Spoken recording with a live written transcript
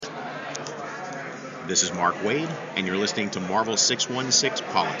This is Mark Wade, and you're listening to Marvel 616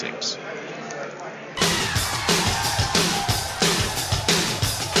 Politics.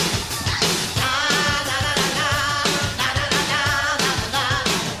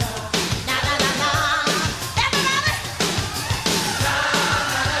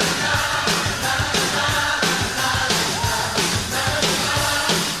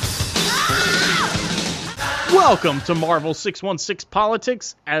 Welcome to Marvel 616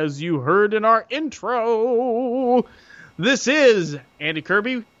 Politics, as you heard in our intro. This is Andy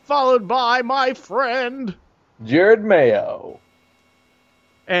Kirby, followed by my friend Jared Mayo.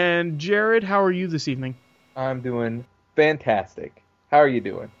 And Jared, how are you this evening? I'm doing fantastic. How are you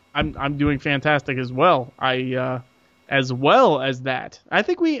doing? I'm doing fantastic as well. As well as that. I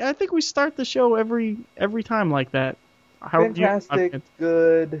think we start the show every time like that. Fantastic,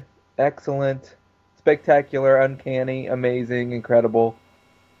 good, excellent, spectacular, uncanny, amazing, incredible.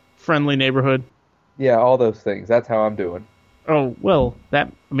 Friendly neighborhood. Yeah, all those things. That's how I'm doing. Oh, well,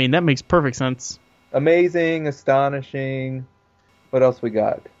 that makes perfect sense. Amazing, astonishing. What else we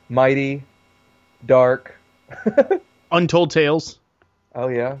got? Mighty, dark. Untold Tales. Oh,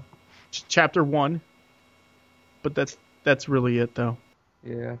 yeah? Chapter 1. But that's really it, though.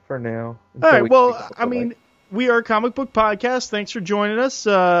 Yeah, for now. All right, well, I mean, we are a comic book podcast. Thanks for joining us.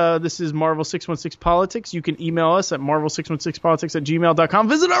 This is Marvel 616 Politics. You can email us at marvel616politics@gmail.com.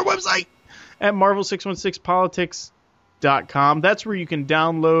 Visit our website at marvel616politics.com. That's where you can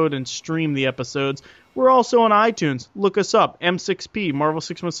download and stream the episodes. We're also on iTunes. Look us up, M6P, Marvel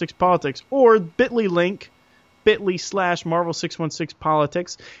 616 Politics, or bit.ly link, bit.ly/Marvel616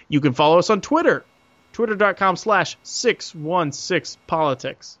 Politics. You can follow us on Twitter,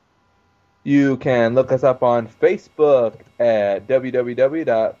 twitter.com/616politics. You can look us up on Facebook at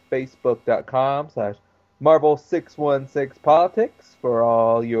www.facebook.com/Marvel616Politics for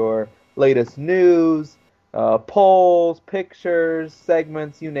all your latest news, polls, pictures,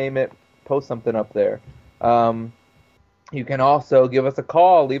 segments, you name it. Post something up there. You can also give us a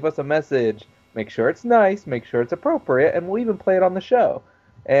call, leave us a message. Make sure it's nice, make sure it's appropriate, and we'll even play it on the show.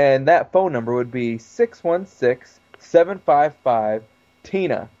 And that phone number would be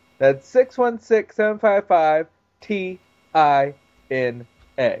 616-755-TINA. That's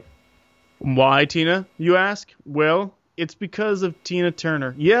 616-755-TINA. Why, Tina, you ask? Well, it's because of Tina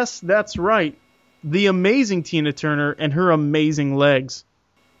Turner. Yes, that's right. The amazing Tina Turner and her amazing legs.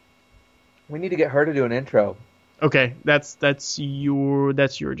 We need to get her to do an intro. Okay, that's your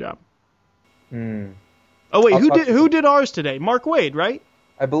job. Hmm. Oh wait, who did ours today? Mark Wade, right?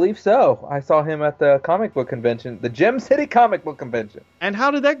 I believe so. I saw him at the comic book convention, the Gem City Comic Book Convention. And how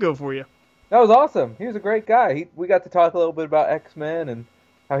did that go for you? That was awesome. He was a great guy. We got to talk a little bit about X-Men and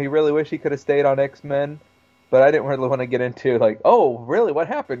how he really wished he could have stayed on X-Men, but I didn't really want to get into oh, really, what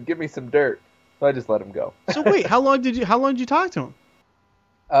happened? Give me some dirt. So I just let him go. So wait, how long did you talk to him?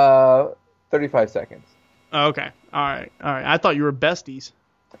 35 seconds. Oh, okay. All right. I thought you were besties.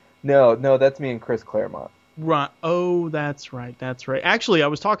 No, that's me and Chris Claremont. Right. Oh, that's right. Actually, I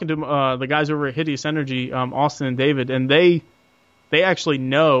was talking to the guys over at Hideous Energy, Austin and David, and they actually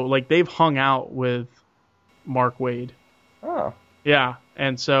know, they've hung out with Mark Wade. Oh. Yeah,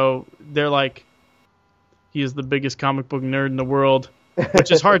 and so they're like, he is the biggest comic book nerd in the world,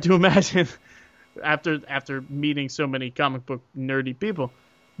 which is hard to imagine after meeting so many comic book nerdy people.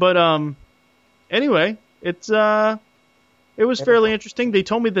 But anyway, it was fairly interesting. They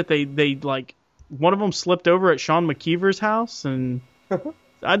told me that they one of them slipped over at Sean McKeever's house, and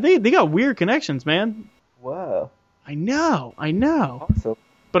they got weird connections, man. Wow. I know. Awesome.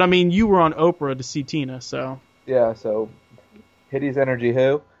 But I mean, you were on Oprah to see Tina, so. Yeah, so Hideous Energy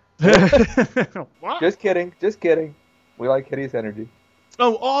who? What? Just kidding. We like Hideous Energy.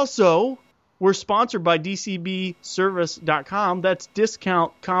 Oh, also, we're sponsored by DCBService.com. That's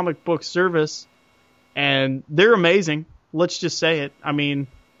Discount Comic Book Service, and they're amazing. Let's just say it. I mean,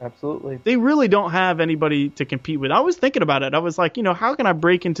 absolutely. They really don't have anybody to compete with. I was thinking about it. I was like, how can I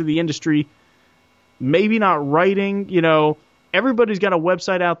break into the industry? Maybe not writing, everybody's got a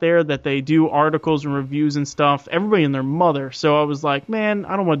website out there that they do articles and reviews and stuff. Everybody and their mother. So I was like, man,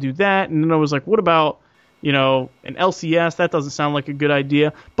 I don't want to do that. And then I was like, what about, an LCS? That doesn't sound like a good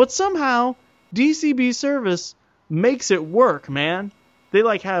idea. But somehow DCB Service makes it work, man. They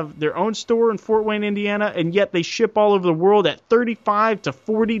have their own store in Fort Wayne, Indiana, and yet they ship all over the world at 35 to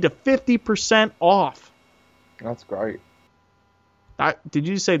 40 to 50% off. That's great. Did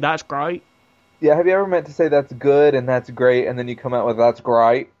you say that's great? Yeah, have you ever meant to say that's good and that's great, and then you come out with that's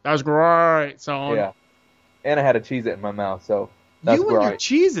great? That's great, son. Yeah. And I had a Cheez-It in my mouth, so that's you great. And your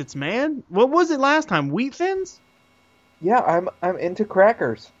Cheez-Its, man. What was it last time? Wheat Thins? Yeah, I'm into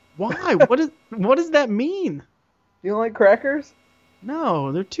crackers. Why? What does that mean? You don't like crackers?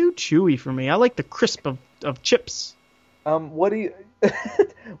 No, they're too chewy for me. I like the crisp of chips. What do you...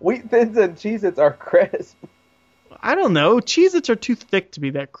 Wheat Thins and Cheez-Its are crisp. I don't know. Cheez-Its are too thick to be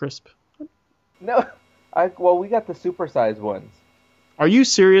that crisp. No. Well, we got the supersized ones. Are you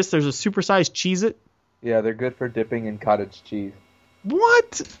serious? There's a supersized Cheez-It? Yeah, they're good for dipping in cottage cheese.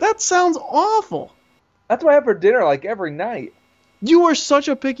 What? That sounds awful. That's what I have for dinner like every night. You are such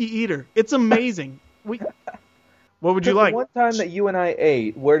a picky eater. It's amazing. What would you like? The one time that you and I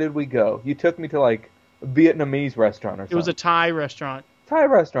ate, where did we go? You took me to like a Vietnamese restaurant or something. It was a Thai restaurant. Thai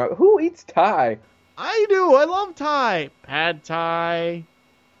restaurant. Who eats Thai? I do. I love Thai. Pad Thai.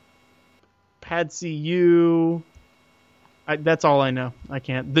 Pad See that's all I know. I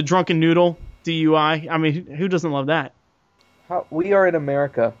can't. The Drunken Noodle. DUI. I mean, who doesn't love that? We are in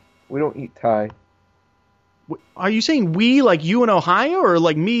America. We don't eat Thai. Are you saying we, like you in Ohio, or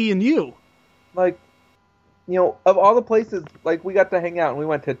like me and you? Like, of all the places, like, we got to hang out and we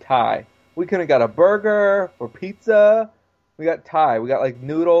went to Thai. We could have got a burger or pizza. We got Thai. We got, like,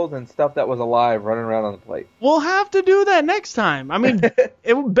 noodles and stuff that was alive running around on the plate. We'll have to do that next time. I mean,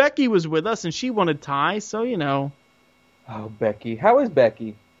 Becky was with us and she wanted Thai, so, Oh, Becky. How is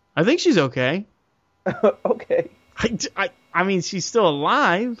Becky? I think she's okay. Okay. I mean, she's still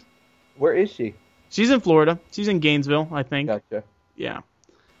alive. Where is she? She's in Florida. She's in Gainesville, I think. Gotcha. Yeah.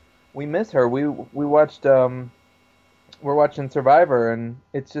 We miss her. We watched we're watching Survivor, and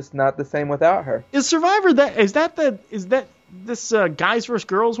it's just not the same without her. Is Survivor this guys vs.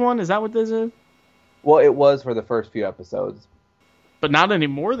 girls one? Is that what this is? Well, it was for the first few episodes. But not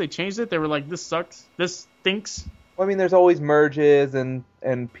anymore. They changed it. They were like, this sucks. This stinks. Well, I mean, there's always merges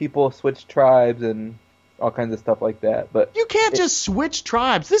and people switch tribes and all kinds of stuff like that. But you can't just switch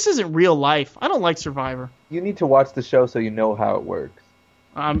tribes. This isn't real life. I don't like Survivor. You need to watch the show so you know how it works.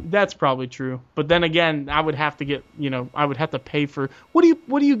 That's probably true. But then again, I would have to get, I would have to pay for. What do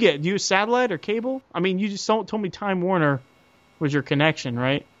you get? Do you use satellite or cable? I mean, you just told me Time Warner was your connection,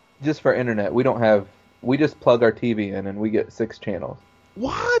 right? Just for internet. We just plug our TV in and we get 6 channels.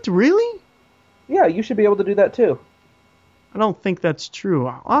 What? Really? Yeah, you should be able to do that too. I don't think that's true.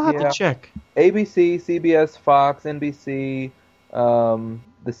 I'll have to check. ABC, CBS, Fox, NBC,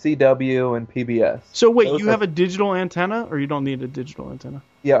 the CW, and PBS. So wait, you have a digital antenna, or you don't need a digital antenna?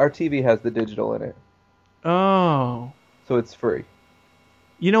 Yeah, our TV has the digital in it. Oh. So it's free.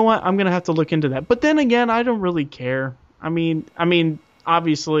 You know what? I'm going to have to look into that. But then again, I don't really care. I mean,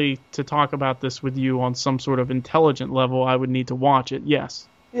 obviously, to talk about this with you on some sort of intelligent level, I would need to watch it, yes.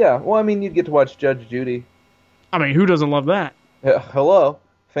 Yeah, well, I mean, you'd get to watch Judge Judy. I mean, who doesn't love that? Hello.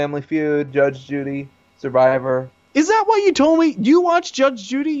 Family Feud, Judge Judy, Survivor. Is that why you told me? You watched Judge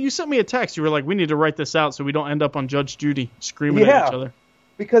Judy? You sent me a text. You were like, we need to write this out so we don't end up on Judge Judy screaming at each other.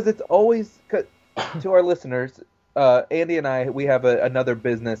 Because it's always, to our listeners, Andy and I, we have another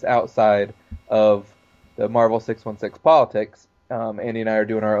business outside of the Marvel 616 politics. Andy and I are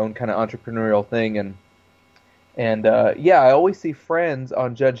doing our own kind of entrepreneurial thing. And I always see friends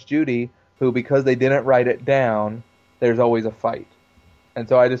on Judge Judy who, because they didn't write it down, there's always a fight. And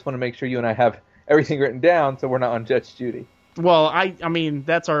so I just want to make sure you and I have everything written down so we're not on Judge Judy. Well, I mean,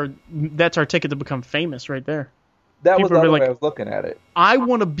 that's our ticket to become famous right there. That was the other way I was looking at it. I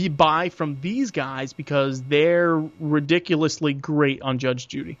want to buy from these guys because they're ridiculously great on Judge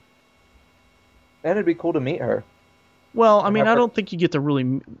Judy. And it'd be cool to meet her. Well, I mean, I don't think you get to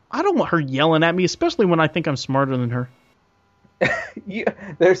really... I don't want her yelling at me, especially when I think I'm smarter than her.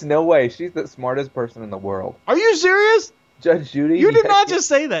 There's no way. She's the smartest person in the world. Are you serious? Judge Judy? You did not just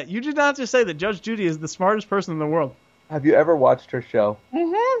say that. You did not just say that Judge Judy is the smartest person in the world. Have you ever watched her show?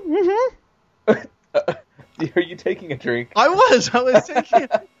 Mm-hmm. Are you taking a drink? I was taking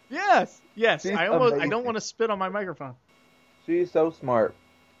it. Yes. She's I amazing. don't want to spit on my microphone. She's so smart.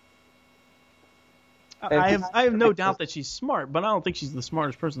 I have no doubt that she's smart, but I don't think she's the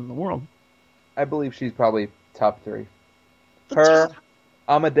smartest person in the world. I believe she's probably top 3. Her,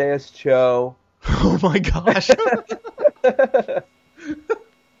 Amadeus Cho. Oh my gosh.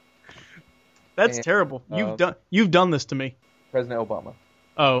 That's terrible. You've done this to me. President Obama.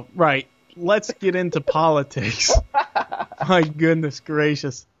 Oh, right. Let's get into politics. My goodness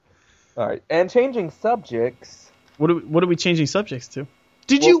gracious. All right. And changing subjects. What are we changing subjects to?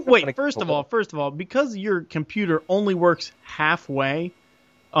 Did you wait? First of all, because your computer only works halfway,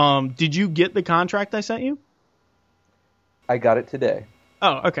 did you get the contract I sent you? I got it today.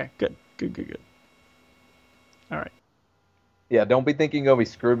 Oh, okay. Good. All right. Yeah, don't be thinking, he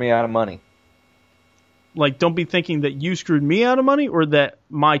screwed me out of money. Like, don't be thinking that you screwed me out of money or that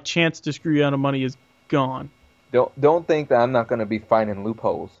my chance to screw you out of money is gone. Don't think that I'm not going to be finding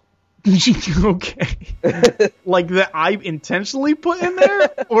loopholes. Okay. Like that I intentionally put in there,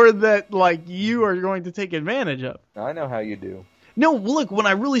 or that like you are going to take advantage of? I know how you do. No, look, when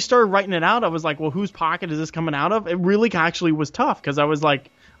I really started writing it out, I was like, well, whose pocket is this coming out of? It really actually was tough, because I was like,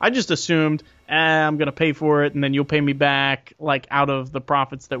 I just assumed, I'm going to pay for it, and then you'll pay me back, like, out of the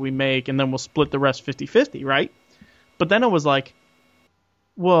profits that we make, and then we'll split the rest 50-50, right? But then I was like,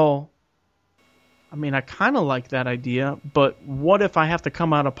 well, I mean, I kind of like that idea, but what if I have to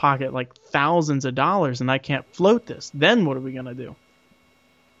come out of pocket, like, thousands of dollars, and I can't float this? Then what are we going to do?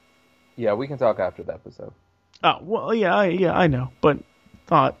 Yeah, we can talk after the episode. Oh, well, yeah, I know, but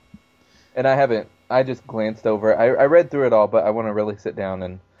thought. And I just glanced over. I read through it all, but I want to really sit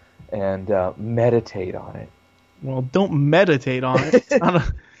down and meditate on it. Well, don't meditate on it. It's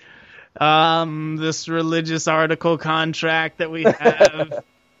not this religious article contract that we have.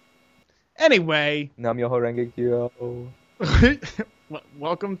 Anyway. Nam Myoho Renge Kyo.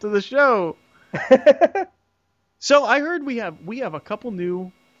 Welcome to the show. So I heard we have a couple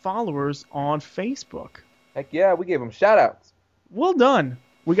new followers on Facebook. Heck yeah, we gave them shout-outs. Well done.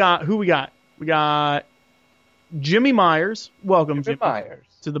 We got Jimmy Myers. Welcome, Jimmy Myers.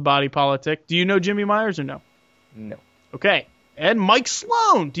 To the Body Politic. Do you know Jimmy Myers or no? No. Okay. And Mike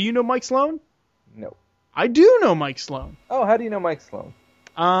Sloan. Do you know Mike Sloan? No. I do know Mike Sloan. Oh, how do you know Mike Sloan?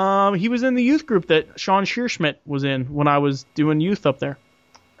 He was in the youth group that Sean Shearschmidt was in when I was doing youth up there.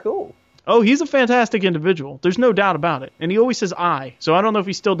 Cool. Oh, he's a fantastic individual. There's no doubt about it. And he always says I. So I don't know if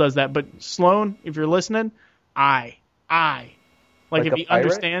he still does that. But Sloan, if you're listening, I. Like if he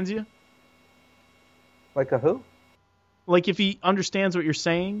understands you. Like a who? Like if he understands what you're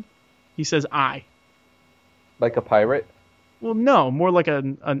saying, he says I. Like a pirate? Well, no. More like a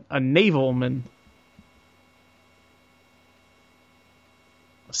navalman.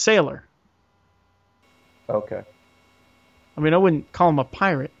 A sailor. Okay. I mean, I wouldn't call him a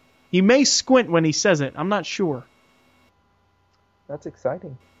pirate. He may squint when he says it. I'm not sure. That's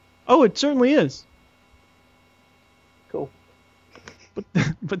exciting. Oh, it certainly is. Cool.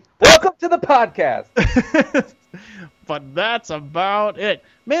 But welcome to the podcast. But that's about it.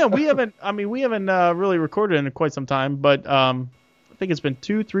 Man, we haven't really recorded in quite some time, but I think it's been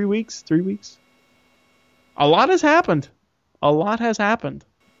 3 weeks. A lot has happened. Oh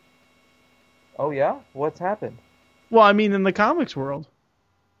yeah? What's happened? Well, I mean in the comics world.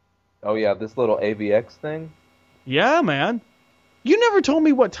 Oh yeah, this little AVX thing? Yeah, man. You never told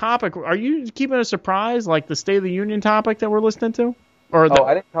me what topic. Are you keeping a surprise, like the State of the Union topic that we're listening to? I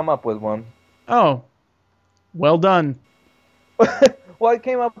didn't come up with one. Oh, well done. Well, I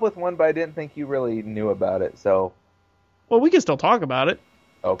came up with one, but I didn't think you really knew about it, so... Well, we can still talk about it.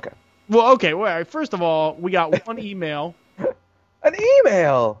 Okay. Well, okay. Well, first of all, we got one email. An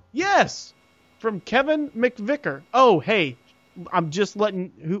email? Yes, from Kevin McVicker. Oh, hey, I'm just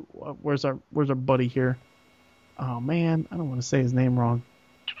letting... Where's our buddy here? Oh, man, I don't want to say his name wrong.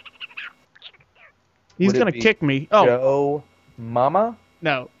 He's going to kick me. Oh, Joe Mama?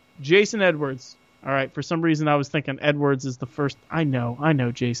 No, Jason Edwards. All right, for some reason I was thinking Edwards is the first. I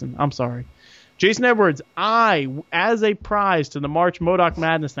know, Jason. I'm sorry. Jason Edwards, as a prize to the March MODOK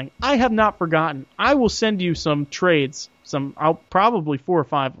Madness thing, I have not forgotten. I will send you some trades, probably 4 or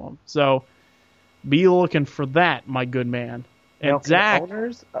 5 of them. So be looking for that, my good man. And now, Zach,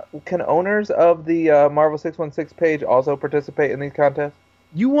 can owners of the Marvel 616 page also participate in these contests?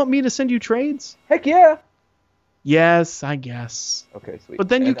 You want me to send you trades? Heck yeah. Yes, I guess. Okay, sweet. But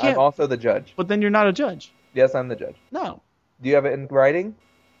then you can't. I'm also the judge. But then you're not a judge. Yes, I'm the judge. No. Do you have it in writing?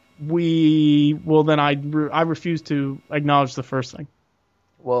 Then I refuse to acknowledge the first thing.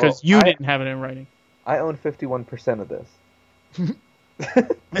 Well, because you didn't have it in writing. I own 51% of this.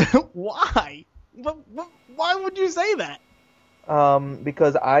 Why? Why would you say that?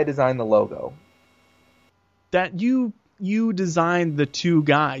 Because I designed the logo. That you designed the 2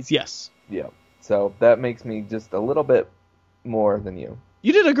 guys, yes. Yeah. So that makes me just a little bit more than you.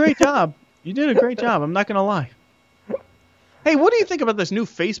 You did a great job. I'm not going to lie. Hey, what do you think about this new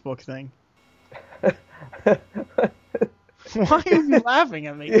Facebook thing? Why are you laughing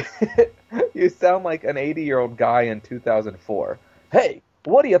at me? You sound like an 80-year-old guy in 2004. Hey,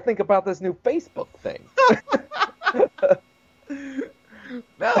 what do you think about this new Facebook thing?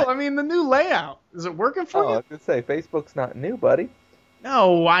 No, I mean the new layout. Is it working for you? I was going to say, Facebook's not new, buddy.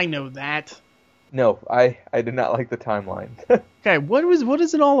 No, I know that. No, I did not like the timeline. Okay, what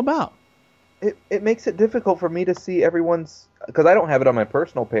is it all about? It makes it difficult for me to see everyone's... Because I don't have it on my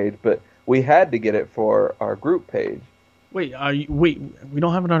personal page, but we had to get it for our group page. Wait, we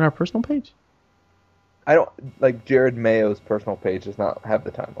don't have it on our personal page? I don't... Like, Jared Mayo's personal page does not have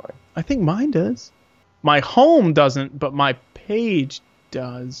the timeline. I think mine does. My home doesn't, but my page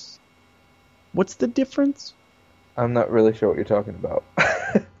does. What's the difference? I'm not really sure what you're talking about.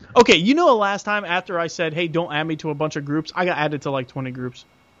 Okay, you know the last time after I said, hey, don't add me to a bunch of groups, I got added to like 20 groups.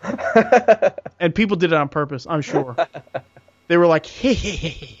 And people did it on purpose, I'm sure. They were like,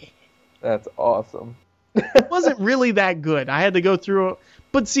 hey. That's awesome. It wasn't really that good. I had to go through it.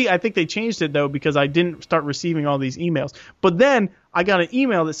 But see, I think they changed it, though, because I didn't start receiving all these emails. But then I got an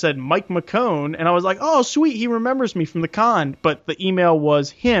email that said Mike McCone, and I was like, oh, sweet, he remembers me from the con. But the email was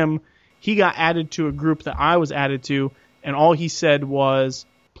him. He got added to a group that I was added to, and all he said was,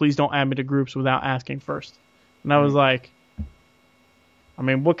 please don't add me to groups without asking first. And I was like, I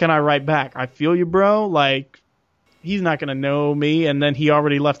mean, what can I write back? I feel you, bro. Like, he's not going to know me, and then he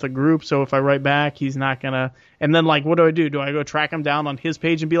already left the group, so if I write back, he's not going to... And then, like, what do? Do I go track him down on his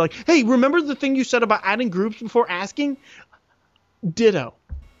page and be like, hey, remember the thing you said about adding groups before asking? Ditto.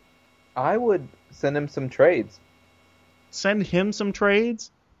 I would send him some trades. Send him some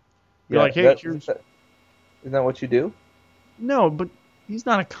trades? Be Yeah, like, hey, here's... isn't that what you do? No, but he's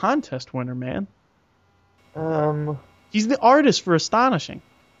not a contest winner, man. Um, He's the artist for Astonishing.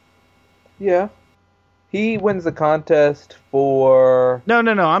 yeah. He wins the contest for... No,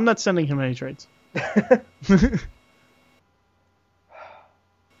 I'm not sending him any trades.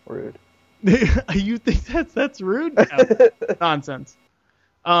 Rude. You think that's rude? No. Nonsense.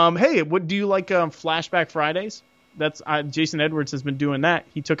 Hey, what do you like? Flashback Fridays. That's Jason Edwards has been doing that.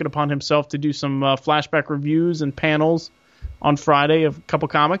 He took it upon himself to do some flashback reviews and panels on Friday of a couple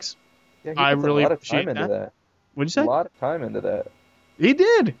comics. Yeah, he I puts really a lot of appreciate time into that. What'd you say? A lot of time into that. He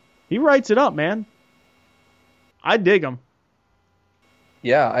did. He writes it up, man. I dig him.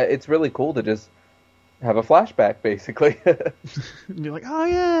 Yeah, it's really cool to just have a flashback, basically. Be like, oh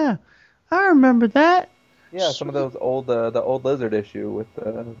yeah, I remember that. Yeah, some of those old, the old Lizard issue with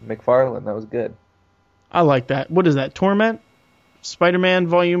McFarlane, that was good. I like that. What is that? Torment? Spider-Man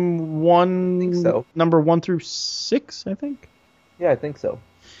Volume 1, I think so. number 1 through 6, I think? Yeah, I think so.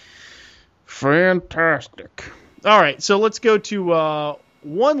 Fantastic. All right, so let's go to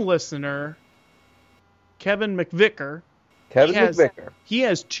one listener, Kevin McVicker. Kevin McVicker. He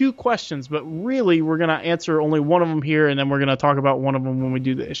has 2 questions, but really we're going to answer only one of them here, and then we're going to talk about one of them when we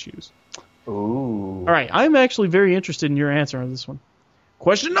do the issues. Ooh. All right, I'm actually very interested in your answer on this one.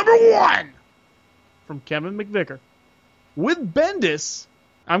 Question number 1 from Kevin McVicker. With Bendis,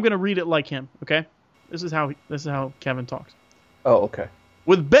 I'm going to read it like him, okay? This is how Kevin talks. Oh, okay.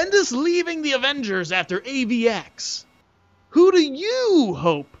 With Bendis leaving the Avengers after AVX, who do you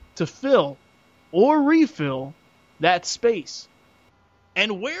hope to fill or refill that space?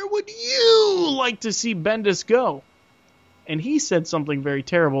 And where would you like to see Bendis go? And he said something very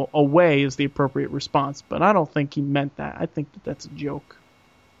terrible. Away is the appropriate response, but I don't think he meant that. I think that's a joke.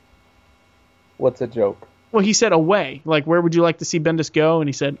 What's a joke? Well, he said away. Like, where would you like to see Bendis go? And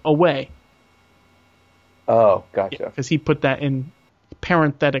he said away. Oh, gotcha. Because he put that in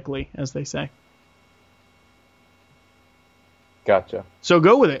parenthetically, as they say. Gotcha. So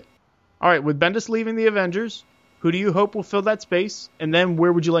go with it. All right, with Bendis leaving the Avengers, who do you hope will fill that space? And then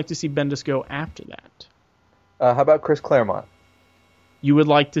where would you like to see Bendis go after that? How about Chris Claremont? You would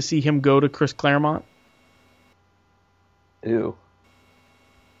like to see him go to Chris Claremont? Ew.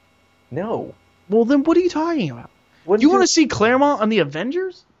 No. Well, then what are you talking about? Wouldn't You want to see Claremont on the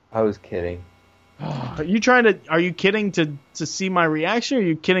Avengers? I was kidding. Are you kidding to see my reaction, or are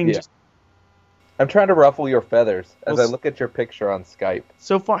you kidding Yeah. just I'm trying to ruffle your feathers as Well, I look at your picture on Skype.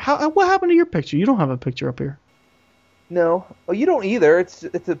 so far? What happened to your picture? You don't have a picture up here. No. Oh, you don't either. It's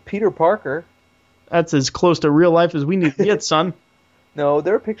a Peter Parker. That's as close to real life as we need to get, son. No,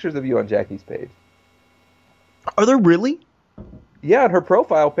 there are pictures of you on Jackie's page. Are there really? Yeah, on her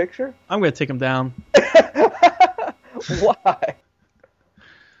profile picture. I'm going to take them down. Why?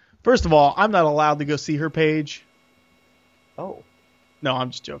 First of all, I'm not allowed to go see her page. Oh. No,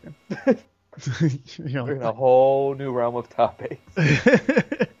 I'm just joking. We're in a whole new realm of topics.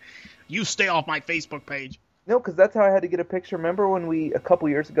 You stay off my Facebook page. No, because that's how I had to get a picture. Remember when a couple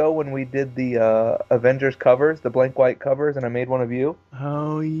years ago, when we did the Avengers covers, the blank white covers, and I made one of you?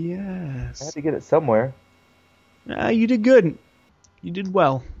 Oh, I had yes. to get it somewhere. You did good. You did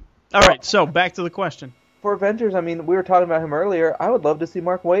well. All right, so back to the question. For Avengers, I mean, we were talking about him earlier. I would love to see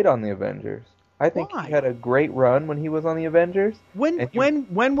Mark Waid on the Avengers. I think Why? he had a great run when he was on the Avengers.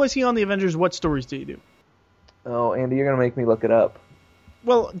 When was he on the Avengers? What stories did he do? Oh, Andy, you're going to make me look it up.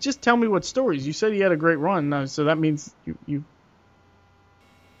 Well, just tell me what stories. You said he had a great run, so that means you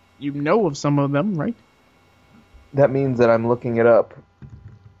know of some of them, right? That means that I'm looking it up.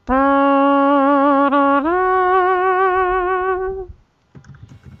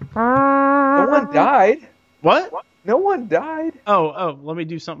 No one died. What? No one died. Oh, let me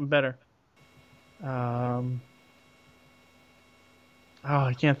do something better. I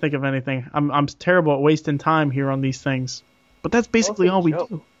can't think of anything. I'm terrible at wasting time here on these things. But that's basically all we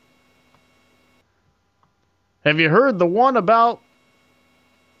do. Have you heard the one about...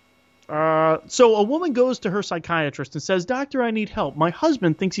 So a woman goes to her psychiatrist and says, "Doctor, I need help. My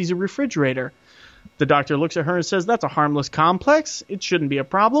husband thinks he's a refrigerator." The doctor looks at her and says, "That's a harmless complex. It shouldn't be a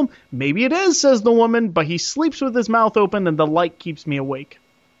problem." "Maybe it is," says the woman, "but he sleeps with his mouth open and the light keeps me awake."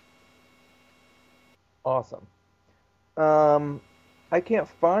 Awesome. I can't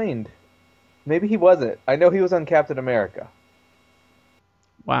find... Maybe he wasn't. I know he was on Captain America.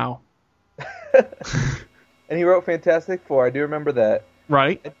 Wow. And he wrote Fantastic Four. I do remember that.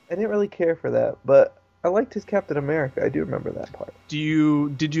 Right. I didn't really care for that, but I liked his Captain America. I do remember that part.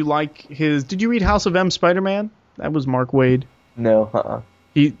 Did you read House of M Spider-Man? That was Mark Waid. No,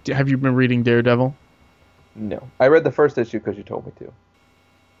 Have you been reading Daredevil? No. I read the first issue because you told me to.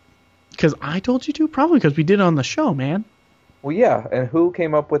 Because I told you to? Probably because we did it on the show, man. Well, yeah, and who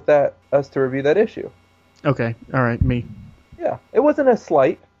came up with us to review that issue? Okay, all right, me. Yeah, it wasn't a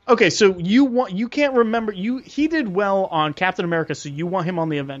slight. Okay, so you can't remember he did well on Captain America, so you want him on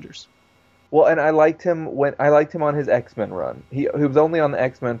the Avengers. Well, and I liked him on his X-Men run. He was only on the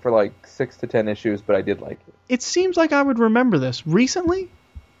X-Men for like 6 to 10 issues, but I did like it. It seems like I would remember this recently.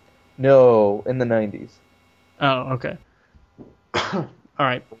 No, in the 90s. Oh, okay. All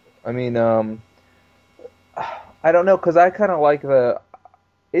right. I mean, I don't know, because I kind of like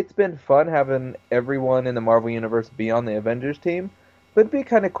it's been fun having everyone in the Marvel Universe be on the Avengers team, but it'd be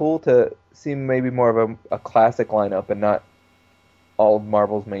kind of cool to see maybe more of a classic lineup and not all of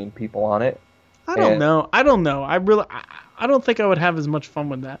Marvel's main people on it. I don't know. I don't think I would have as much fun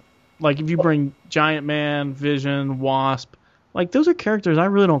with that. Like, if you bring Giant Man, Vision, Wasp, like, those are characters I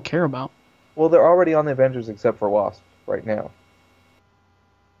really don't care about. Well, they're already on the Avengers except for Wasp right now.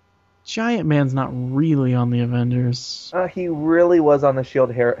 Giant Man's not really on the Avengers. He really was on the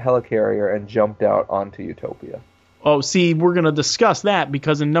S.H.I.E.L.D. helicarrier and jumped out onto Utopia. Oh, see, we're going to discuss that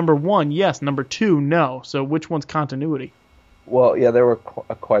because in number 1, yes. Number 2, no. So which one's continuity? Well, yeah, there were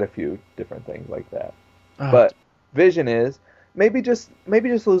quite a few different things like that. But Vision is maybe just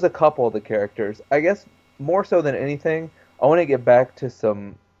lose a couple of the characters. I guess more so than anything, I want to get back to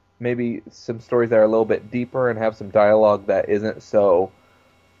some stories that are a little bit deeper and have some dialogue that isn't so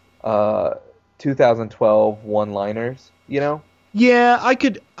 2012 one-liners, you know? Yeah, I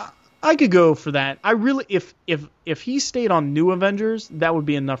could go for that. I really, if he stayed on New Avengers, that would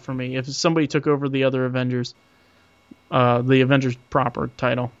be enough for me. If somebody took over the other Avengers, the Avengers proper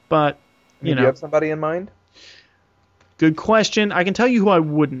title, but you know, do you have somebody in mind? Good question. I can tell you who I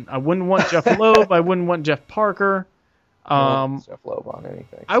wouldn't. I wouldn't want Jeff Loeb. I wouldn't want Jeff Parker. Jeff Loeb on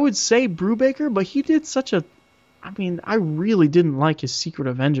anything. I would say Brubaker, but he did such a. I mean, I really didn't like his Secret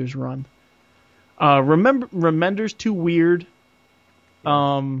Avengers run. Remender's too weird.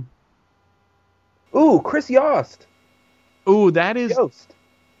 Ooh, Chris Yost. Ooh, that is... Yost.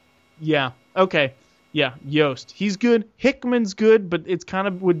 Yeah, okay. Yeah, Yost. He's good. Hickman's good, but it's kind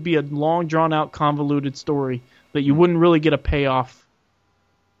of would be a long, drawn-out, convoluted story that you wouldn't really get a payoff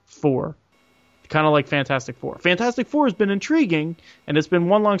for. Kind of like Fantastic Four. Fantastic Four has been intriguing, and it's been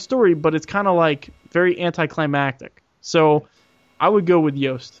one long story, but it's kind of like very anticlimactic. So I would go with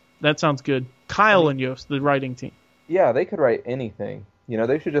Yost. That sounds good. Kyle and Yost, the writing team. Yeah, they could write anything. You know,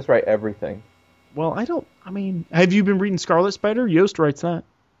 they should just write everything. Well, have you been reading Scarlet Spider? Yost writes that.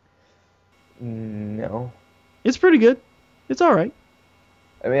 No. It's pretty good. It's all right.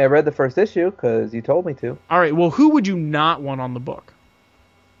 I mean, I read the first issue because you told me to. All right, well, who would you not want on the book?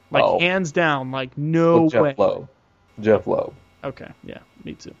 Like, hands down, like, no way. Jeff Loeb. Okay, yeah,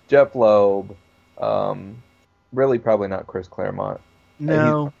 me too. Jeff Loeb. Really probably not Chris Claremont.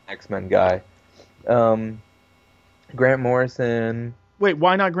 No. He's an X-Men guy. Grant Morrison. Wait,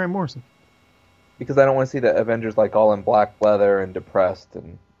 why not Grant Morrison? Because I don't want to see the Avengers like all in black leather and depressed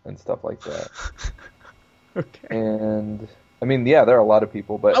and stuff like that. Okay. And I mean, yeah, there are a lot of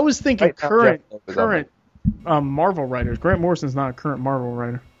people, but I was thinking right now, current Marvel writers. Grant Morrison's not a current Marvel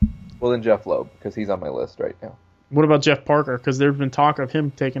writer. Well, then Jeff Loeb, because he's on my list right now. What about Jeff Parker? Because there's been talk of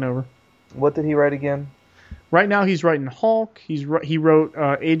him taking over. What did he write again? Right now, he's writing Hulk. He wrote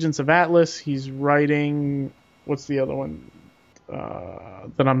Agents of Atlas. He's writing... What's the other one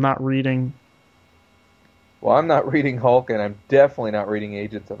that I'm not reading? Well, I'm not reading Hulk, and I'm definitely not reading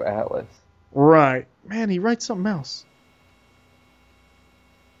Agents of Atlas. Right. Man, he writes something else.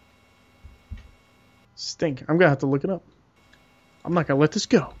 Stink. I'm going to have to look it up. I'm not going to let this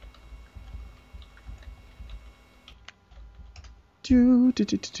go.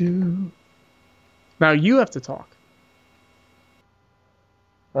 Now you have to talk.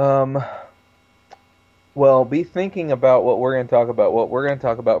 Well, be thinking about what we're going to talk about. What we're going to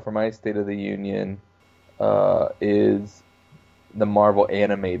talk about for my State of the Union is the Marvel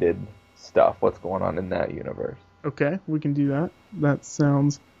animated stuff. What's going on in that universe? Okay, we can do that. That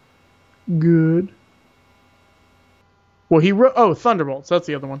sounds good. Well, he wrote... Oh, Thunderbolts. That's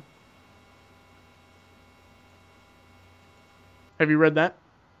the other one. Have you read that?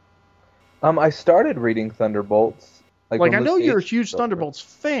 I started reading Thunderbolts. Like I know you're a huge Thunderbolts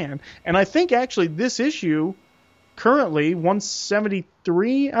fan, and I think actually this issue, currently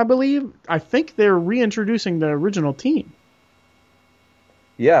 173, I believe, I think they're reintroducing the original team.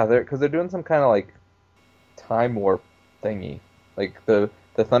 Yeah, because they're doing some kind of like time warp thingy. Like the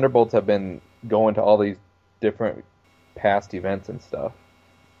Thunderbolts have been going to all these different past events and stuff.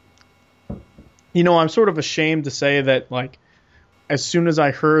 You know, I'm sort of ashamed to say that, like, as soon as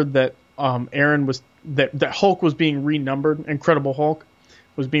I heard that Aaron was that Hulk was being renumbered, Incredible Hulk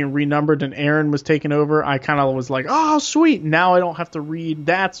was being renumbered, and Aaron was taking over, I kind of was like, oh, sweet. Now I don't have to read.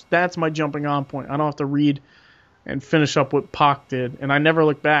 That's my jumping on point. I don't have to read and finish up what Pac did, and I never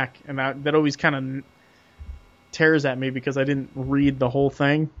looked back, and that always kind of tears at me because I didn't read the whole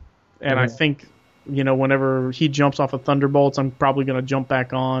thing, and I think, you know, whenever he jumps off of Thunderbolts, I'm probably going to jump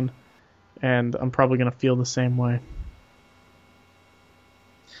back on, and I'm probably going to feel the same way.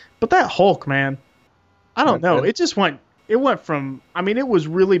 But that Hulk, man, I don't know. It went from, I mean, it was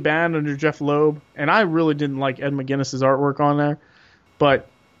really bad under Jeff Loeb, and I really didn't like Ed McGuinness's artwork on there, but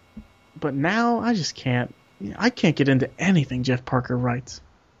now I just can't. I can't get into anything Jeff Parker writes.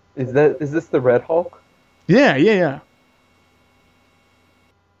 Is this the Red Hulk? Yeah.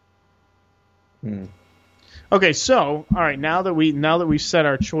 Okay, so all right, now that we've set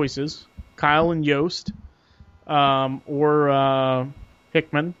our choices, Kyle and Yost, or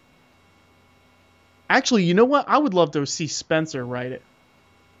Hickman. Actually, you know what? I would love to see Spencer write it.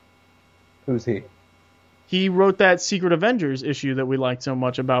 Who's he? He wrote that Secret Avengers issue that we liked so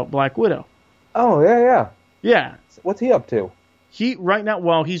much about Black Widow. Oh yeah. Yeah. What's he up to? He's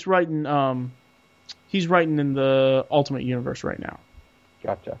writing in the Ultimate Universe right now.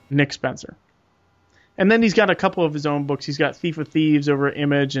 Gotcha. Nick Spencer. And then he's got a couple of his own books. He's got Thief of Thieves over at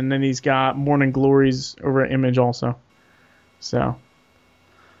Image, and then he's got Morning Glories over at Image also. So,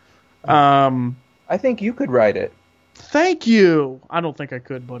 I think you could write it. Thank you. I don't think I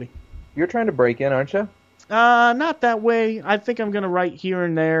could, buddy. You're trying to break in, aren't you? Not that way. I think I'm gonna write here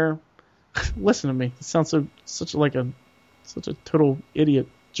and there. Listen to me. It sounds such a total idiot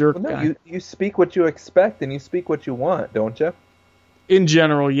jerk guy. You speak what you expect and you speak what you want, don't you? In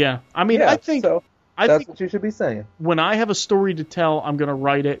general, yeah. I mean, yeah, I think that's what you should be saying. When I have a story to tell, I'm gonna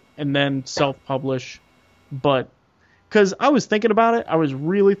write it and then self-publish. But because I was thinking about it, I was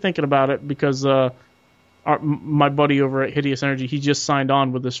really thinking about it because my buddy over at Hideous Energy, he just signed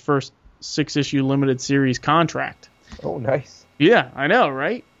on with his first 6-issue limited series contract. Oh, nice. Yeah, I know,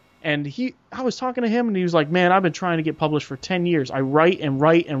 right? And I was talking to him, and he was like, man, I've been trying to get published for 10 years. I write and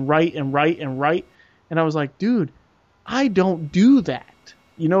write and write and write and write. And I was like, dude, I don't do that.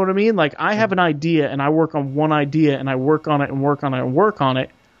 You know what I mean? Like, I have an idea, and I work on one idea, and I work on it and work on it and work on it.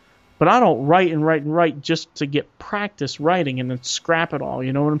 But I don't write and write and write just to get practice writing and then scrap it all.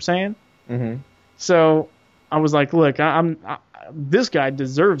 You know what I'm saying? Mm-hmm. So I was like, look, this guy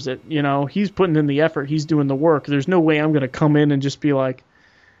deserves it. You know, he's putting in the effort. He's doing the work. There's no way I'm going to come in and just be like,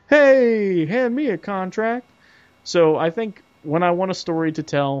 hey, hand me a contract. So I think when I want a story to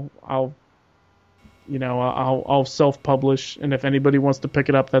tell, I'll self-publish, and if anybody wants to pick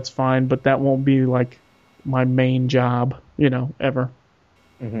it up, that's fine, but that won't be like my main job, ever.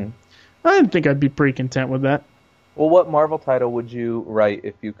 Mm-hmm. I didn't think I'd be pretty content with that. Well, what Marvel title would you write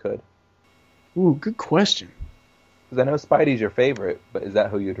if you could? Ooh, good question. Because I know Spidey's your favorite, but is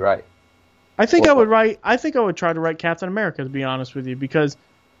that who you'd write? I think I would try to write Captain America, to be honest with you, because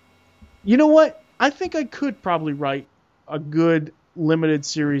you know what? I think I could probably write a good limited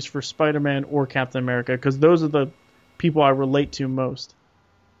series for Spider-Man or Captain America, because those are the people I relate to most.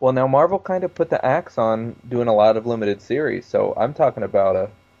 Well, now Marvel kind of put the axe on doing a lot of limited series, so I'm talking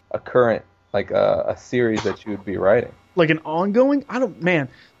about a current, like a series that you would be writing. Like an ongoing?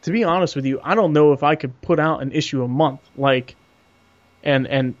 To be honest with you, I don't know if I could put out an issue a month,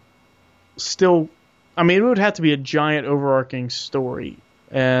 and still, I mean, it would have to be a giant overarching story.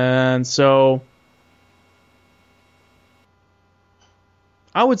 And so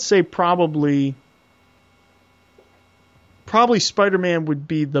I would say probably Spider-Man would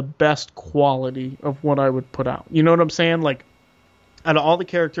be the best quality of what I would put out. You know what I'm saying? Like, out of all the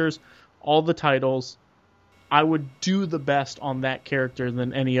characters, all the titles, I would do the best on that character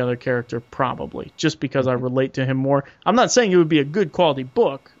than any other character, probably, just because I relate to him more. I'm not saying it would be a good quality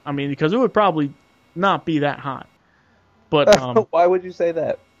book. I mean, because it would probably not be that hot. But why would you say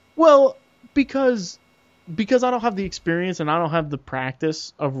that? well, because I don't have the experience and I don't have the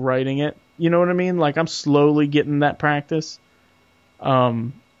practice of writing it. You know what I mean? Like, I'm slowly getting that practice.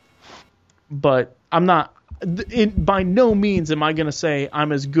 But I'm not. By no means am I going to say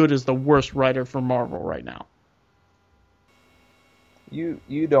I'm as good as the worst writer for Marvel right now.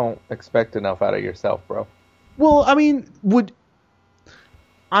 You don't expect enough out of yourself, bro. Well, I mean, would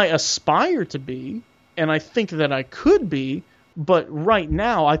I aspire to be, and I think that I could be, but right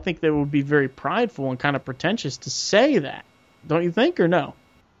now I think that it would be very prideful and kind of pretentious to say that. Don't you think, or no?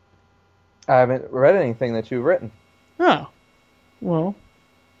 I haven't read anything that you've written. Oh, well.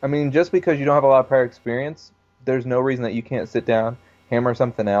 I mean, just because you don't have a lot of prior experience, there's no reason that you can't sit down, hammer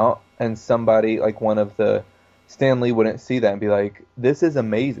something out, and somebody like one of the Stan Lee wouldn't see that and be like, "This is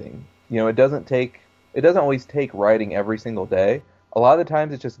amazing." You know, it doesn't always take writing every single day. A lot of the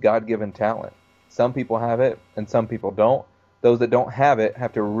times, it's just God-given talent. Some people have it, and some people don't. Those that don't have it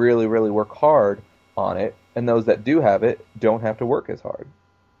have to really, really work hard on it, and those that do have it don't have to work as hard.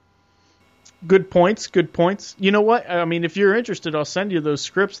 Good points, good points. You know what? I mean, if you're interested, I'll send you those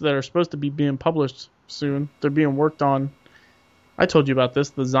scripts that are supposed to be being published soon. They're being worked on. I told you about this,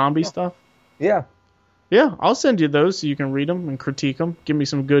 the zombie stuff. Yeah. Yeah, I'll send you those so you can read them and critique them. Give me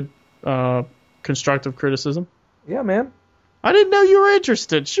some good constructive criticism. Yeah, man. I didn't know you were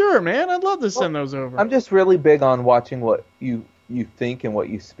interested. Sure, man. I'd love to send those over. I'm just really big on watching what you think and what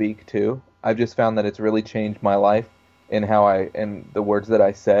you speak, too. I've just found that it's really changed my life in the words that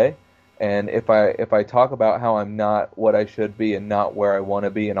I say. And if I talk about how I'm not what I should be and not where I want to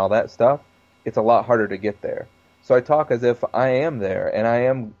be and all that stuff, it's a lot harder to get there. So I talk as if I am there and I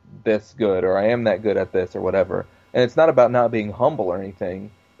am this good or I am that good at this or whatever. And it's not about not being humble or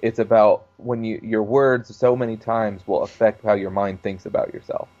anything. It's about when your words so many times will affect how your mind thinks about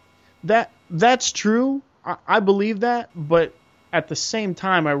yourself. That's true. I believe that, but at the same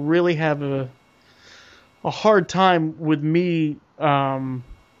time, I really have a hard time with me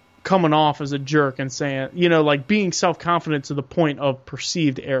coming off as a jerk and saying, like being self-confident to the point of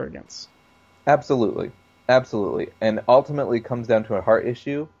perceived arrogance. Absolutely. Absolutely. And ultimately it comes down to a heart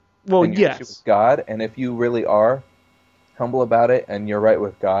issue. Well, and yes. Issue with God. And if you really are humble about it and you're right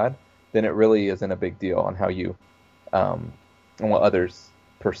with God, then it really isn't a big deal on how you and what others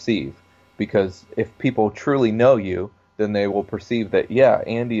perceive. Because if people truly know you, then they will perceive that, yeah,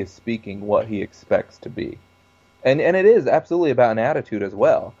 Andy is speaking what he expects to be. And it is absolutely about an attitude as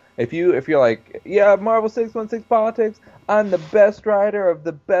well. If you're like, yeah, Marvel 616 Politics, I'm the best writer of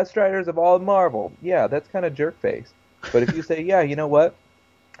the best writers of all of Marvel. Yeah, that's kind of jerk face. But if you say, yeah, you know what?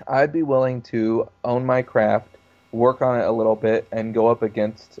 I'd be willing to own my craft, work on it a little bit, and go up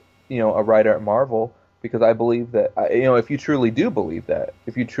against, a writer at Marvel, because I believe that, if you truly do believe that,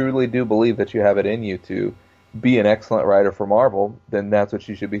 you have it in you to be an excellent writer for Marvel, then that's what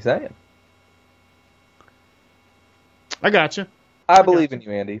you should be saying. I gotcha. I believe in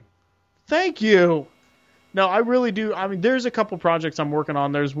you, Andy. Thank you. No, I really do. I mean, there's a couple projects I'm working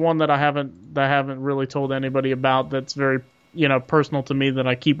on. There's one that I haven't really told anybody about that's very, personal to me that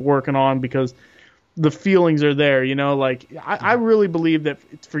I keep working on because the feelings are there, I really believe that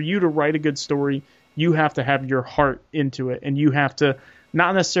for you to write a good story, you have to have your heart into it, and you have to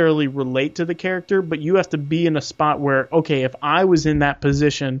not necessarily relate to the character, but you have to be in a spot where, okay, if I was in that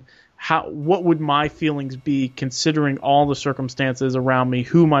position, what would my feelings be considering all the circumstances around me,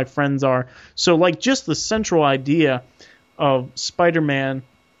 who my friends are? So, just the central idea of Spider-Man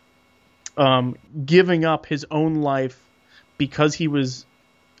giving up his own life because he was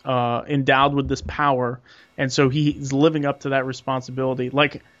endowed with this power, and so he's living up to that responsibility.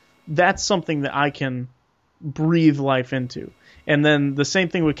 That's something that I can breathe life into. And then the same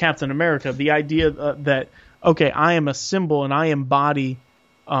thing with Captain America, the idea that, okay, I am a symbol and I embody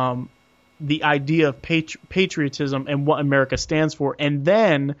the idea of patriotism and what America stands for, and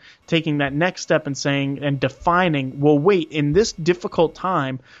then taking that next step and saying and defining, well, wait, in this difficult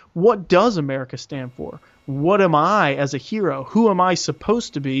time, what does America stand for? What am I as a hero? Who am I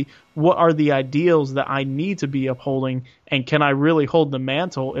supposed to be? What are the ideals that I need to be upholding? And can I really hold the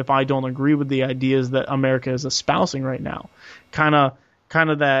mantle if I don't agree with the ideas that America is espousing right now? Kind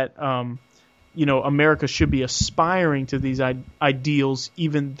of that, America should be aspiring to these ideals,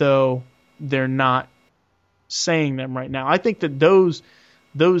 even though they're not saying them right now. I think that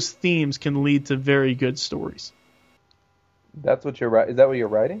those themes can lead to very good stories. That's what you're Is that what you're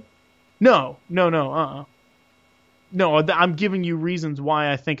writing? No. No, I'm giving you reasons why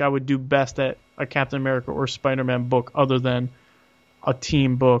I think I would do best at a Captain America or Spider-Man book other than a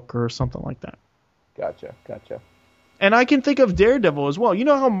team book or something like that. Gotcha. And I can think of Daredevil as well. You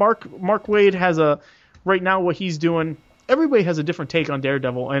know how Mark Waid has right now what he's doing. Everybody has a different take on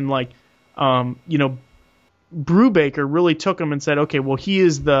Daredevil, and like, Brubaker really took him and said, okay, well, he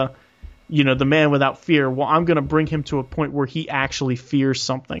is the man without fear. Well, I'm going to bring him to a point where he actually fears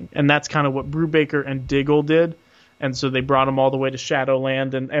something, and that's kind of what Brubaker and Diggle did. And so they brought him all the way to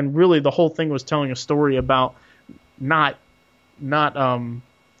Shadowland, and really the whole thing was telling a story about not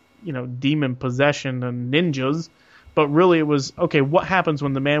demon possession and ninjas, but really it was, okay, what happens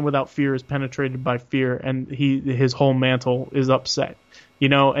when the man without fear is penetrated by fear and his whole mantle is upset,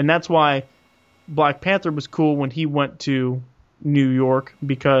 and that's why Black Panther was cool when he went to New York,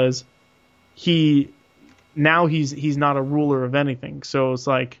 because he's not a ruler of anything. So it's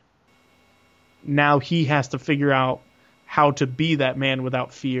like now he has to figure out how to be that man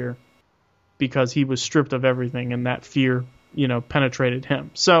without fear, because he was stripped of everything and that fear, penetrated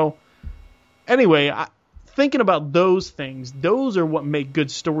him. So anyway, thinking about those things, those are what make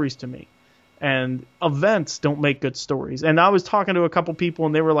good stories to me. And events don't make good stories. And I was talking to a couple people,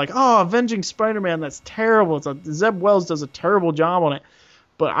 and they were like, "Oh, Avenging Spider-Man, that's terrible. Zeb Wells does a terrible job on it."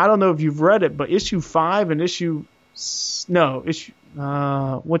 But I don't know if you've read it, but issue 5 and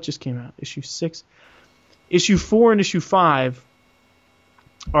what just came out? Issue 6, issue 4, and issue 5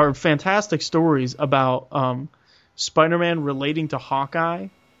 are fantastic stories about Spider-Man relating to Hawkeye.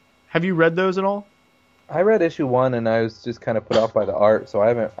 Have you read those at all? I read issue 1, and I was just kind of put off by the art, so I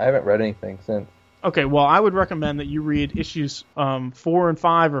haven't read anything since. Okay, well, I would recommend that you read issues 4 and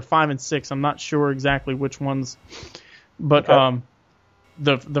 5 or 5 and 6. I'm not sure exactly which ones, but okay.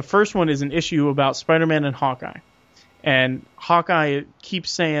 The first one is an issue about Spider-Man and Hawkeye, and Hawkeye keeps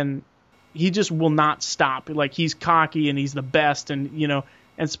saying he just will not stop. Like, he's cocky and he's the best, and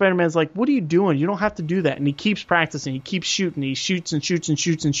and Spider-Man's like, "What are you doing? You don't have to do that." And he keeps practicing. He keeps shooting. He shoots and shoots and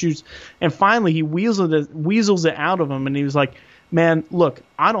shoots and shoots. And finally, he weasels it out of him. And he was like, "Man, look,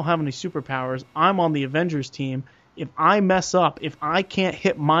 I don't have any superpowers. I'm on the Avengers team. If I mess up, if I can't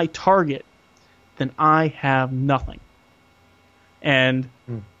hit my target, then I have nothing." And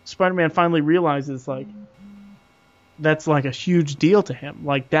Spider-Man finally realizes, like, that's like a huge deal to him.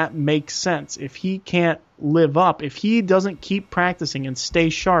 Like, that makes sense. If he can't live up, if he doesn't keep practicing and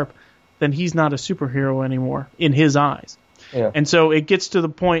stay sharp, then he's not a superhero anymore in his eyes. Yeah. And so it gets to the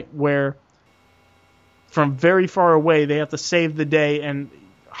point where from very far away they have to save the day, and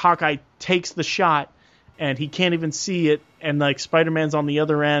Hawkeye takes the shot and he can't even see it, and like Spider-Man's on the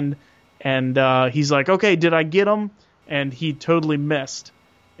other end, and he's like, "Okay, did I get him?" And he totally missed.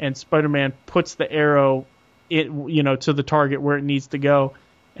 And Spider-Man puts the arrow to the target where it needs to go.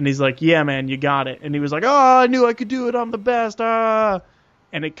 And he's like, "Yeah, man, you got it." And he was like, "Oh, I knew I could do it. I'm the best."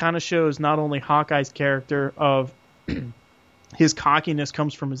 And it kind of shows not only Hawkeye's character of his cockiness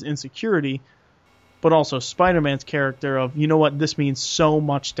comes from his insecurity, but also Spider-Man's character of, you know what, this means so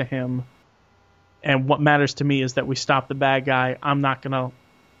much to him. And what matters to me is that we stop the bad guy. I'm not going to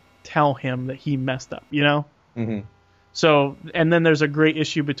tell him that he messed up, Mm-hmm. So, and then there's a great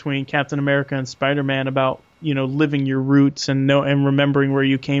issue between Captain America and Spider-Man about, living your roots and remembering where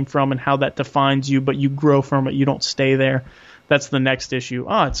you came from and how that defines you, but you grow from it. You don't stay there. That's the next issue.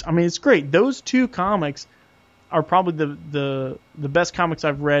 It's great. Those two comics are probably the best comics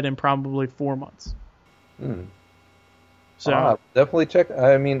I've read in probably 4 months. Mm. So definitely check.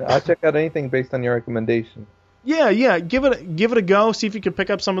 I'll check out anything based on your recommendation. Yeah. Give it a go. See if you can pick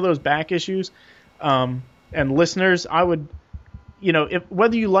up some of those back issues. And listeners, I would,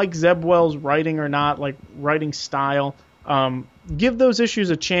 whether you like Zeb Wells' writing or not, like writing style, give those issues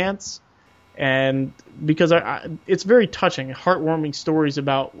a chance. And because it's very touching, heartwarming stories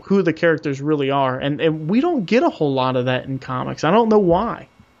about who the characters really are. And we don't get a whole lot of that in comics. I don't know why.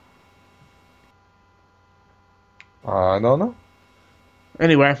 I don't know.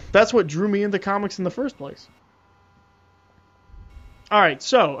 Anyway, that's what drew me into comics in the first place. All right,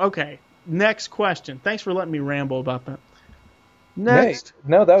 so, okay. Next question. Thanks for letting me ramble about that. Next.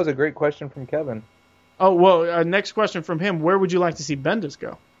 No, that was a great question from Kevin. Oh, well, next question from him. Where would you like to see Bendis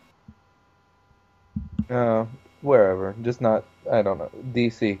go? Wherever. Just not, I don't know,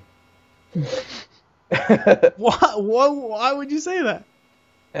 DC. Why would you say that?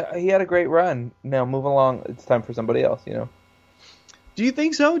 He had a great run. Now move along. It's time for somebody else, Do you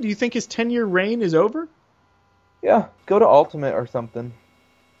think so? Do you think his 10-year reign is over? Yeah, go to Ultimate or something.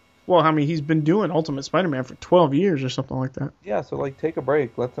 Well, he's been doing Ultimate Spider-Man for 12 years or something like that. Yeah, so, take a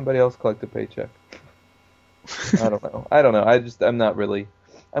break. Let somebody else collect a paycheck. I don't know. I'm not really...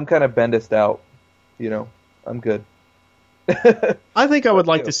 I'm kind of Bendised out. I'm good. I think I would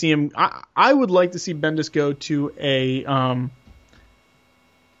like to see him... I would like to see Bendis go to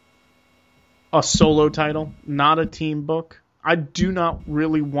a solo title, not a team book. I do not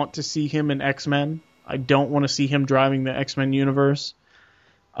really want to see him in X-Men. I don't want to see him driving the X-Men universe.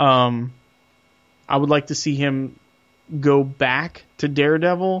 I would like to see him go back to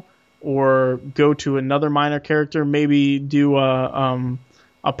Daredevil or go to another minor character, maybe do a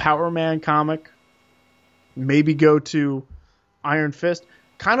Power Man comic, maybe go to Iron Fist.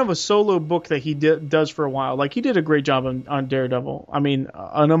 Kind of a solo book that he does for a while. Like, he did a great job on Daredevil. I mean,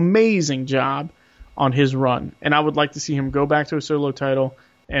 an amazing job on his run. And I would like to see him go back to a solo title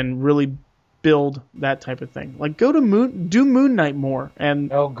and really build that type of thing. Like, do Moon Knight more.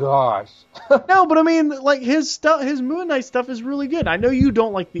 And oh gosh. no, but I mean, like, his Moon Knight stuff is really good. I know you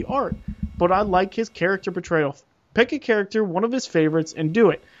don't like the art, but I like his character portrayal. Pick a character, one of his favorites, and do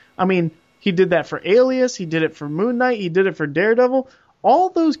it. I mean, he did that for Alias, he did it for Moon Knight, he did it for Daredevil. All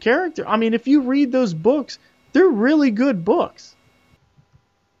those characters, I mean, if you read those books, they're really good books.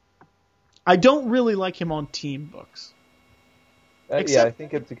 I don't really like him on team books. Yeah, I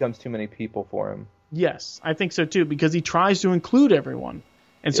think it becomes too many people for him. Yes, I think so too, because he tries to include everyone.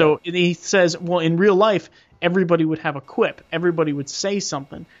 And so he says, well, in real life, everybody would have a quip. Everybody would say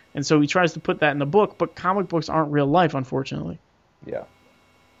something. And so he tries to put that in the book, but comic books aren't real life, unfortunately. Yeah.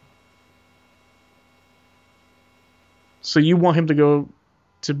 So you want him to go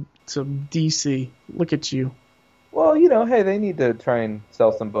to DC. Look at you. Well, hey, they need to try and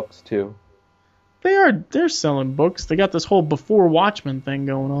sell some books too. They're selling books. They got this whole Before Watchmen thing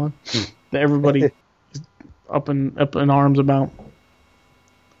going on that everybody is up in arms about.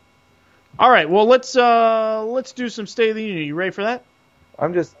 All right, well let's do some State of the Union. You ready for that?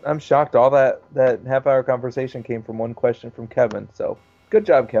 I'm shocked. All that half-hour conversation came from one question from Kevin. So good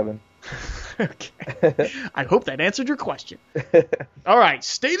job, Kevin. Okay. I hope that answered your question. All right,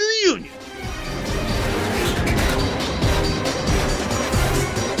 State of the Union.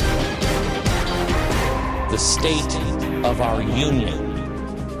 The state of our union.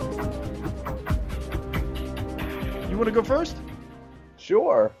 You want to go first?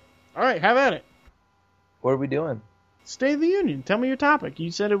 Sure. All right, have at it. What are we doing? State of the Union. Tell me your topic.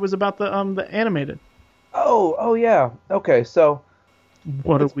 You said it was about the animated. Oh yeah. Okay, so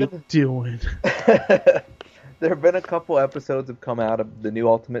what are we doing? There have been a couple episodes have come out of the new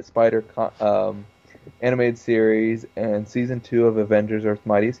Ultimate Spider animated series and season 2 of Avengers: Earth's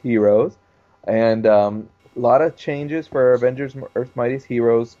Mightiest Heroes, and a lot of changes for Avengers: Earth's Mightiest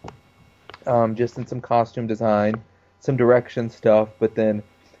Heroes, just in some costume design, some direction stuff, but then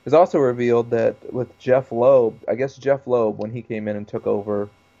it was also revealed that with Jeff Loeb, when he came in and took over,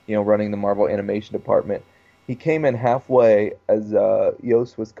 running the Marvel Animation Department, he came in halfway as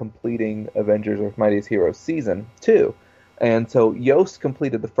Yost was completing Avengers: Earth's Mightiest Heroes Season 2. And so Yost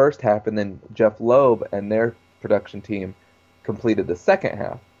completed the first half, and then Jeff Loeb and their production team completed the second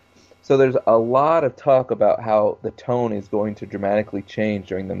half. So there's a lot of talk about how the tone is going to dramatically change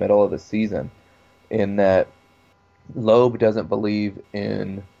during the middle of the season, in that Loeb doesn't believe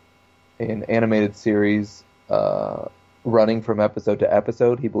in animated series running from episode to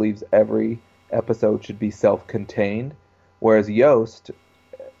episode. He believes every episode should be self-contained, whereas Yost,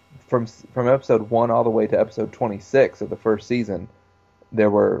 from episode 1 all the way to episode 26 of the first season, there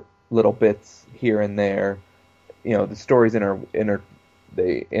were little bits here and there. The stories intertwined.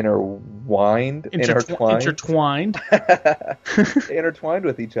 They intertwined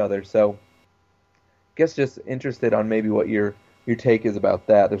with each other. So, I guess just interested on maybe what your take is about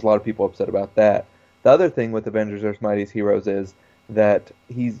that. There's a lot of people upset about that. The other thing with Avengers: Earth's Mightiest Heroes is that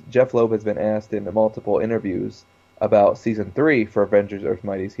Jeff Loeb has been asked in multiple interviews about season 3 for Avengers: Earth's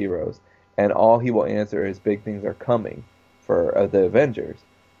Mightiest Heroes, and all he will answer is big things are coming for the Avengers.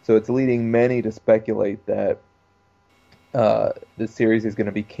 So it's leading many to speculate that the series is going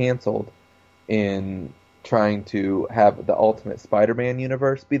to be canceled in trying to have the Ultimate Spider-Man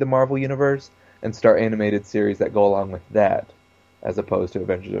universe be the Marvel universe and start animated series that go along with that, as opposed to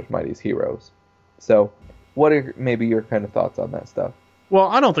Avengers: Earth's Mightiest Heroes. So, what are maybe your kind of thoughts on that stuff? Well,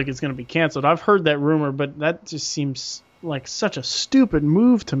 I don't think it's going to be canceled. I've heard that rumor, but that just seems like such a stupid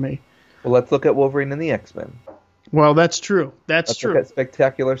move to me. Well, let's look at Wolverine and the X-Men. Well, that's true. Let's look at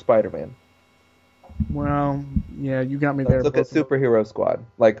Spectacular Spider-Man. Well, yeah, you got me there. Let's look at Superhero Squad.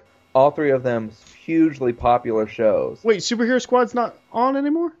 Like, all three of them hugely popular shows. Wait, Superhero Squad's not on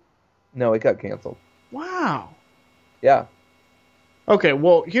anymore? No, it got canceled. Wow. Yeah. Okay,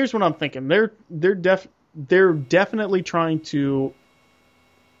 well, here's what I'm thinking. They're definitely trying to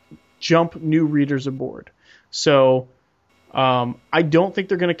jump new readers aboard. So I don't think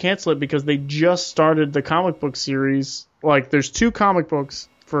they're going to cancel it because they just started the comic book series. Like, there's 2 comic books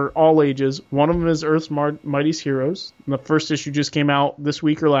for all ages. One of them is Earth's Mightiest Heroes. And the first issue just came out this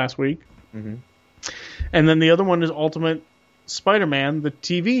week or last week. Mm-hmm. And then the other one is Ultimate Spider-Man, the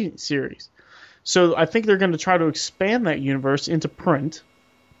TV series. So I think they're going to try to expand that universe into print.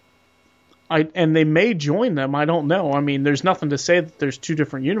 And they may join them. I don't know. I mean, there's nothing to say that there's two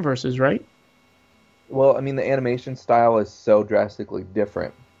different universes, right? Well, I mean, the animation style is so drastically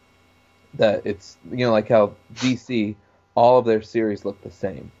different that it's, like how DC, all of their series look the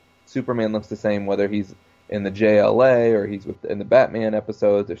same. Superman looks the same whether he's in the JLA or he's in the Batman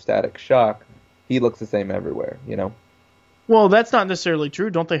episodes or Static Shock. He looks the same everywhere, Well, that's not necessarily true.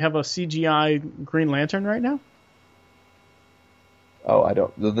 Don't they have a CGI Green Lantern right now? Oh, I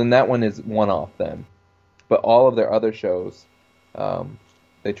don't. Then that one is one-off then. But all of their other shows,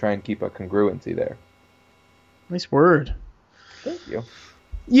 they try and keep a congruency there. Nice word. Thank you.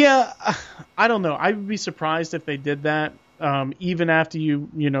 Yeah, I don't know. I would be surprised if they did that. Even after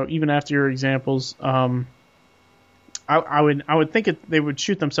even after your examples, I would think they would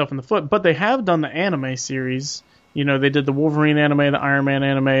shoot themselves in the foot. But they have done the anime series. They did the Wolverine anime, the Iron Man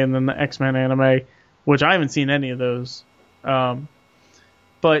anime, and then the X-Men anime, which I haven't seen any of those.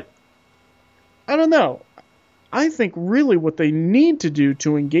 But I don't know. I think really what they need to do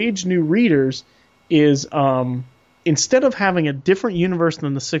to engage new readers is instead of having a different universe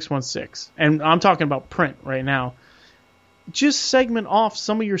than the 616, and I'm talking about print right now, just segment off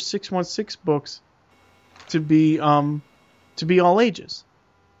some of your 616 books to be all ages.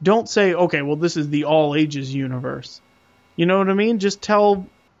 Don't say, okay, well, this is the all ages universe. You know what I mean? Just tell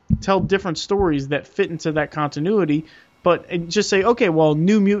different stories that fit into that continuity, but just say, okay, well,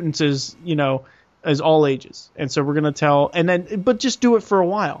 New Mutants is all ages, and so we're gonna tell, but just do it for a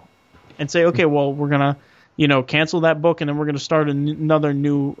while, and say, okay, well, we're gonna cancel that book, and then we're gonna start another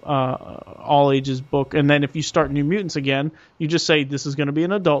new all ages book, and then if you start New Mutants again, you just say this is gonna be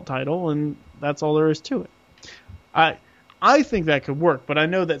an adult title, and that's all there is to it. I think that could work, but I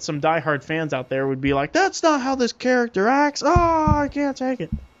know that some diehard fans out there would be like, that's not how this character acts. Oh, I can't take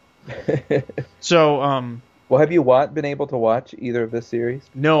it. So, well, have you been able to watch either of this series?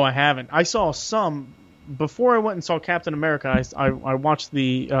 No, I haven't. I saw some before I went and saw Captain America. I watched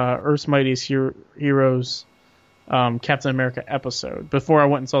the Earth's Mightiest Heroes Captain America episode. Before I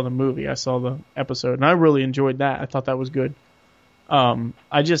went and saw the movie, I saw the episode, and I really enjoyed that. I thought that was good.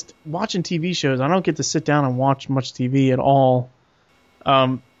 I just watching TV shows. I don't get to sit down and watch much TV at all.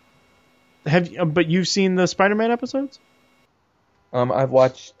 But you've seen the Spider-Man episodes? I've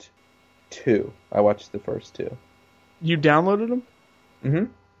watched 2. I watched the first 2. You downloaded them? Mm-hmm.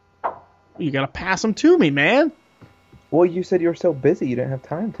 You gotta pass them to me, man. Well, you said you were so busy you didn't have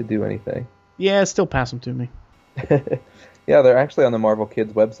time to do anything. Yeah, still pass them to me. Yeah, they're actually on the Marvel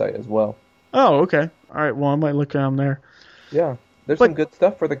Kids website as well. Oh, okay. All right. Well, I might look down there. Yeah. There's some good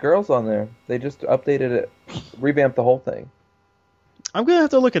stuff for the girls on there. They just updated it, revamped the whole thing. I'm gonna have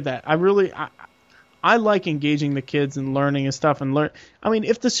to look at that. I like engaging the kids and learning and stuff and learn. I mean,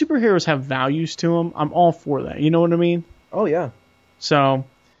 if the superheroes have values to them, I'm all for that. You know what I mean? Oh yeah. So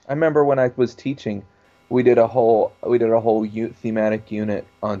I remember when I was teaching, we did a whole thematic unit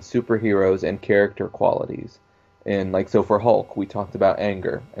on superheroes and character qualities. And so for Hulk, we talked about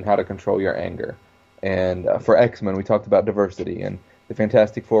anger and how to control your anger. And for X-Men, we talked about diversity. And the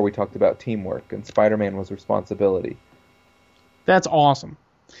Fantastic Four, we talked about teamwork. And Spider-Man was responsibility. That's awesome.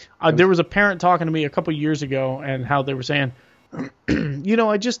 There was a parent talking to me a couple years ago, and how they were saying, I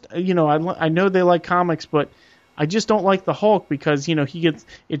know they like comics, but I just don't like the Hulk because,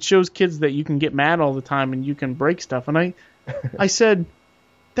 it shows kids that you can get mad all the time and you can break stuff. And I said,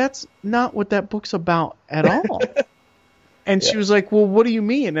 that's not what that book's about at all. And she was like, well, what do you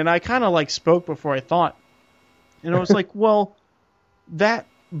mean? And I kind of spoke before I thought. And I was like, well, that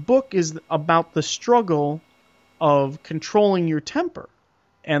book is about the struggle of controlling your temper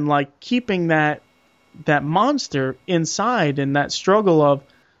and keeping that monster inside, and that struggle of,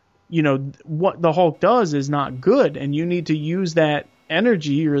 what the Hulk does is not good. And you need to use that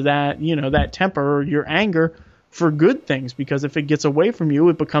energy or that, that temper or your anger for good things, because if it gets away from you,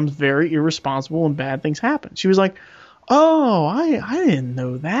 it becomes very irresponsible and bad things happen. She was like, oh, I didn't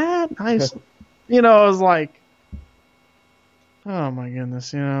know that. I was like, oh my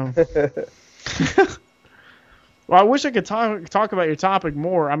goodness, Well, I wish I could talk about your topic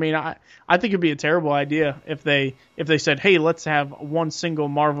more. I mean, I think it'd be a terrible idea if they said, hey, let's have one single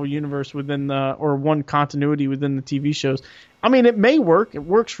Marvel universe within or one continuity within the TV shows. I mean, it may work. It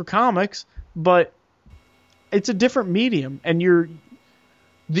works for comics, but it's a different medium, and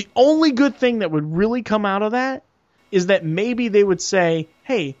the only good thing that would really come out of that is that maybe they would say,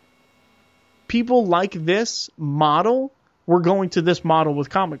 hey, people like this model, we're going to this model with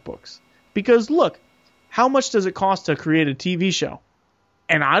comic books. Because look, how much does it cost to create a TV show?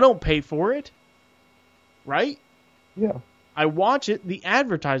 and I don't pay for it, right? Yeah. I watch it, the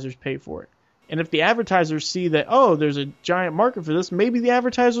advertisers pay for it. And if the advertisers see that, oh, there's a giant market for this, maybe the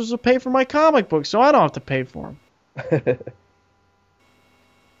advertisers will pay for my comic book so I don't have to pay for them.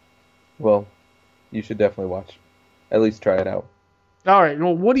 Well, you should definitely watch. At least try it out. All right.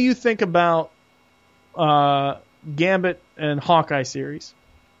 Well, what do you think about Gambit and Hawkeye series?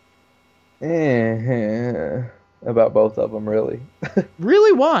 About both of them, really.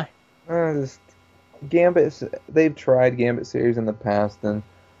 Really? Why? Just Gambit. They've tried Gambit series in the past, and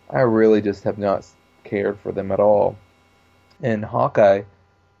I really just have not cared for them at all. And Hawkeye,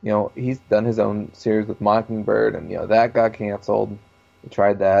 he's done his own series with Mockingbird, and that got canceled. We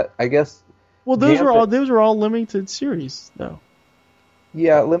tried that. I guess. Well, those were all limited series, though.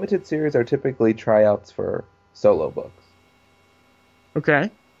 Yeah, limited series are typically tryouts for solo books.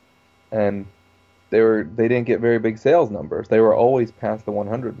 Okay. And they didn't get very big sales numbers. They were always past the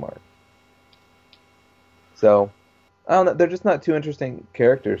 100 mark. So, I don't know. They're just not too interesting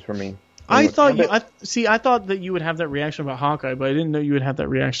characters for me. I thought that you would have that reaction about Hawkeye, but I didn't know you would have that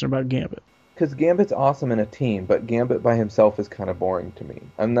reaction about Gambit. Because Gambit's awesome in a team, but Gambit by himself is kind of boring to me.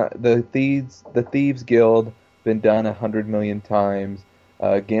 I'm not the Thieves Guild been done 100 million times.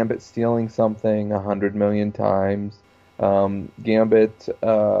 Gambit stealing something 100 million times. Gambit,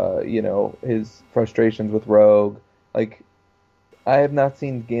 his frustrations with Rogue. Like, I have not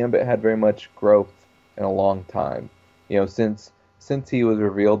seen Gambit had very much growth in a long time. Since he was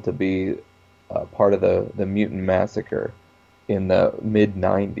revealed to be part of the Mutant Massacre in the mid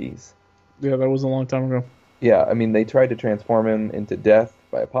 90s. Yeah, that was a long time ago. Yeah, I mean, they tried to transform him into Death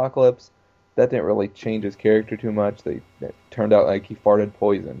by Apocalypse. That didn't really change his character too much. It turned out like he farted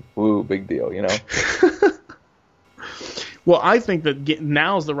poison. Woo, big deal, Well, I think that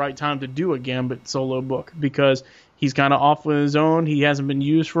now's the right time to do a Gambit solo book because he's kind of off on his own. He hasn't been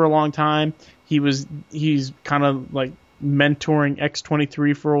used for a long time. He's kind of like mentoring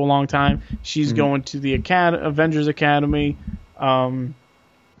X-23 for a long time. She's going to the Avengers Academy.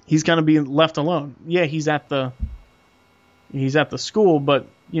 He's kind of being left alone. Yeah, he's at the school, but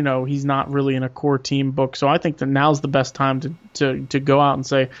he's not really in a core team book. So I think that now's the best time to go out and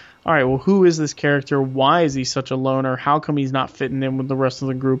say, all right, well, who is this character? Why is he such a loner? How come he's not fitting in with the rest of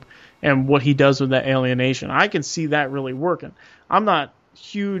the group? And what he does with that alienation. I can see that really working. I'm not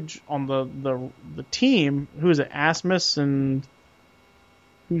huge on the team. Who is it? Asmus, and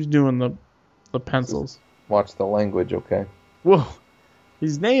who's doing the pencils? Watch the language, okay? Whoa.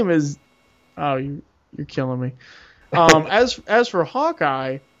 His name is... Oh, you're killing me. As for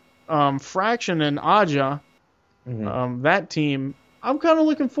Hawkeye, Fraction and Aja, that team, I'm kind of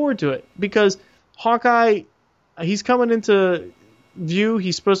looking forward to it because Hawkeye, he's coming into view.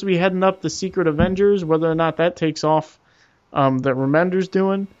 He's supposed to be heading up the Secret Avengers, whether or not that takes off that Remender's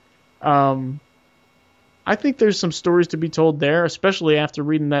doing. I think there's some stories to be told there, especially after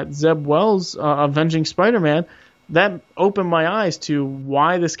reading that Zeb Wells Avenging Spider-Man. That opened my eyes to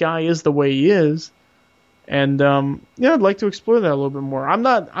why this guy is the way he is. And I'd like to explore that a little bit more. I'm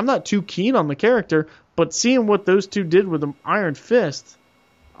not too keen on the character, but seeing what those two did with the Iron Fist,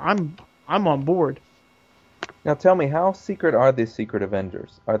 I'm on board. Now tell me, how secret are these Secret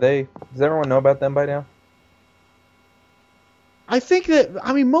Avengers? Does everyone know about them by now? I think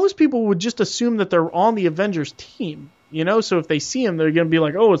most people would just assume that they're on the Avengers team, so if they see them, they're going to be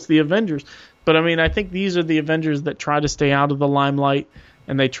like, oh, it's the Avengers. But I think these are the Avengers that try to stay out of the limelight,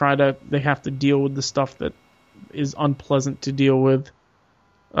 and they have to deal with the stuff that is unpleasant to deal with,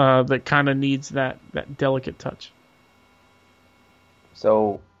 that kind of needs that delicate touch.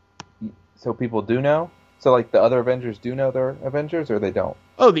 So people do know? So like the other Avengers do know they're Avengers, or they don't?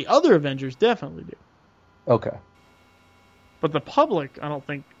 Oh, the other Avengers definitely do. Okay. But the public, I don't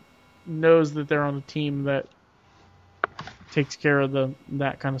think, knows that they're on a team that takes care of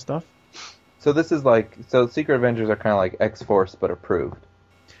that kind of stuff. So this is Secret Avengers are kind of like X-Force, but approved.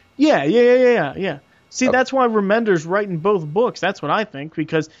 Yeah. See, That's why Remender's writing both books. That's what I think,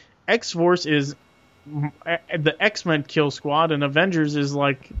 because X-Force is the X-Men kill squad, and Secret Avengers is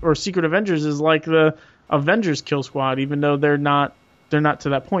like the Avengers kill squad, even though they're not to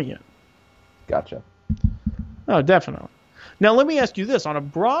that point yet. Gotcha. Oh, definitely. Now, let me ask you this. On a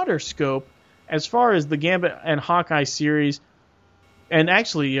broader scope, as far as the Gambit and Hawkeye series, and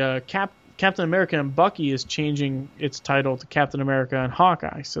actually Captain America and Bucky is changing its title to Captain America and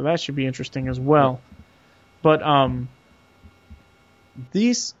Hawkeye, so that should be interesting as well. But how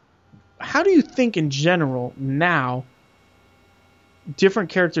do you think in general now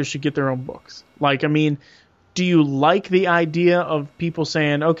different characters should get their own books? Do you like the idea of people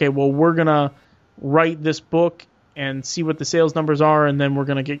saying, okay, well, we're going to write this book and see what the sales numbers are, and then we're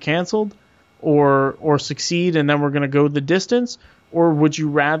going to get canceled, or succeed and then we're going to go the distance? Or would you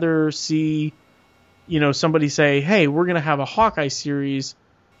rather see, somebody say, hey, we're going to have a Hawkeye series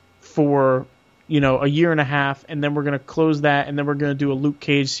for, a year and a half, and then we're going to close that, and then we're going to do a Luke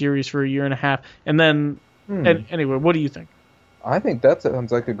Cage series for a year and a half, and then, anyway, what do you think? I think that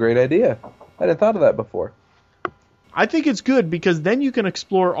sounds like a great idea. I hadn't thought of that before. I think it's good because then you can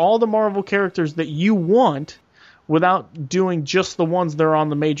explore all the Marvel characters that you want without doing just the ones that are on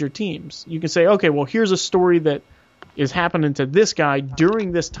the major teams. You can say, okay, well, here's a story that is happening to this guy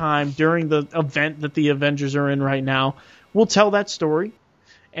during this time, during the event that the Avengers are in right now. We'll tell that story,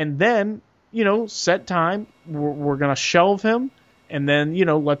 and then, set time, we're going to shelve him, and then,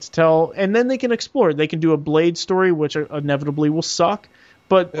 let's tell, and then they can explore. They can do a Blade story, which inevitably will suck,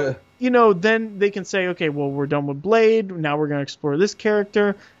 but, then they can say, okay, well, we're done with Blade, now we're going to explore this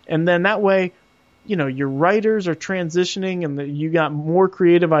character, and then that way, your writers are transitioning and you got more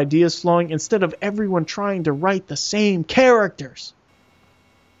creative ideas flowing instead of everyone trying to write the same characters.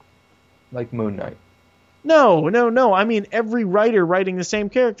 Like Moon Knight. No. I mean, every writer writing the same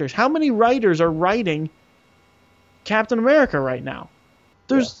characters. How many writers are writing Captain America right now?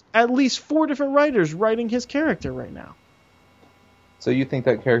 There's at least 4 different writers writing his character right now. So you think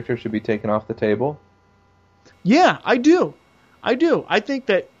that character should be taken off the table? Yeah, I do. I think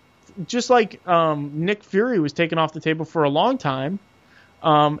that just like Nick Fury was taken off the table for a long time,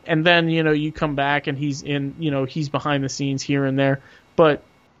 and then, you come back and he's in, he's behind the scenes here and there. But,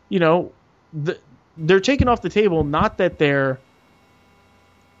 they're taken off the table, not that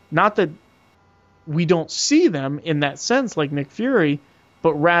we don't see them in that sense like Nick Fury,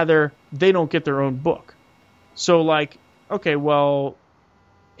 but rather they don't get their own book. So, like, okay, well,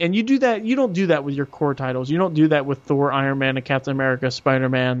 and you don't do that with your core titles. You don't do that with Thor, Iron Man, and Captain America,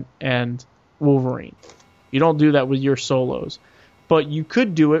 Spider-Man, and Wolverine. You don't do that with your solos. But you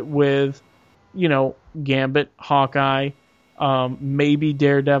could do it with, Gambit, Hawkeye, maybe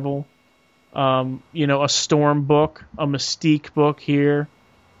Daredevil, a Storm book, a Mystique book here.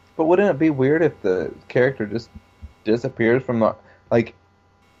 But wouldn't it be weird if the character just disappears from the... Like,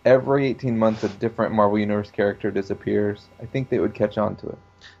 every 18 months a different Marvel Universe character disappears? I think they would catch on to it.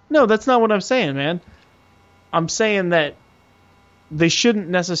 No, that's not what I'm saying, man. I'm saying that they shouldn't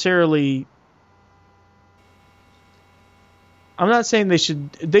necessarily... I'm not saying they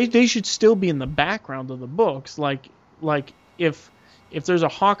should... They should still be in the background of the books. Like if there's a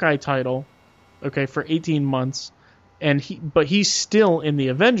Hawkeye title, okay, for 18 months, but he's still in the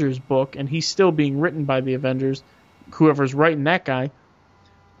Avengers book, and he's still being written by the Avengers, whoever's writing that guy,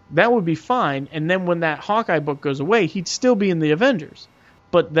 that would be fine. And then when that Hawkeye book goes away, he'd still be in the Avengers.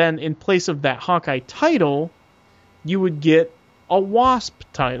 But then in place of that Hawkeye title, you would get a Wasp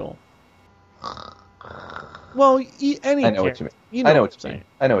title. Well, any I know what you mean. I know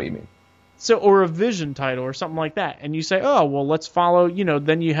what you mean. So, or a Vision title or something like that. And you say, oh, well, let's follow,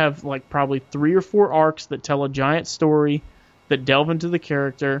 then you have like probably 3 or 4 arcs that tell a giant story that delve into the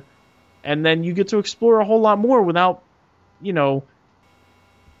character. And then you get to explore a whole lot more without,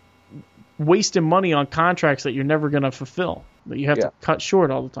 wasting money on contracts that you're never going to fulfill, that you have to cut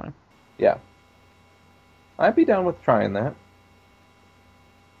short all the time. Yeah. I'd be down with trying that.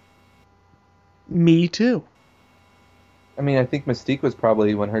 Me too. I mean, I think Mystique was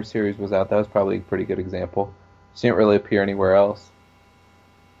probably, when her series was out, that was probably a pretty good example. She didn't really appear anywhere else.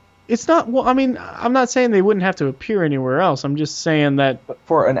 It's not, well, I mean, I'm not saying they wouldn't have to appear anywhere else. I'm just saying that... But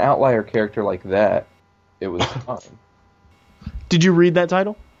for an outlier character like that, it was fine. Did you read that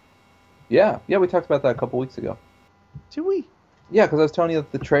title? Yeah, we talked about that a couple weeks ago. Did we? Yeah, because I was telling you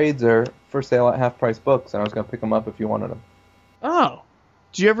that the trades are for sale at half-price books, and I was going to pick them up if you wanted them. Oh.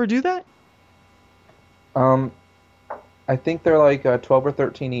 Did you ever do that? I think they're like 12 or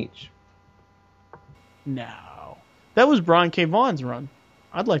 13 each. No. That was Brian K. Vaughan's run.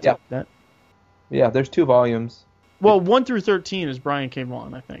 I'd like to have that. Yeah, there's 2 volumes. Well, 1 through 13 is Brian K.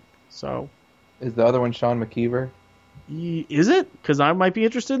 Vaughan, I think. So. Is the other one Sean McKeever? Is it? Because I might be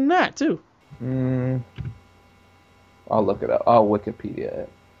interested in that, too. I'll look it up. I'll Wikipedia it.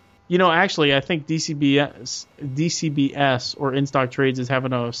 Actually, I think DCBS or In Stock Trades is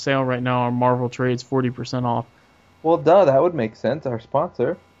having a sale right now on Marvel Trades, 40% off. Well, duh, that would make sense. Our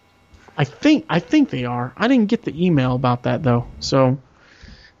sponsor. I think they are. I didn't get the email about that though. So,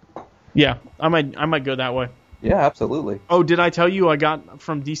 yeah, I might go that way. Yeah, absolutely. Oh, did I tell you I got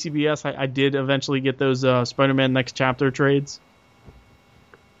from DCBS? I did eventually get those Spider-Man Next Chapter trades.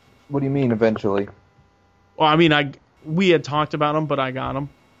 What do you mean eventually? Well, I mean, we had talked about them, but I got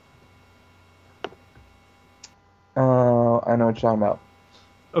them. I know what you're talking about.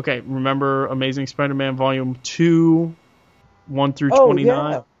 Okay, remember Amazing Spider-Man Volume 2, 1 through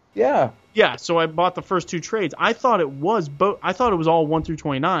 29? Oh, yeah. Yeah, so I bought the first 2 trades. I thought it was all 1 through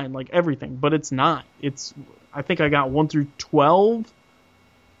 29, like everything, but it's not. I think I got 1 through 12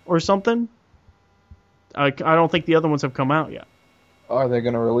 or something. I don't think the other ones have come out yet. Are they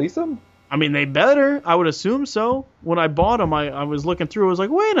going to release them? I mean, they better. I would assume so. When I bought them, I was looking through. I was like,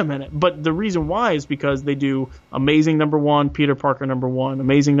 wait a minute. But the reason why is because they do Amazing number 1, Peter Parker number 1,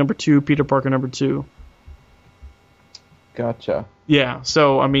 Amazing number 2, Peter Parker number 2. Gotcha. Yeah.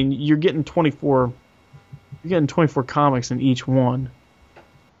 So I mean, you're getting 24 comics in each one.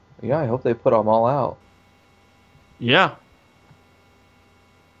 Yeah, I hope they put them all out. Yeah.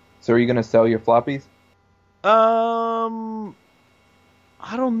 So are you going to sell your floppies?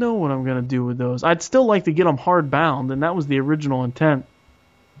 I don't know what I'm gonna do with those. I'd still like to get them hardbound, and that was the original intent.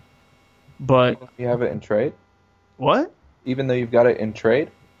 But You have it in trade? what? Even though you've got it in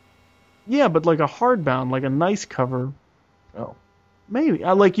trade? Yeah, but like a hardbound, like a nice cover, Oh, maybe.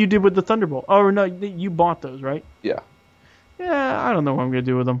 Like you did with the Thunderbolt. Oh no, you bought those, right? yeah. Yeah, I don't know what I'm gonna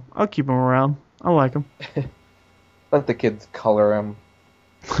do with them. I'll keep them around. I like them. Let the kids color them.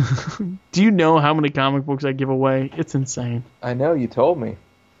 Do you know how many comic books I give away? It's insane. I know, you told me.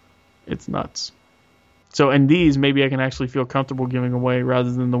 It's nuts. So, and these, maybe I can actually feel comfortable giving away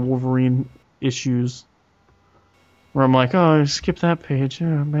rather than the Wolverine issues where I'm like, oh, skip that page. Oh,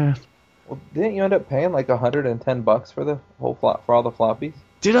 man. Well, didn't you end up paying like $110 for the whole for all the floppies?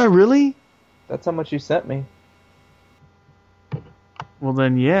 Did I really? That's how much you sent me. Well,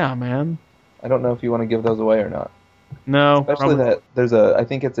 then, yeah, man. I don't know if you want to give those away or not. No. Especially that there's I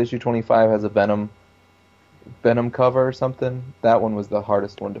think it's issue 25 has a Venom cover or something. That one was the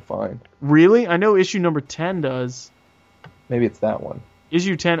hardest one to find. Really? I know issue number 10 does. Maybe it's that one.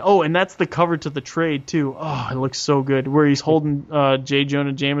 Issue 10. Oh, and that's the cover to the trade, too. Oh, it looks so good. Where he's holding J.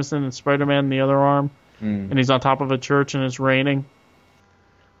 Jonah Jameson and Spider-Man in the other arm. And he's on top of a church and it's raining.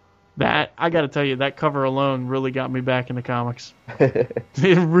 That, I gotta tell you, that cover alone really got me back into comics.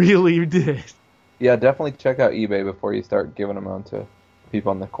 It really did. Yeah, definitely check out eBay before you start giving them out to people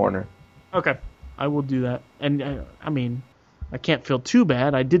on the corner. Okay, I will do that. And, I mean, I can't feel too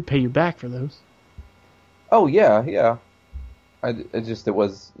bad. I did pay you back for those. Oh, yeah. It was, it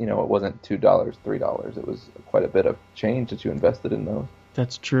wasn't $2, $3. It was quite a bit of change that you invested in those.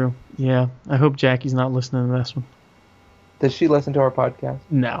 That's true. Yeah, I hope Jackie's not listening to this one. Does she listen to our podcast?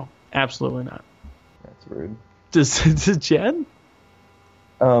 No, absolutely not. That's rude. Does Jen?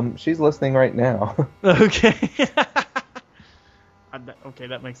 She's listening right now. Okay. Okay,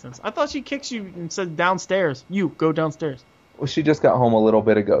 that makes sense. I thought she kicked you and said downstairs. You, go downstairs. Well, she just got home a little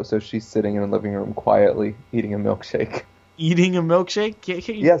bit ago, so she's sitting in the living room quietly, eating a milkshake. Eating a milkshake?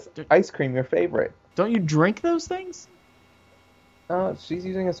 Yes, ice cream, your favorite. Don't you drink those things? She's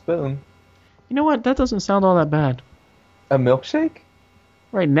using a spoon. You know what? That doesn't sound all that bad. A milkshake?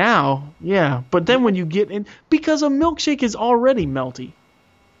 Right now, yeah. But then when you get in... Because a milkshake is already melty.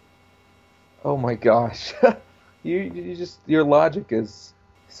 Oh my gosh. Your logic is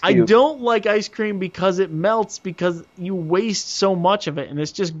skewed. I don't like ice cream because it melts, because you waste so much of it, and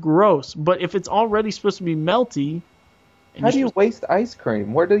it's just gross. But if it's already supposed to be melty... How do you waste ice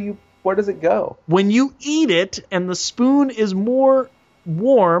cream? Where does it go? When you eat it and the spoon is more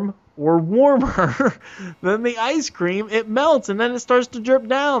warm or warmer than the ice cream, it melts and then it starts to drip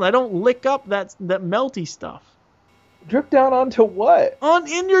down. I don't lick up that melty stuff. Drip down onto what?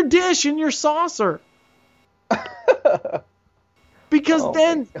 In your dish, in your saucer. Because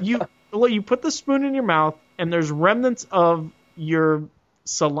then you put the spoon in your mouth and there's remnants of your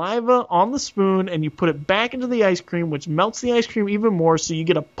saliva on the spoon, and you put it back into the ice cream, which melts the ice cream even more, so you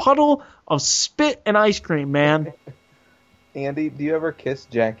get a puddle of spit and ice cream, man. Andy, do you ever kiss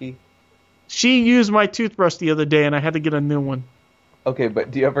Jackie? She used my toothbrush the other day, and I had to get a new one. Okay,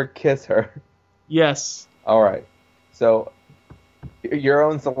 but do you ever kiss her? Yes. All right. So, your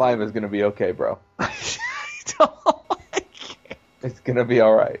own saliva is going to be okay, bro. I don't like it. It's going to be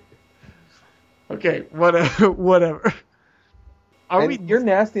all right. Okay, whatever. Your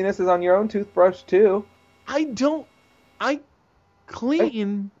nastiness is on your own toothbrush, too. I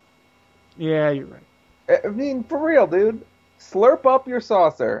clean. Yeah, you're right. I mean, for real, dude. Slurp up your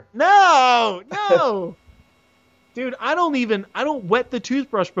saucer. No. Dude, I don't wet the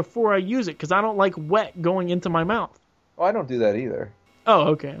toothbrush before I use it, because I don't like wet going into my mouth. Oh, I don't do that either.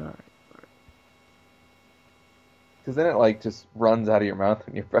 Oh, okay, all right. Because then it, just runs out of your mouth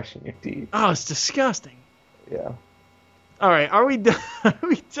when you're brushing your teeth. Oh, it's disgusting. Yeah. All right, are we done? Are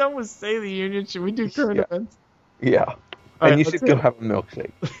we done with State of the Union? Should we do current events? Yeah. All and right, you should go have a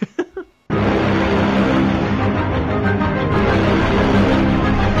milkshake.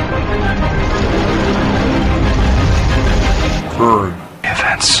 Current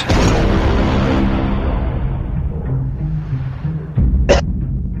events.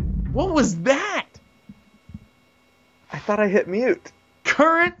 What was that? I thought I hit mute.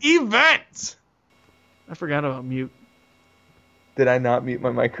 Current events. I forgot about mute. Did I not mute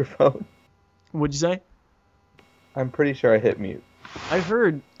my microphone? What'd you say? I'm pretty sure I hit mute. I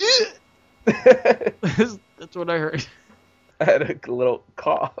heard. That's what I heard. I had a little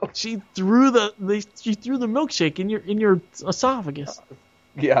cough. She threw the milkshake in your esophagus.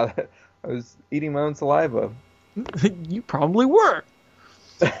 Yeah, I was eating my own saliva. You probably were.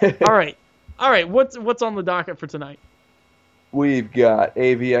 All right. What's on the docket for tonight? We've got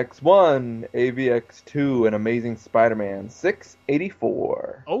AVX1, AVX2, and Amazing Spider-Man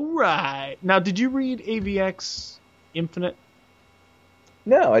 684. All right. Now, did you read AVX Infinite?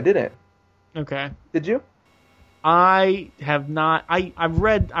 No, I didn't. Okay. Did you? I have not. I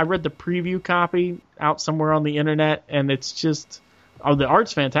read the preview copy out somewhere on the internet, and it's just the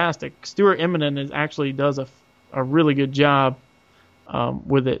art's fantastic. Stuart Immonen actually does a really good job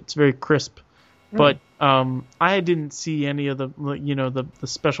with it. It's very crisp, but I didn't see any of the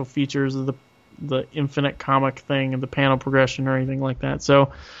special features of the Infinite comic thing and the panel progression or anything like that.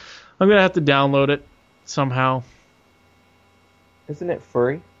 So I'm gonna have to download it somehow. Isn't it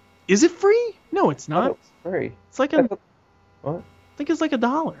free? Is it free? No, it's Oh, not. it's free. It's like What? I think it's like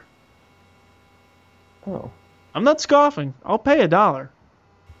 $1. Oh. I'm not scoffing. I'll pay $1.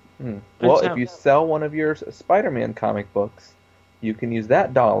 Well, It's if you sell one of your Spider-Man comic books, you can use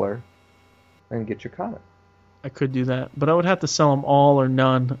that $1 and get your comic. I could do that, but I would have to sell them all or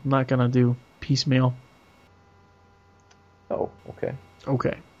none. I'm not gonna do piecemeal. Oh, okay.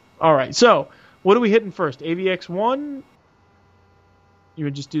 Okay. All right. So, what are we hitting first? AVX1? You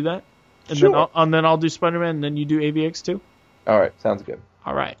would just do that? And Sure. then I'll do Spider-Man, and then you do AVX2? All right, sounds good.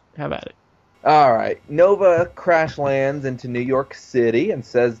 All right. Have at it. All right. Nova crash lands into New York City and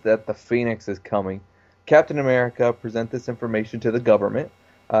says that the Phoenix is coming. Captain America presents this information to the government.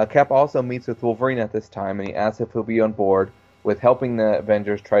 Cap also meets with Wolverine at this time, and he asks if he'll be on board with helping the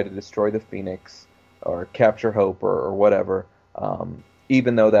Avengers try to destroy the Phoenix or capture Hope or whatever,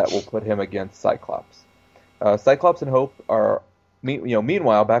 even though that will put him against Cyclops. Cyclops and Hope are,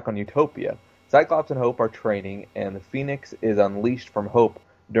 meanwhile, back on Utopia. Cyclops and Hope are training, and the Phoenix is unleashed from Hope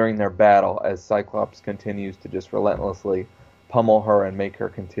during their battle as Cyclops continues to just relentlessly pummel her and make her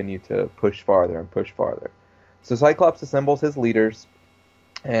continue to push farther and push farther. So Cyclops assembles his leaders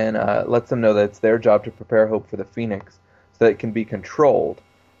and lets them know that it's their job to prepare Hope for the Phoenix so that it can be controlled,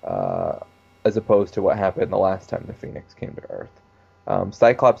 as opposed to what happened the last time the Phoenix came to Earth.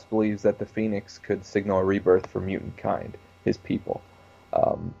 Cyclops believes that the Phoenix could signal a rebirth for mutant kind, his people.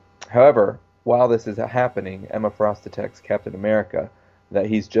 However, while this is happening, Emma Frost detects Captain America that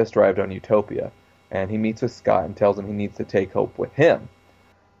he's just arrived on Utopia, and he meets with Scott and tells him he needs to take Hope with him.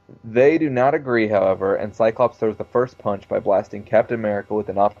 They do not agree, however, and Cyclops throws the first punch by blasting Captain America with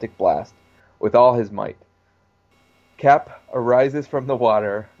an optic blast with all his might. Cap arises from the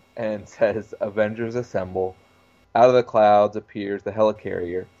water and says, "Avengers assemble." Out of the clouds appears the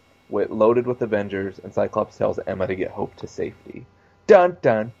helicarrier, loaded with Avengers, and Cyclops tells Emma to get Hope to safety. Dun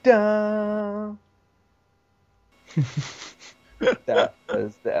dun dun! That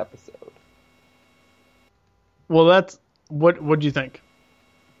was the episode. Well, that's... What'd you think?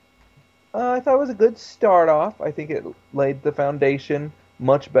 I thought it was a good start off. I think it laid the foundation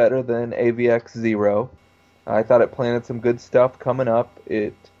much better than AVX Zero. I thought it planted some good stuff coming up.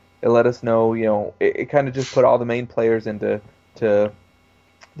 It let us know, it kind of just put all the main players into their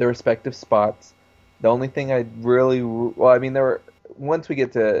respective spots. The only thing I really, once we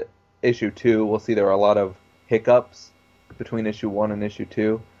get to issue 2, we'll see there were a lot of hiccups between issue 1 and issue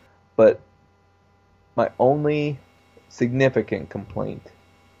 2. But my only significant complaint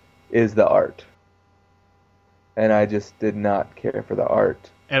is the art. And I just did not care for the art.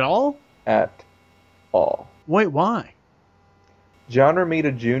 At all? At all. Wait, why? John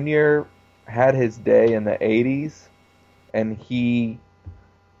Romita Jr. had his day in the 80s, and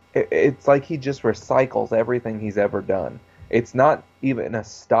it's like he just recycles everything he's ever done. It's not even a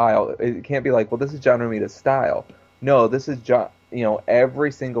style. It can't be like, well, this is John Romita's style. No, this is John,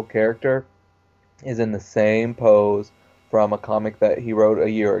 every single character is in the same pose from a comic that he wrote a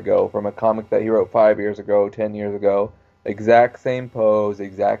year ago, from a comic that he wrote 5 years ago, 10 years ago. Exact same pose,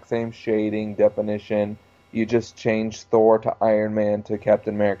 exact same shading, definition. You just change Thor to Iron Man to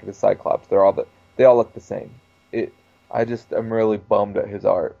Captain America to Cyclops. They all look the same. I'm really bummed at his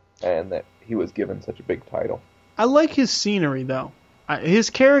art and that he was given such a big title. I like his scenery, though. His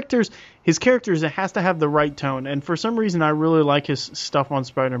characters, it has to have the right tone. And for some reason, I really like his stuff on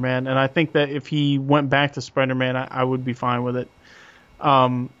Spider-Man. And I think that if he went back to Spider-Man, I would be fine with it.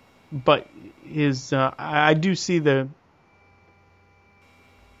 But I do see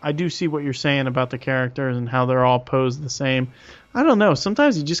what you're saying about the characters and how they're all posed the same. I don't know.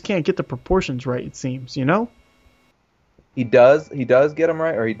 Sometimes you just can't get the proportions right, it seems, you know? He does get them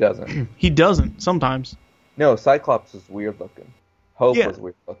right, or he doesn't? He doesn't, sometimes. No, Cyclops is weird looking. Hope Yeah. was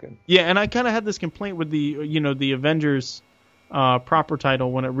weird looking. Yeah, and I kind of had this complaint with the Avengers proper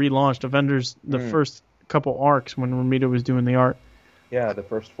title when it relaunched. Avengers, the first couple arcs when Romita was doing the art. Yeah, the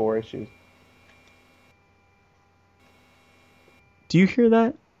first 4 issues. Do you hear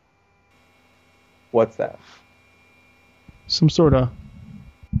that? What's that? Some sort of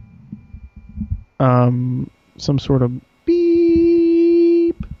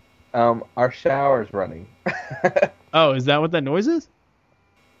beep. Our shower's running. Oh, is that what that noise is?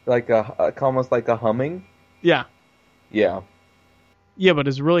 Like almost like a humming. Yeah. Yeah. Yeah, but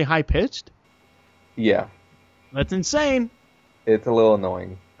it's really high pitched. Yeah. That's insane. It's a little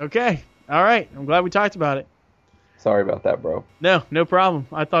annoying. Okay. All right. I'm glad we talked about it. Sorry about that, bro. No problem.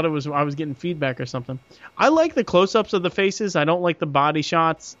 I thought I was getting feedback or something. I like the close-ups of the faces. I don't like the body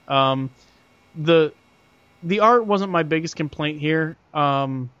shots. The art wasn't my biggest complaint here.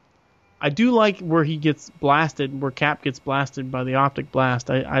 I do like where he gets blasted, where Cap gets blasted by the optic blast.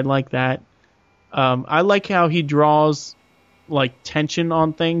 I like that. I like how he draws like tension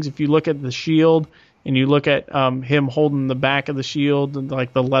on things. If you look at the shield and you look at him holding the back of the shield, and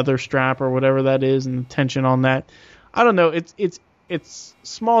like the leather strap or whatever that is, and the tension on that. I don't know. It's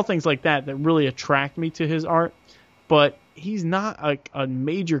small things like that really attract me to his art, but he's not like a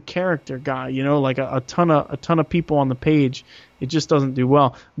major character guy, you know, like a ton of people on the page. It just doesn't do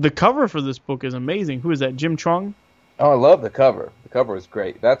well. The cover for this book is amazing. Who is that? Jim Chung? Oh, I love the cover. The cover is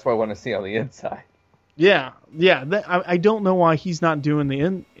great. That's what I want to see on the inside. Yeah. I don't know why he's not doing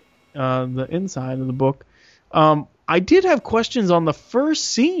the inside of the book. I did have questions on the first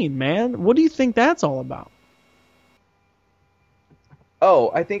scene, man. What do you think that's all about?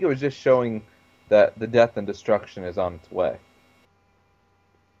 Oh, I think it was just showing that the death and destruction is on its way.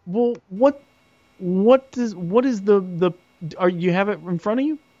 Well, what is the you have it in front of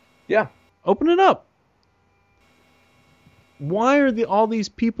you? Yeah. Open it up. Why are all these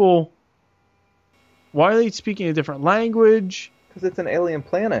people? Why are they speaking a different language? Because it's an alien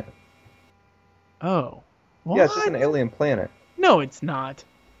planet. Oh. What? Yeah, it's just an alien planet. No, it's not.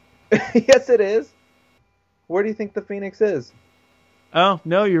 Yes, it is. Where do you think the Phoenix is? Oh,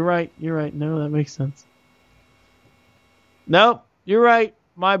 no, you're right. No, that makes sense. Nope, you're right.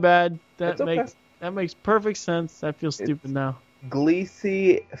 My bad. That makes perfect sense. I feel stupid now.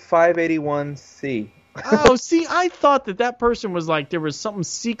 Gleesy 581C. Oh, see, I thought that person was like, there was something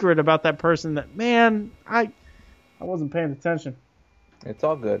secret about that person that, man, I wasn't paying attention. It's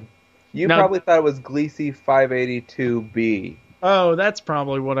all good. You probably thought it was Gleesy 582B. Oh, that's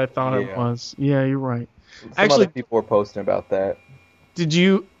probably what I thought it was. Yeah, you're right. Some other people were posting about that. Did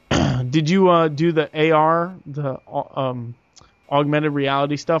you do the AR, the augmented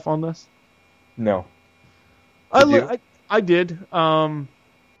reality stuff on this? No. I did.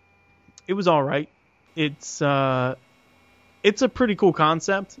 It was all right. It's a pretty cool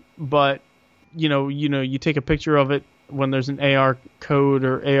concept, but you take a picture of it when there's an AR code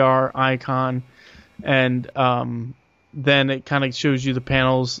or AR icon, and then it kind of shows you the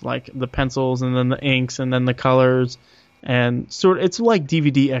panels, like the pencils and then the inks and then the colors, and it's like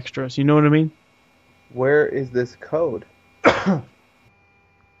DVD extras. You know what I mean? Where is this code?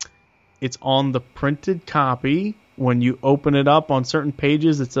 It's on the printed copy. When you open it up on certain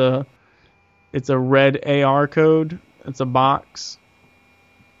pages, it's a red AR code. It's a box.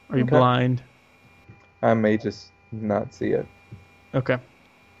 Are you blind? I may just not see it. Okay.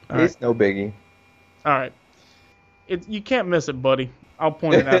 It's no biggie. All right. You can't miss it, buddy. I'll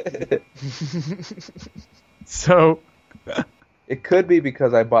point it out to you. So. It could be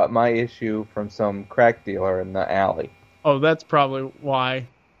because I bought my issue from some crack dealer in the alley. Oh, that's probably why.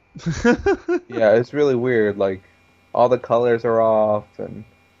 Yeah, it's really weird. Like, all the colors are off, and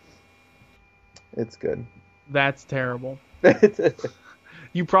it's good. That's terrible.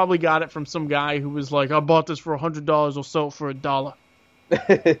 You probably got it from some guy who was like, I bought this for $100, I'll sell it for $1.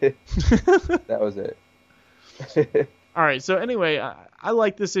 That was it. All right, so anyway, I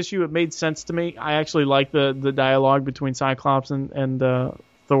like this issue. It made sense to me. I actually like the dialogue between Cyclops and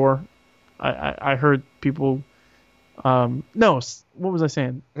Thor. I heard people... no, what was I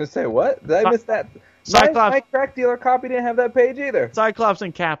saying? Say what? Did I miss that? Cyclops. My crack dealer copy didn't have that page either. Cyclops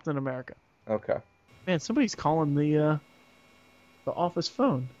and Captain America. Okay. Man, somebody's calling the the office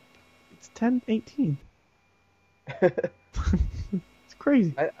phone. It's 10:18. It's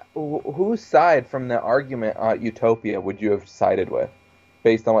crazy. Whose side from the argument on Utopia would you have sided with,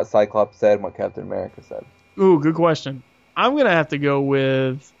 based on what Cyclops said and what Captain America said? Ooh, good question. I'm going to have to go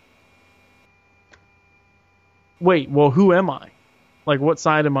with... Wait, well, who am I? Like, what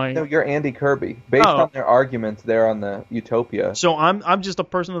side am I? No, you're Andy Kirby. Based on their arguments there on the Utopia. So I'm just a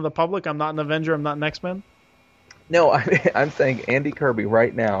person of the public? I'm not an Avenger? I'm not an X-Men? No, I'm saying Andy Kirby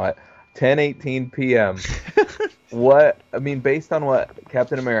right now at 10:18 p.m. Based on what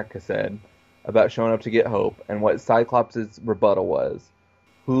Captain America said about showing up to get Hope and what Cyclops' rebuttal was,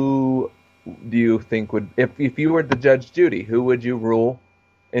 who do you think would, if you were the Judge Judy, who would you rule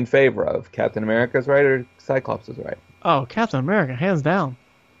in favor of? Captain America's right or Cyclops' right? Oh, Captain America, hands down.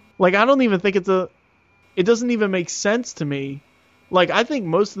 Like, I don't even think it doesn't even make sense to me. Like, I think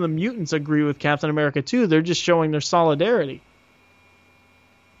most of the mutants agree with Captain America too. They're just showing their solidarity.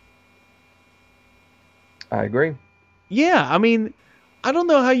 I agree. Yeah, I mean, I don't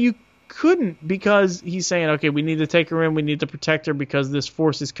know how you couldn't, because he's saying, okay, we need to take her in, we need to protect her because this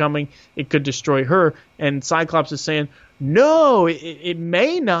force is coming, it could destroy her. And Cyclops is saying, no, it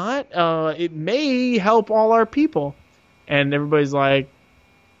may not, it may help all our people. And everybody's like,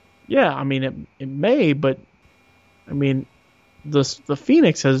 yeah, I mean, it may, but I mean, the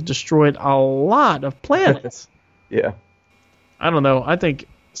Phoenix has destroyed a lot of planets. Yeah. I don't know. I think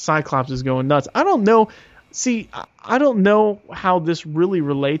Cyclops is going nuts. I don't know. See, I don't know how this really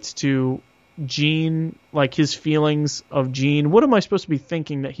relates to Jean, like his feelings of Jean. What am I supposed to be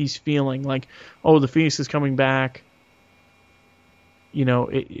thinking that he's feeling? Like, oh, the Phoenix is coming back. You know,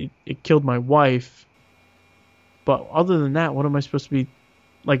 it killed my wife. But other than that, what am I supposed to be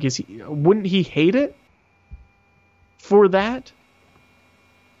like? Wouldn't he hate it for that?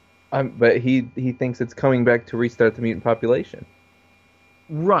 But he thinks it's coming back to restart the mutant population.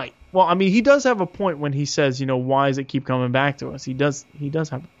 Right. Well, I mean, he does have a point when he says, you know, why does it keep coming back to us? He does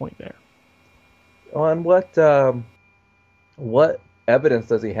have a point there. Well, and what evidence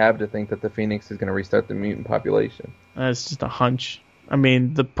does he have to think that the Phoenix is going to restart the mutant population? It's just a hunch. I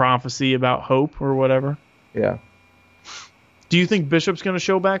mean, the prophecy about Hope or whatever. Yeah. Do you think Bishop's going to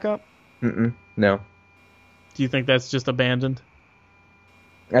show back up? No. Do you think that's just abandoned?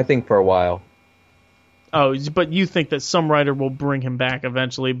 I think for a while. Oh, but you think that some writer will bring him back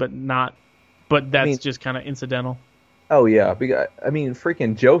eventually, but that's just kind of incidental. Oh, yeah. I mean,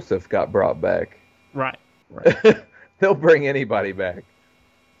 freaking Joseph got brought back. Right. They'll bring anybody back.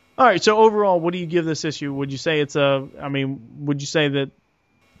 All right, so overall, what do you give this issue? Would you say would you say that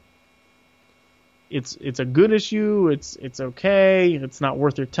it's a good issue, it's okay, it's not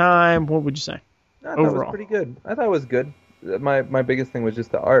worth your time? What would you say? I thought it was pretty good. I thought it was good. My biggest thing was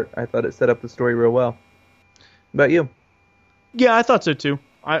just the art. I thought it set up the story real well. About you? Yeah, I thought so too.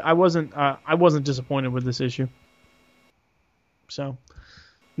 I wasn't disappointed with this issue. So,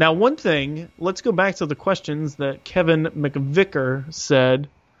 now one thing, let's go back to the questions that Kevin McVicker said.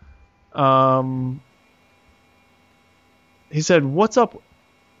 He said, "What's up?"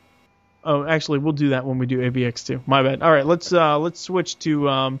 Oh, actually, we'll do that when we do AVX2. My bad. All right, let's switch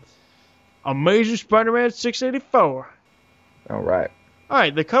to Amazing Spider-Man 684. All right. All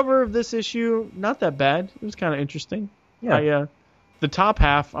right, the cover of this issue, not that bad. It was kind of interesting. Yeah. The top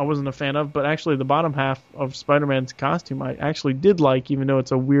half I wasn't a fan of, but actually the bottom half of Spider-Man's costume I actually did like, even though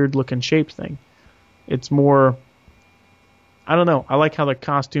it's a weird-looking shape thing. It's more, I don't know. I like how the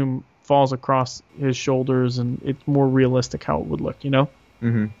costume falls across his shoulders, and it's more realistic how it would look, you know?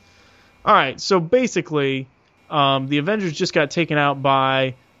 Mm-hmm. All right, so basically, the Avengers just got taken out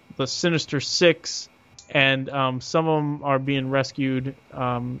by the Sinister Six, and some of them are being rescued.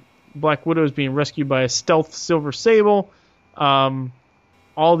 Black Widow is being rescued by a stealth Silver Sable.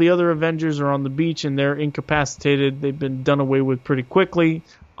 All the other Avengers are on the beach, and they're incapacitated. They've been done away with pretty quickly.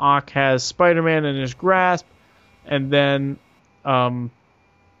 Ock has Spider-Man in his grasp, and then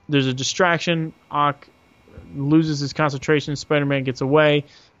there's a distraction. Ock loses his concentration. Spider-Man gets away,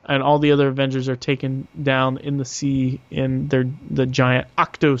 and all the other Avengers are taken down in the sea in the giant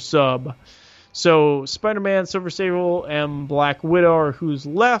Octo Sub. So Spider-Man, Silver Sable, and Black Widow are who's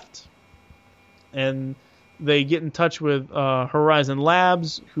left, and they get in touch with Horizon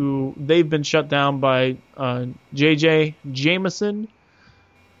Labs, who they've been shut down by J.J. Jameson,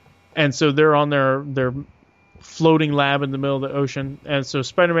 and so they're on their floating lab in the middle of the ocean. And so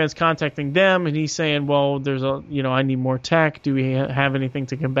Spider-Man's contacting them, and he's saying, well, I need more tech. Do we have anything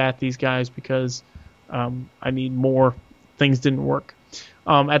to combat these guys? Because I need more. Things didn't work.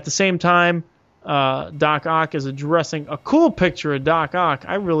 At the same time, Doc Ock is addressing a cool picture of Doc Ock.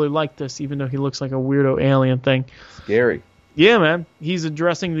 I really like this, even though he looks like a weirdo alien thing. Scary. Yeah, man. He's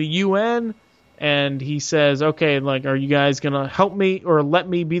addressing the UN, and he says, okay, like, are you guys going to help me or let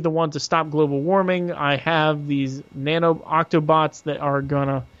me be the one to stop global warming? I have these nano octobots that are going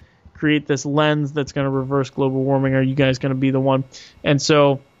to create this lens that's going to reverse global warming. Are you guys going to be the one? And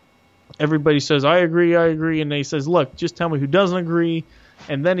so everybody says, I agree. And he says, look, just tell me who doesn't agree.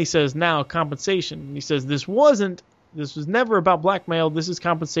 And then he says, now compensation. And he says, this was never about blackmail. This is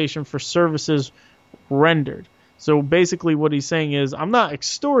compensation for services rendered. So basically what he's saying is, I'm not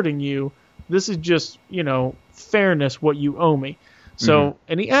extorting you. This is just, fairness, what you owe me. So,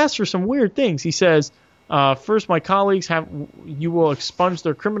 and he asks for some weird things. He says, first, my colleagues you will expunge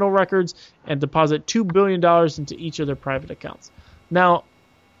their criminal records and deposit $2 billion into each of their private accounts. Now,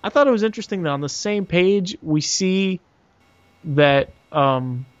 I thought it was interesting that on the same page, we see that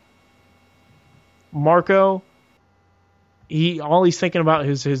Marco, all he's thinking about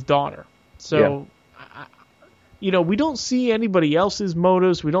is his daughter. So, we don't see anybody else's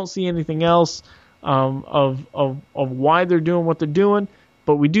motives. We don't see anything else of why they're doing what they're doing.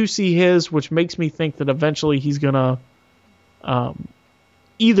 But we do see his, which makes me think that eventually he's going to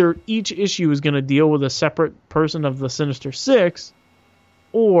either each issue is going to deal with a separate person of the Sinister Six,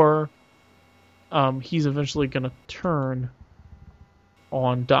 or he's eventually going to turn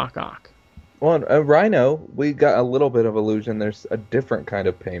on Doc Ock. Well, Rhino, we got a little bit of illusion. There's a different kind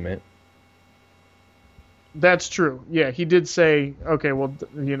of payment. That's true. Yeah, he did say, okay, well,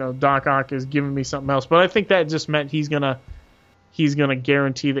 Doc Ock is giving me something else. But I think that just meant he's gonna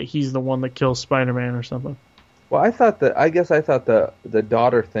guarantee that he's the one that kills Spider-Man or something. Well, I thought the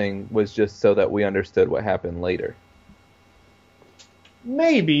daughter thing was just so that we understood what happened later.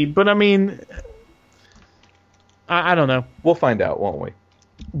 Maybe, but I mean, I don't know. We'll find out, won't we?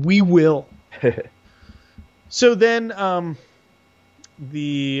 We will. So then,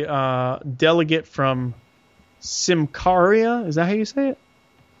 the delegate from Symkaria, is that how you say it?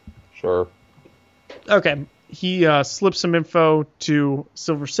 Sure. Okay. He slips some info to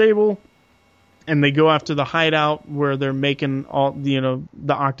Silver Sable, and they go after the hideout where they're making all the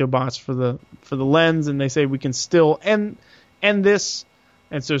Octobots for the lens, and they say we can still end this.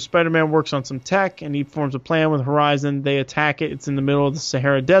 And so Spider-Man works on some tech, and he forms a plan with Horizon. They attack it. It's in the middle of the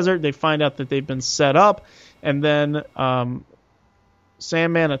Sahara Desert. They find out that they've been set up, and then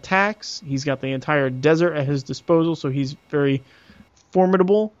Sandman attacks. He's got the entire desert at his disposal, so he's very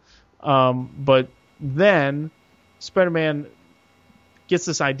formidable. But then Spider-Man gets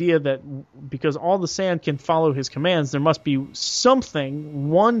this idea that because all the sand can follow his commands, there must be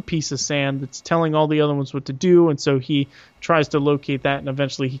one piece of sand that's telling all the other ones what to do, and so he tries to locate that, and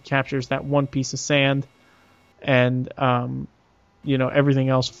eventually he captures that one piece of sand, and everything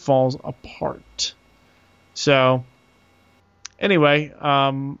else falls apart. So anyway,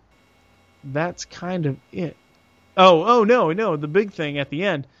 that's kind of it. Oh no, the big thing at the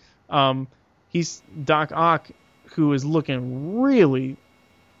end, he's Doc Ock, who is looking really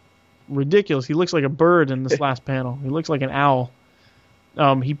ridiculous. He looks like a bird in this last panel. He looks like an owl.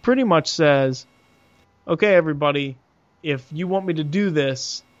 He pretty much says, okay, everybody, if you want me to do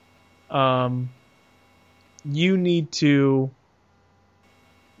this, you need to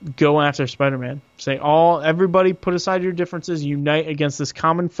go after Spider-Man. Say, everybody put aside your differences, unite against this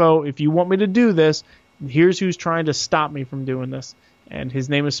common foe. If you want me to do this, here's who's trying to stop me from doing this. And his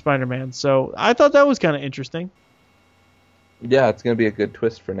name is Spider-Man. So I thought that was kind of interesting. Yeah, it's going to be a good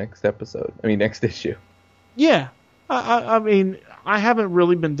twist for next issue. Yeah. I mean, I haven't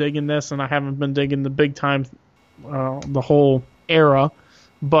really been digging this, and I haven't been digging the big time, the whole era.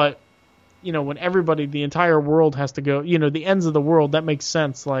 But, when the entire world has to go, the ends of the world, that makes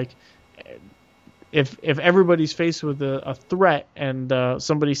sense. Like, if everybody's faced with a threat and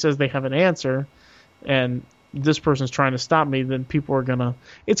somebody says they have an answer, and this person's trying to stop me, then people are going to...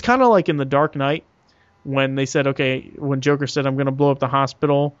 It's kind of like in The Dark Knight, when they said, when Joker said, I'm going to blow up the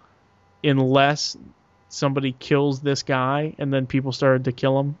hospital unless somebody kills this guy, and then people started to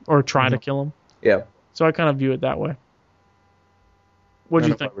kill him, or try to kill him. Yeah. So I kind of view it that way. What'd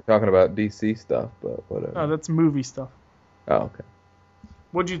you think? We're talking about DC stuff, but whatever. Oh, that's movie stuff. Oh, okay.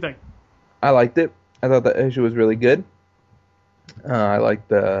 What'd you think? I liked it. I thought the issue was really good. I liked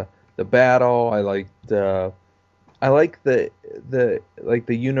the battle. I liked the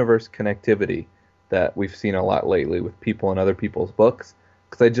universe connectivity that we've seen a lot lately with people in other people's books,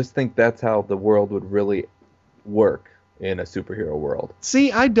 because I just think that's how the world would really work in a superhero world.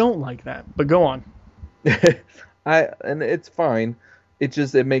 See, I don't like that, but go on. And it's fine.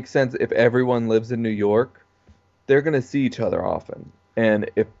 It makes sense. If everyone lives in New York, they're going to see each other often. And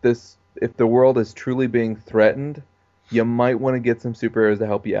if the world is truly being threatened, you might want to get some superheroes to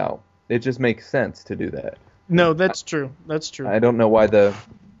help you out. It just makes sense to do that. No, that's true. That's true. I don't know why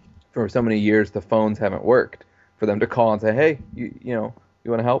for so many years the phones haven't worked for them to call and say, hey, you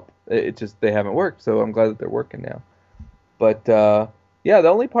want to help? It just, they haven't worked. So I'm glad that they're working now. But yeah, the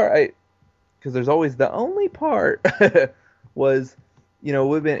only part because there's always the only part was, it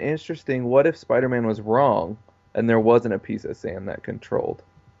would have been interesting. What if Spider-Man was wrong and there wasn't a piece of sand that controlled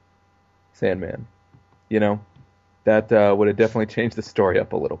Sandman? That would have definitely changed the story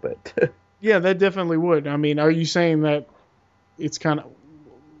up a little bit. Yeah, that definitely would. I mean, are you saying that it's kind of...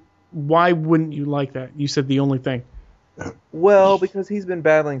 Why wouldn't you like that? You said the only thing. Well, because he's been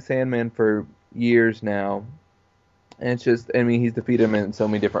battling Sandman for years now. And it's just, he's defeated him in so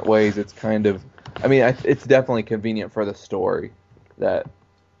many different ways. It's kind of... it's definitely convenient for the story that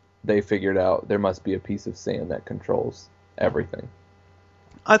they figured out there must be a piece of sand that controls everything.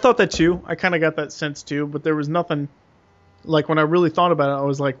 I thought that too. I kind of got that sense too, but there was nothing... Like, when I really thought about it, I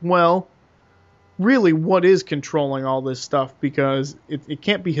was like, well... Really, what is controlling all this stuff? Because it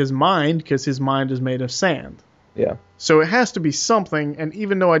can't be his mind, because his mind is made of sand. Yeah. So it has to be something, and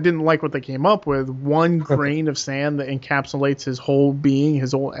even though I didn't like what they came up with, one grain of sand that encapsulates his whole being,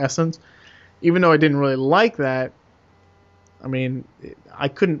 his whole essence, even though I didn't really like that, I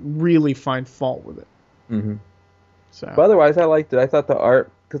couldn't really find fault with it. Mm-hmm. So. But otherwise, I liked it. I thought the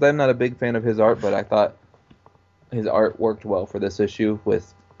art, because I'm not a big fan of his art, but I thought his art worked well for this issue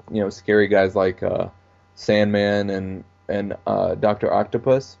with... scary guys like Sandman and Dr.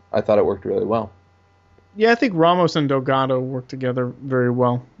 Octopus. I thought it worked really well. Yeah, I think Ramos and Delgado worked together very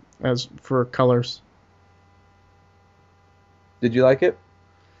well as for colors. Did you like it?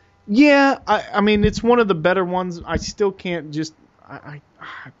 Yeah, it's one of the better ones. I still can't just...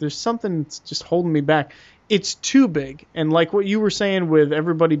 there's something that's just holding me back. It's too big. And like what you were saying with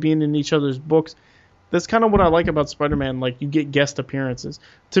everybody being in each other's books... That's kind of what I like about Spider-Man. Like, you get guest appearances.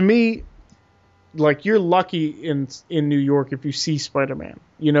 To me, like, you're lucky in New York if you see Spider-Man.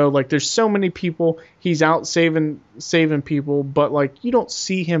 Like, there's so many people. He's out saving people, but, like, you don't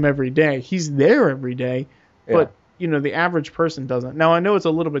see him every day. He's there every day, but, the average person doesn't. Now, I know it's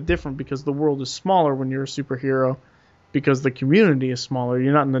a little bit different because the world is smaller when you're a superhero because the community is smaller.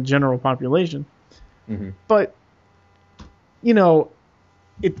 You're not in the general population. Mm-hmm. But,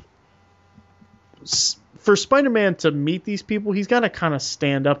 for Spider-Man to meet these people, he's got to kind of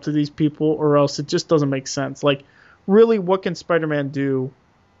stand up to these people, or else it just doesn't make sense. Like, really, what can Spider-Man do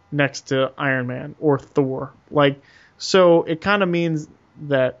next to Iron Man or Thor? Like, so it kind of means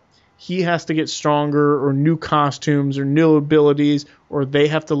that he has to get stronger, or new costumes, or new abilities, or they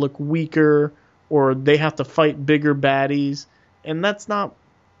have to look weaker, or they have to fight bigger baddies, and that's not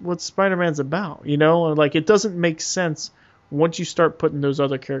what Spider-Man's about, Like, it doesn't make sense once you start putting those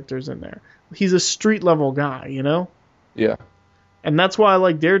other characters in there. He's a street level guy, Yeah. And that's why I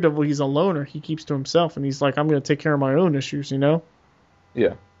like Daredevil. He's a loner. He keeps to himself, and he's like, I'm going to take care of my own issues,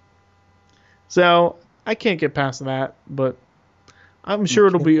 Yeah. So I can't get past that, but I'm sure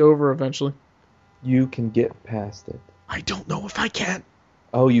it'll be over eventually. You can get past it. I don't know if I can.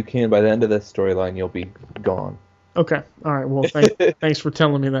 Oh, you can. By the end of this storyline, you'll be gone. Okay. All right. Well, thanks for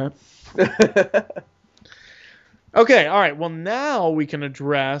telling me that. Okay, all right. Well, now we can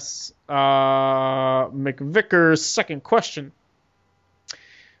address McVicker's second question.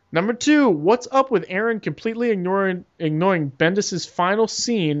 Number 2, what's up with Aaron completely ignoring Bendis' final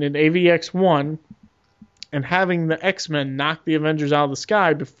scene in AVX-1 and having the X-Men knock the Avengers out of the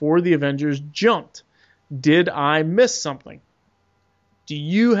sky before the Avengers jumped? Did I miss something? Do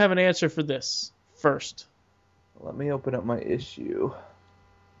you have an answer for this first? Let me open up my issue.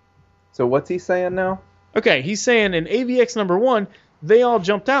 So what's he saying now? Okay, he's saying in AVX number 1, they all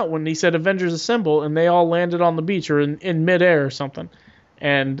jumped out when he said Avengers Assemble, and they all landed on the beach or in midair or something.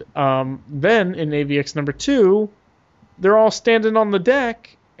 And then in AVX number 2, they're all standing on the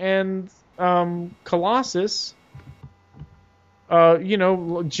deck, and Colossus,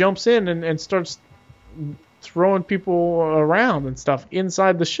 jumps in and starts throwing people around and stuff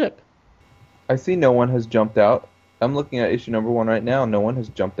inside the ship. I see no one has jumped out. I'm looking at issue number 1 right now. No one has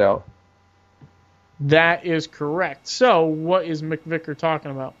jumped out. That is correct. So, what is McVicker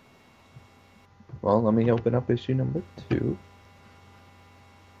talking about? Well, let me open up issue number 2.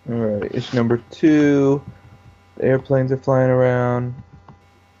 Alright, issue number 2. The airplanes are flying around.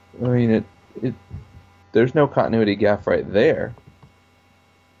 I mean, there's no continuity gap right there.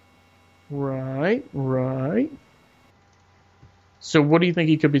 Right. So, what do you think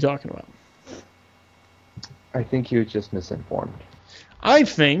he could be talking about? I think he was just misinformed. I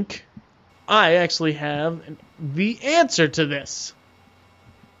think I actually have the answer to this.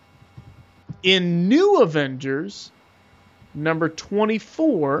 In New Avengers, number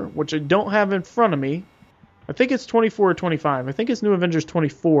 24, which I don't have in front of me, I think it's 24 or 25. I think it's New Avengers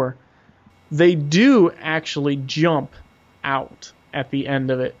 24. They do actually jump out at the end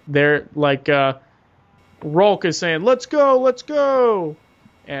of it. They're like, Rolk is saying, let's go.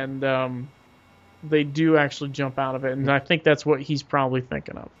 And they do actually jump out of it. And I think that's what he's probably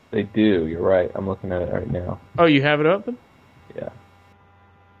thinking of. They do. You're right. I'm looking at it right now. Oh, you have it open? Yeah.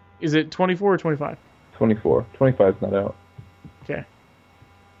 Is it 24 or 25? 24. 25's not out. Okay.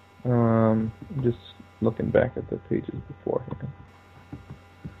 Just looking back at the pages beforehand.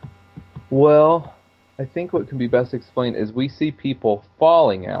 Well, I think what can be best explained is we see people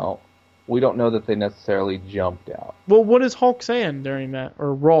falling out. We don't know that they necessarily jumped out. Well, what is Hulk saying during that?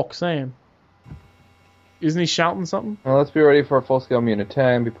 Or Rolk saying? Isn't he shouting something? Well, let's be ready for a full-scale mutant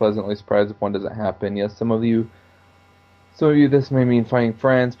attack and be pleasantly surprised if one doesn't happen. Yes, some of you, this may mean finding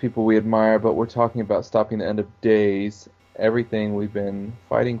friends, people we admire, but we're talking about stopping the end of days. Everything we've been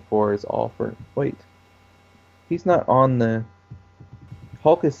fighting for is all for... Wait. He's not on the...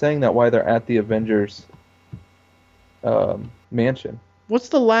 Hulk is saying that while they're at the Avengers mansion. What's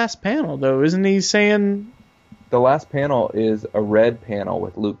the last panel, though? Isn't he saying... The last panel is a red panel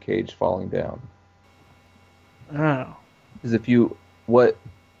with Luke Cage falling down. Oh. Because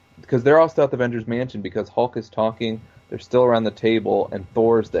because they're all still at the Avengers mansion because Hulk is talking, they're still around the table, and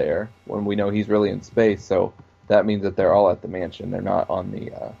Thor's there when we know he's really in space, so that means that they're all at the mansion. They're not on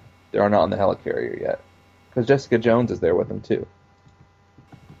the helicarrier yet. Because Jessica Jones is there with them too.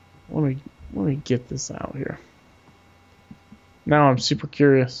 Let me get this out here. Now I'm super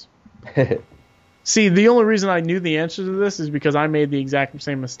curious. See, the only reason I knew the answer to this is because I made the exact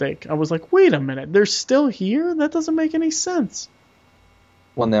same mistake. I was like, wait a minute, they're still here? That doesn't make any sense.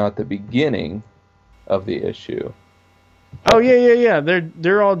 Well, now at the beginning of the issue. Oh, yeah.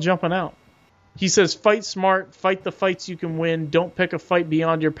 They're all jumping out. He says, fight smart, fight the fights you can win, don't pick a fight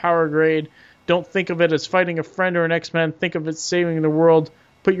beyond your power grade, don't think of it as fighting a friend or an X-Men, think of it saving the world,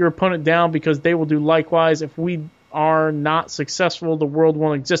 put your opponent down because they will do likewise. If we are not successful, the world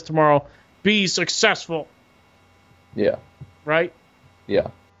won't exist tomorrow. Be successful. Yeah. Right? Yeah.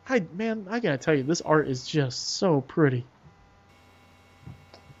 I gotta tell you, this art is just so pretty.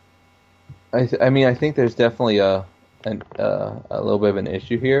 I mean, I think there's definitely a little bit of an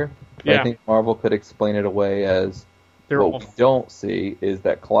issue here. But I think Marvel could explain it away as what we don't see is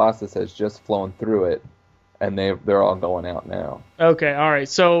that Colossus has just flown through it, and they're all going out now. Okay, all right.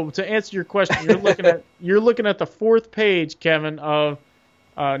 So to answer your question, you're looking at the fourth page, Kevin, of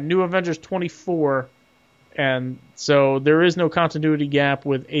New Avengers 24, and so there is no continuity gap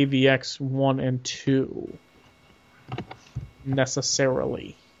with AVX 1 and 2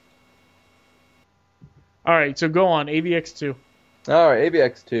 necessarily. All right, so go on, AVX 2. All right,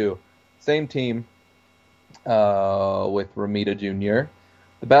 AVX 2, same team with Romita Jr.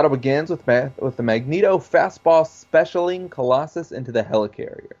 The battle begins with the Magneto fastball specialing Colossus into the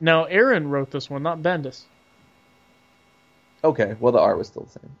helicarrier. Now, Aaron wrote this one, not Bendis. Okay, well the art was still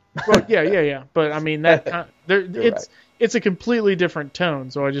the same. Well, yeah. But I mean it's a completely different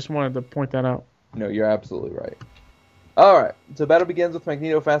tone, so I just wanted to point that out. No, you're absolutely right. All right, so battle begins with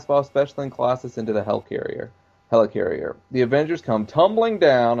Magneto fastball specialing Colossus into the helicarrier. The Avengers come tumbling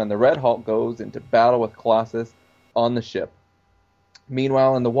down, and the Red Hulk goes into battle with Colossus on the ship.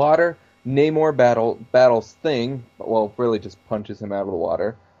 Meanwhile, in the water, Namor battles Thing, well, really just punches him out of the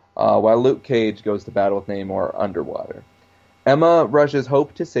water, while Luke Cage goes to battle with Namor underwater. Emma rushes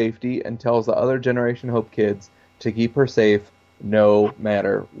Hope to safety and tells the other Generation Hope kids to keep her safe no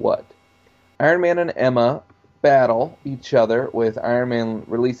matter what. Iron Man and Emma battle each other, with Iron Man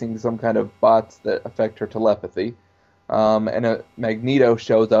releasing some kind of bots that affect her telepathy, and Magneto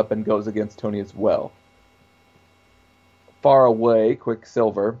shows up and goes against Tony as well. Far away,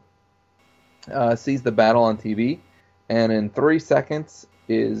 Quicksilver sees the battle on TV, and in 3 seconds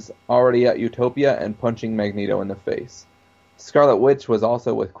is already at Utopia and punching Magneto in the face. Scarlet Witch was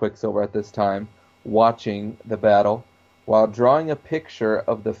also with Quicksilver at this time, watching the battle, while drawing a picture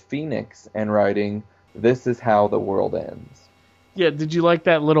of the Phoenix and writing, "This is how the world ends." Yeah, did you like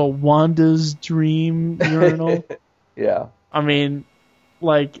that little Wanda's Dream urinal? Yeah. I mean,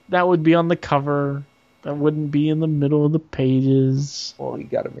 like, that would be on the cover. That wouldn't be in the middle of the pages. Well, you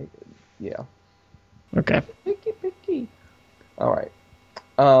gotta make it. Yeah. Okay. Picky. All right.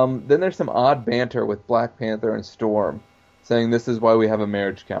 Then there's some odd banter with Black Panther and Storm, saying this is why we have a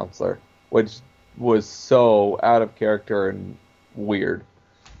marriage counselor, which was so out of character and weird.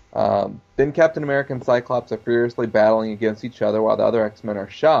 Then Captain America and Cyclops are furiously battling against each other while the other X-Men are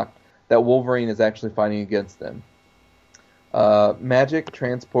shocked that Wolverine is actually fighting against them. Magic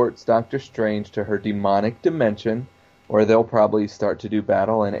transports Doctor Strange to her demonic dimension, where they'll probably start to do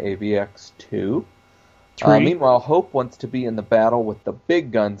battle in AVX 2. Meanwhile, Hope wants to be in the battle with the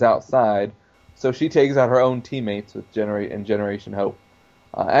big guns outside, so she takes out her own teammates with Generation Hope.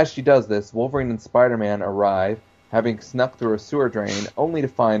 As she does this, Wolverine and Spider-Man arrive, having snuck through a sewer drain, only to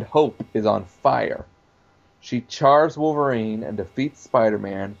find Hope is on fire. She chars Wolverine and defeats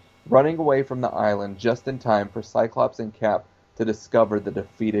Spider-Man, running away from the island just in time for Cyclops and Cap to discover the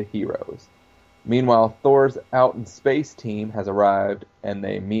defeated heroes. Meanwhile, Thor's Out in Space team has arrived, and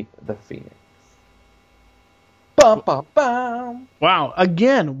they meet the Phoenix. Bum, bum, bum. Wow.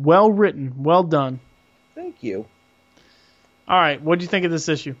 Again, well written. Well done. Thank you. All right. What do you think of this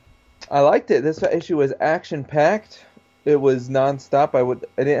issue? I liked it. This issue was action-packed. It was nonstop.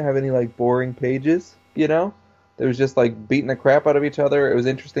 I didn't have any, boring pages, There was just, beating the crap out of each other. It was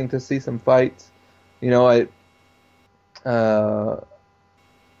interesting to see some fights. There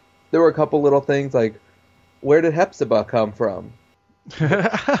were a couple little things where did Hepzibah come from? Been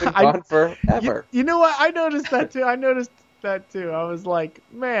gone forever. You know what? I noticed that too. I was like,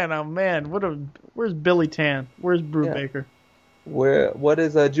 man, oh man, where's Billy Tan? Where's Brubaker? What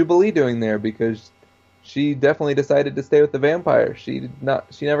is Jubilee doing there? Because she definitely decided to stay with the vampire. She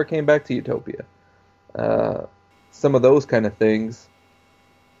never came back to Utopia. Some of those kind of things.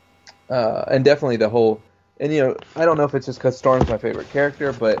 And definitely the whole, and I don't know if it's just because Storm's my favorite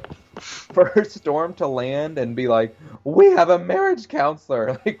character, but for Storm to land and be like, we have a marriage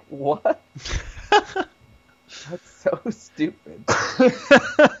counselor. What? That's so stupid.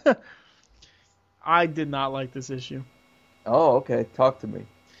 I did not like this issue. Oh, okay. Talk to me.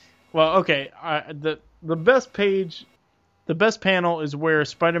 Well, okay. The best page, the best panel is where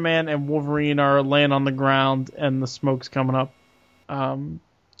Spider-Man and Wolverine are laying on the ground and the smoke's coming up.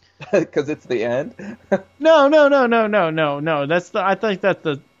 Because it's the end. No. I think that's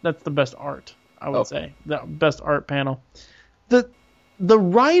the best art. I would say the best art panel. The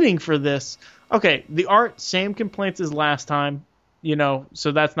writing for this. Okay, the art, same complaints as last time.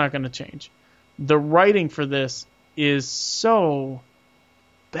 So that's not going to change. The writing for this is so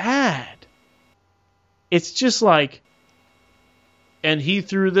bad. It's just and he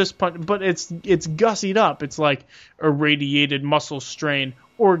threw this punch, but it's gussied up. It's like irradiated muscle strain,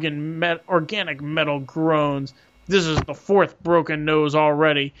 organic metal groans. This is the fourth broken nose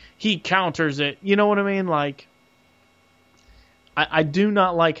already. He counters it. You know what I mean? I do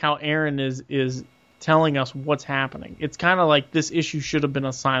not like how Aaron is telling us what's happening. It's kind of like this issue should have been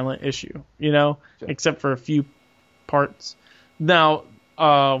a silent issue, Sure. Except for a few parts. Now,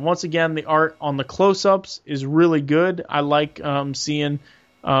 once again, the art on the close-ups is really good. I like seeing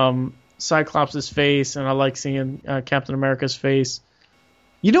Cyclops' face, and I like seeing Captain America's face.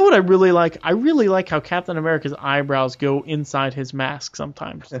 You know what I really like? I really like how Captain America's eyebrows go inside his mask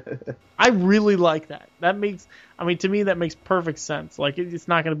sometimes. I really like that. To me, that makes perfect sense. It's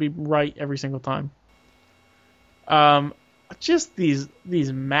not going to be right every single time. Just these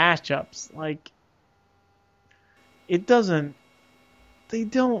matchups, it doesn't. They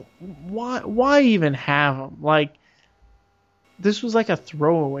don't. Why even have them? This was a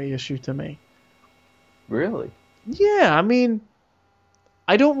throwaway issue to me. Really? Yeah,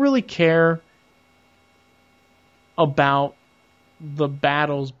 I don't really care about the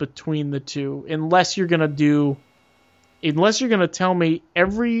battles between the two unless you're going to tell me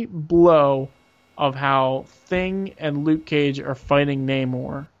every blow of how Thing and Luke Cage are fighting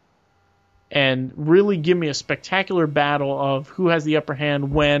Namor and really give me a spectacular battle of who has the upper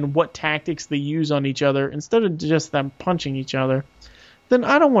hand when, what tactics they use on each other instead of just them punching each other. Then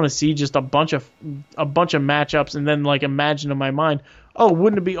I don't want to see just a bunch of matchups and then imagine in my mind, oh,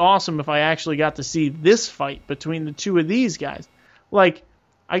 wouldn't it be awesome if I actually got to see this fight between the two of these guys?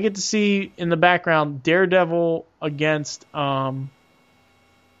 I get to see in the background Daredevil against I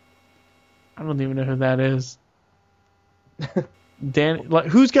don't even know who that is.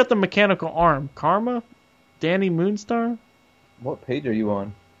 Who's got the mechanical arm? Karma? Danny Moonstar? What page are you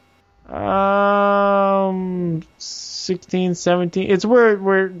on? 16, 17. It's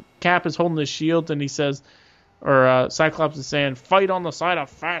where Cap is holding the shield and he says, or Cyclops is saying, fight on the side of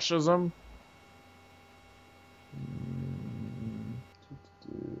fascism.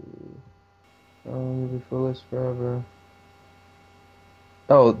 Oh, you'll be foolish forever.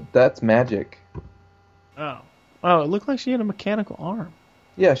 Oh, that's Magic. Oh, it looked like she had a mechanical arm.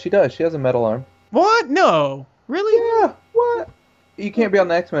 Yeah, she does. She has a metal arm. What? No. Really? Yeah, what? You can't be on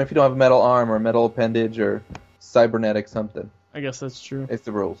the X-Men if you don't have a metal arm or a metal appendage or cybernetic something. I guess that's true. It's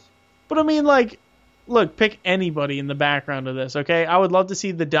the rules. But look, pick anybody in the background of this, okay? I would love to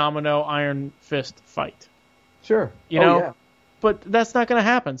see the Domino Iron Fist fight. Sure. Yeah. But that's not going to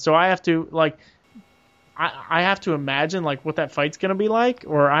happen. So I have to, I have to imagine, what that fight's going to be like,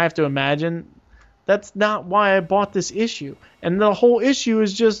 or I have to imagine, That's not why I bought this issue. And the whole issue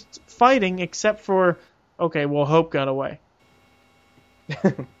is just fighting, except for, okay, well, Hope got away.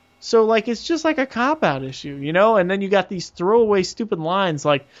 So, like, it's just like a cop-out issue, you know? And then you got these throwaway stupid lines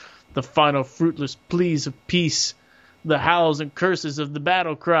like, the final fruitless pleas of peace, the howls and curses of the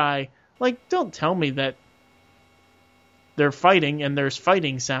battle cry. Like, don't tell me that they're fighting and there's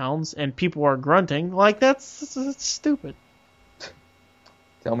fighting sounds and people are grunting. Like, that's stupid.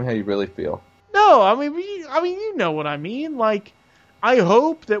 Tell me how you really feel. No, I mean, you know what I mean. Like, I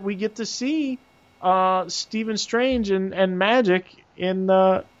hope that we get to see Stephen Strange and Magic in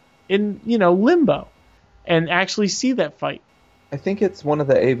Limbo, and actually see that fight. I think it's one of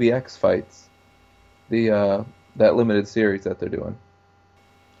the AVX fights, that limited series that they're doing.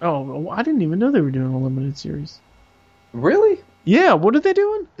 Oh, I didn't even know they were doing a limited series. Really? Yeah, what are they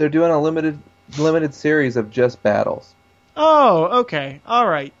doing? They're doing a limited series of just battles. Oh, okay, all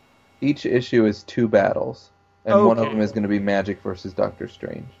right. Each issue is 2 battles, and one of Okay. them is going to be Magic versus Doctor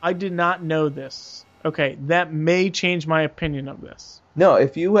Strange. I did not know this. Okay, that may change my opinion of this. No,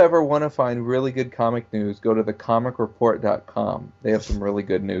 if you ever want to find really good comic news, go to thecomicreport.com. They have some really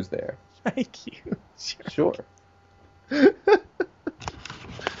good news there. Thank you. Sure. It's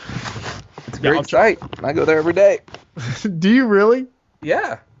a great site. I go there every day. Do you really?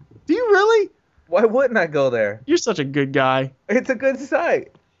 Yeah. Do you really? Why wouldn't I go there? You're such a good guy. It's a good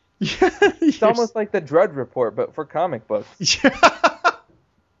site. Yeah, It's almost like the Drudge Report, but for comic books.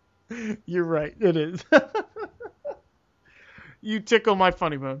 You're right. It is. You tickle my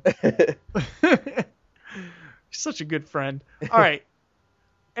funny bone. You're such a good friend. All right.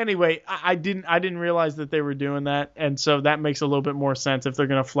 Anyway, I didn't realize that they were doing that, and so that makes a little bit more sense if they're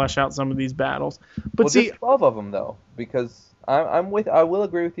going to flesh out some of these battles. But Well, see, just 12 of them though, because I will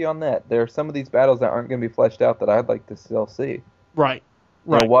agree with you on that. There are some of these battles that aren't going to be fleshed out that I'd like to still see. right.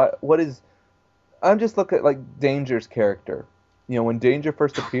 You know, what is? I'm just looking at like Danger's character. You know, when Danger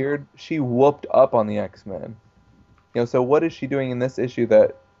first appeared, she whooped up on the X-Men. You know, so what is she doing in this issue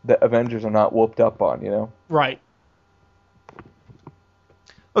that the Avengers are not whooped up on? You know, Right.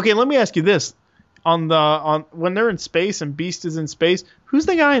 Okay, let me ask you this: on when they're in space and Beast is in space, who's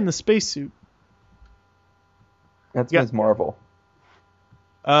the guy in the spacesuit? that's Yeah. Ms. Marvel.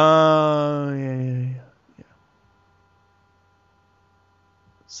 Yeah.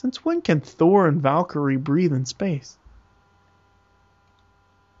 Since when can Thor and Valkyrie breathe in space?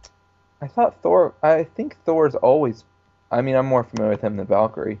 I think Thor's always. I mean, I'm more familiar with him than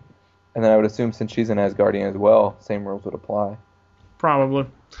Valkyrie, and then I would assume since she's an Asgardian as well, same rules would apply. Probably.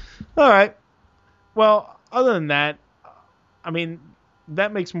 All right. Well, other than that, I mean,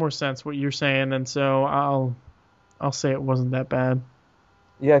 that makes more sense what you're saying, and so I'll say it wasn't that bad.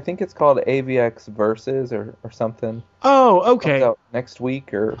 Yeah, I think it's called AVX Versus or something. Oh, okay. Comes out next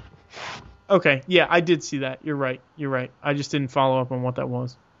week or. Okay. Yeah, I did see that. You're right. I just didn't follow up on what that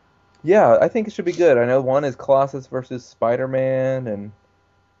was. Yeah, I think it should be good. I know one is Colossus versus Spider-Man, and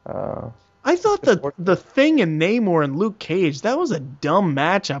I thought the Thing and Namor and Luke Cage, that was a dumb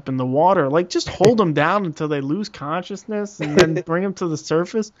matchup in the water. Like, just hold them down until they lose consciousness and then bring them to the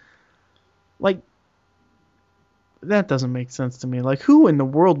surface. Like, that doesn't make sense to me. Like, who in the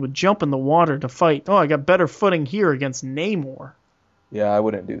world would jump in the water to fight? Oh, I got better footing here against Namor. yeah, I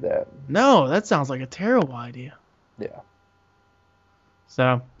wouldn't do that. No, that sounds like a terrible idea. Yeah,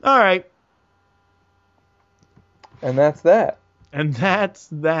 So, all right. and that's that. And that's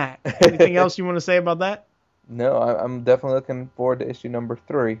that. Anything else you want to say about that? No, I'm definitely looking forward to issue number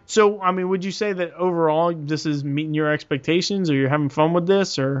 3. So, I mean, would you say that overall this is meeting your expectations, or you're having fun with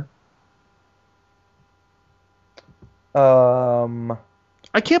this, or?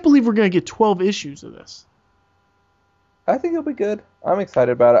 I can't believe we're going to get 12 issues of this. I think it'll be good. I'm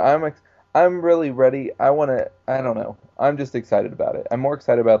excited about it. I'm really ready. I don't know. I'm just excited about it. I'm more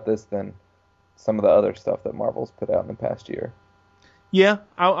excited about this than some of the other stuff that Marvel's put out in the past year. Yeah,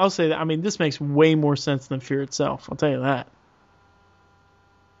 I'll say that. I mean, this makes way more sense than Fear itself. I'll tell you that.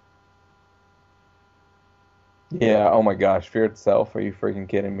 Yeah, oh my gosh, Fear itself. Are you freaking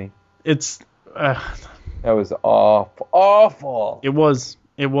kidding me? It's That was awful. It was.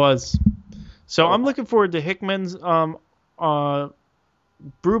 So I'm looking forward to Hickman's Brubaker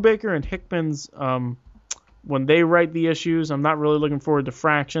and Hickman's when they write the issues. I'm not really looking forward to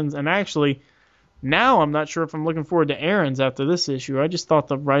Fractions, and actually now I'm not sure if I'm looking forward to Aaron's after this issue. I just thought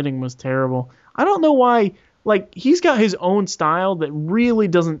the writing was terrible. I don't know why. Like, he's got his own style that really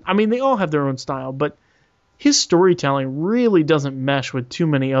doesn't. I mean, they all have their own style, but his storytelling really doesn't mesh with too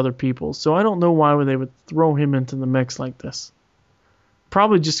many other people. So I don't know why they would throw him into the mix like this.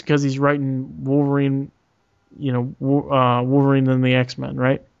 Probably just because he's writing Wolverine, Wolverine and the X-Men,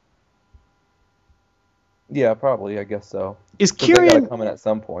 right? Yeah, probably. I guess so. Is 'Cause they gotta Kieran come in at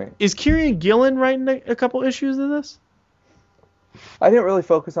some point. Gillen writing a couple issues of this? I didn't really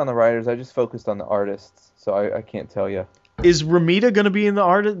focus on the writers. I just focused on the artists, so I can't tell you. Is Ramita going to be in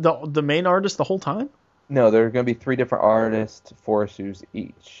the main artist the whole time? No, there are going to be 3 different artists, 4 issues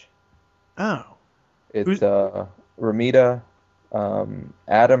each. Oh. It's Ramita,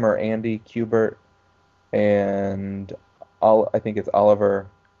 Adam or Andy Kubert, and I think it's Oliver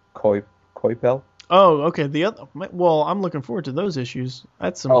Coipel. Oh, okay. Well, I'm looking forward to those issues.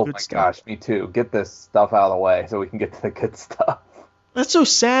 That's some Oh good my stuff. gosh, me too. Get this stuff out of the way so we can get to the good stuff. That's so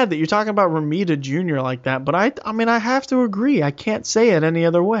sad that you're talking about Ramita Jr. like that, but I mean, I have to agree. I can't say it any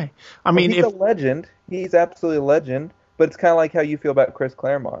other way. I mean, he's a legend. He's absolutely a legend, but it's kind of like how you feel about Chris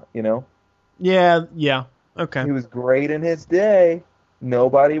Claremont, you know? Yeah, okay. He was great in his day.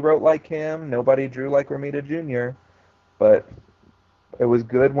 Nobody wrote like him. Nobody drew like Ramita Jr., but it was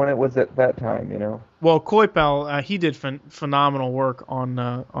good when it was at that time, you know? Well, Coipel, he did phenomenal work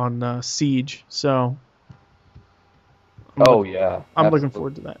on Siege, so... I'm looking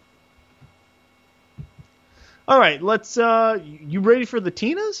forward to that. All right, let's. You ready for the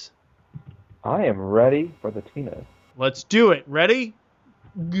Tinas? I am ready for the Tinas. Let's do it. Ready?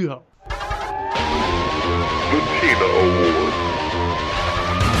 Go. The Tina Award.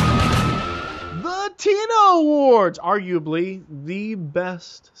 The Tina Awards, arguably the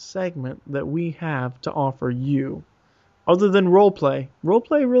best segment that we have to offer you, other than roleplay.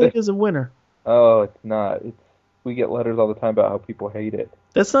 Roleplay really is a winner. Oh, it's not. We get letters all the time about how people hate it.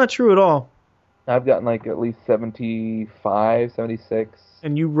 That's not true at all. I've gotten like at least 75, 76.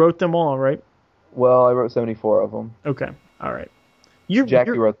 And you wrote them all, right? Well, I wrote 74 of them. Okay, all right.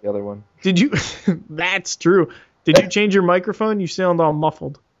 Jackie wrote the other one. Did you? That's true. Did you change your microphone? You sound all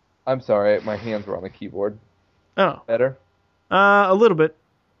muffled. I'm sorry, my hands were on the keyboard. Oh. Better? A little bit.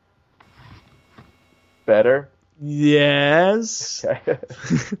 Better? Yes. Okay.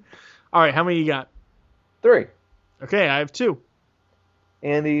 All right, how many you got? 3. Okay, I have 2.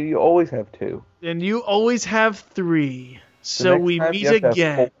 Andy, you always have 2. And you always have 3. So we meet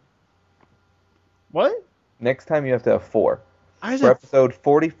again. What? Next time you have to have 4. For episode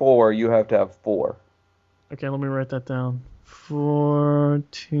 44, you have to have 4. Okay, let me write that down.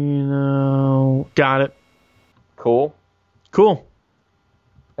 14. Got it. Cool? Cool.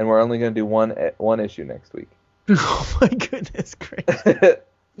 And we're only going to do one issue next week. Oh my goodness gracious.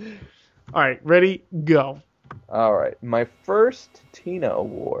 All right, ready? Go. All right. My first Tina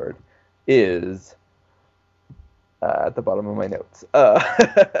Award is at the bottom of my notes.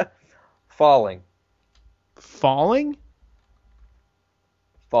 Falling. Falling?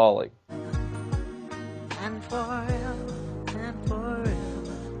 Falling. And forever,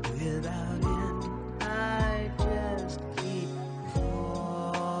 without end, I just keep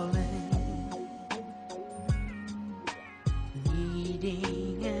falling,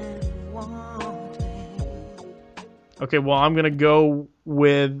 needing and wanting. Okay, well, I'm going to go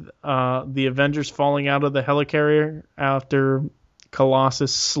with the Avengers falling out of the helicarrier after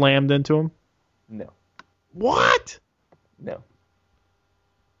Colossus slammed into him. No. What? No.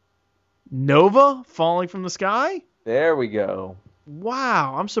 Nova falling from the sky? There we go.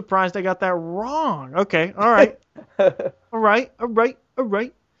 Wow, I'm surprised I got that wrong. Okay, all right. all right.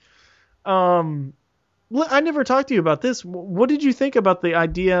 I never talked to you about this. What did you think about the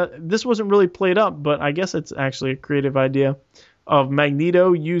idea? This wasn't really played up, but I guess it's actually a creative idea of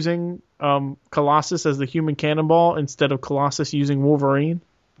Magneto using Colossus as the human cannonball instead of Colossus using Wolverine.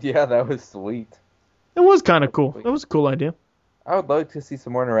 Yeah, that was sweet. It was kind of cool. That was a cool idea. I would like to see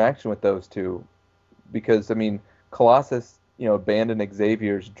some more interaction with those two, because I mean, Colossus, abandoned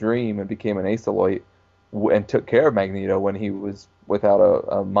Xavier's dream and became an Aceloid, and took care of Magneto when he was without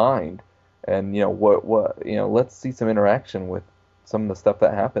a mind. And let's see some interaction with some of the stuff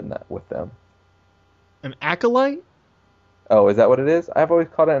that happened with them. An acolyte? Oh, is that what it is? I've always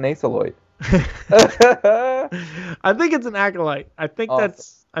called it an Aceloid. I think it's an acolyte. I think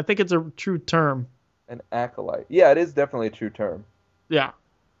Awesome. I think it's a true term. An acolyte. Yeah, it is definitely a true term. Yeah.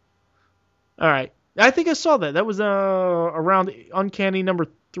 All right. I think I saw that. That was around Uncanny number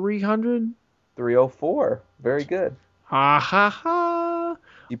 300. 304. Very good. Ha ha ha.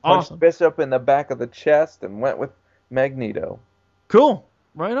 You punched Awesome. Bishop in the back of the chest and went with Magneto. Cool.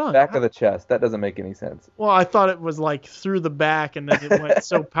 Right on. Back of the chest. That doesn't make any sense. Well, I thought it was like through the back, and then it went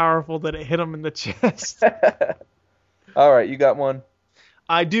so powerful that it hit him in the chest. All right, you got one?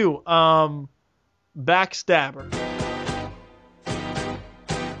 I do. Backstabber.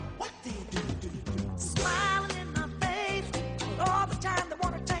 Smiling in my face, all the time they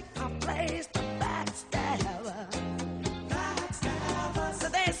want to take my place. The backstabber. So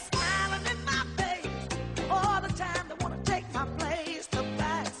they're smiling in my face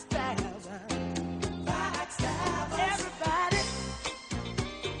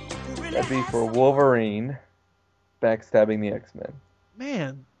That'd be for Wolverine backstabbing the X-Men.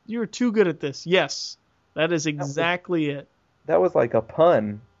 Man, you're too good at this. Yes, that is exactly it. That was like a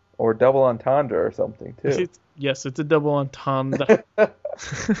pun or double entendre or something, too. Yes, it's a double entendre. That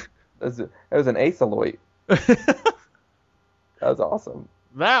was an ace-aloit. That was awesome.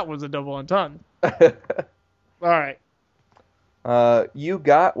 That was a double entendre. All right. You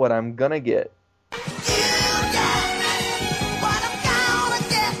got what I'm gonna get.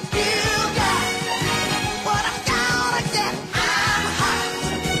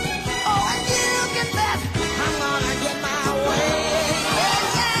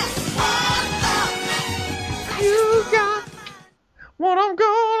 What I'm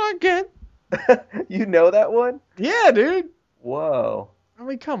gonna get. You know that one? Yeah, dude. Whoa. I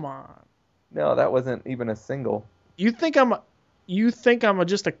mean, come on. No, that wasn't even a single. You think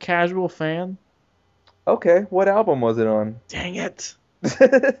just a casual fan? Okay, what album was it on? Dang it.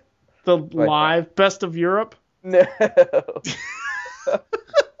 The live Best of Europe? No.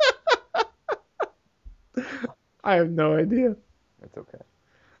 I have no idea. It's okay.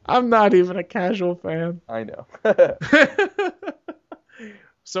 I'm not even a casual fan. I know.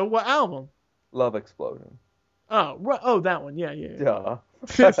 So what album? Love Explosion. Oh, that one. Yeah. Duh.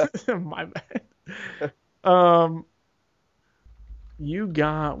 My bad. You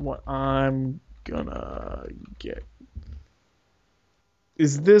got what I'm gonna get.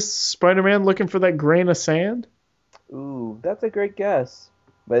 Is this Spider-Man looking for that grain of sand? Ooh, that's a great guess.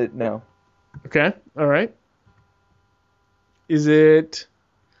 But no. Okay, all right. Is it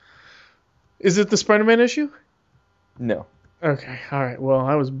the Spider-Man issue? No. Okay, all right. Well,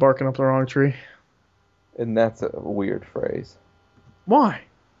 I was barking up the wrong tree. And that's a weird phrase. Why?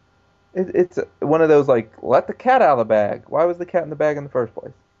 It's one of those, like, let the cat out of the bag. Why was the cat in the bag in the first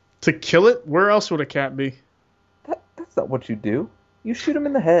place? To kill it? Where else would a cat be? That's not what you do. You shoot him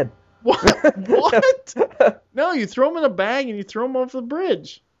in the head. What? What? No, you throw him in a bag and you throw him off the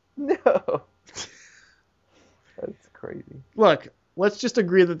bridge. No. That's crazy. Look, let's just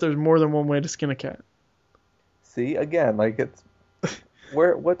agree that there's more than one way to skin a cat. See, again, like, it's...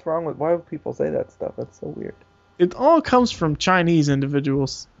 What's wrong with... Why would people say that stuff? That's so weird. It all comes from Chinese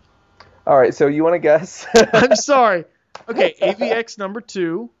individuals. All right, so you want to guess? I'm sorry. Okay, AVX number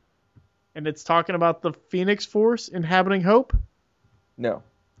 2, and it's talking about the Phoenix Force inhabiting Hope. No.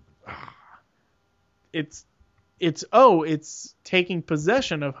 It's taking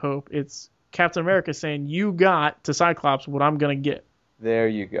possession of Hope. It's Captain America saying, "You got to Cyclops what I'm gonna get." There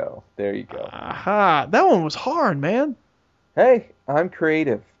you go. Aha! That one was hard, man. Hey, I'm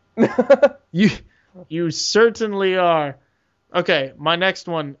creative. You certainly are. Okay, my next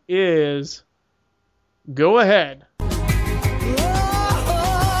one is Go Ahead.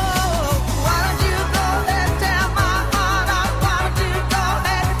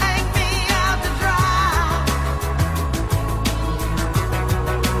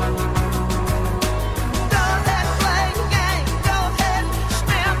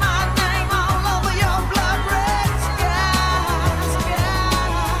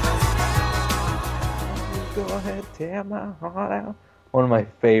 Go ahead, tear my heart out. One of my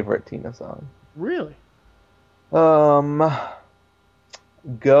favorite Tina songs. Really? Go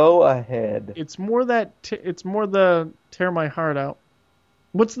ahead. It's more the tear my heart out.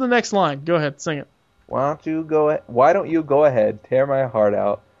 What's the next line? Go ahead, sing it. Why don't you go ahead, tear my heart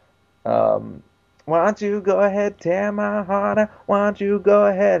out. Why don't you go ahead, tear my heart out. Why don't you go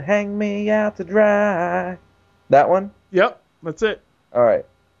ahead, hang me out to dry. That one? Yep, that's it. All right.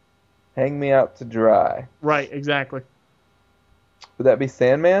 Hang me out to dry. Right, exactly. Would that be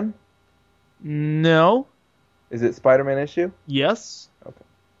Sandman? No. Is it Spider-Man issue? Yes. Okay.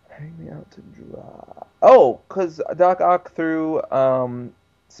 Hang me out to dry. Oh, because Doc Ock threw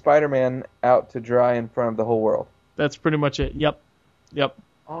Spider-Man out to dry in front of the whole world. That's pretty much it. Yep.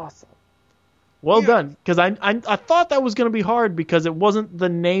 Awesome. Well done. Because I thought that was going to be hard because it wasn't the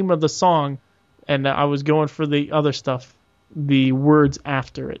name of the song, and I was going for the other stuff, the words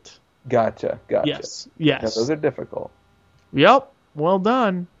after it. Gotcha. Yes. Yeah, those are difficult. Yep. Well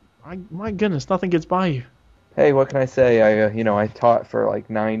done. My goodness, nothing gets by you. Hey, what can I say? I taught for like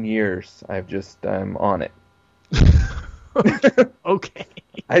 9 years. I'm on it. Okay.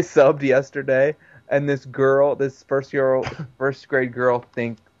 I subbed yesterday, and this first grade girl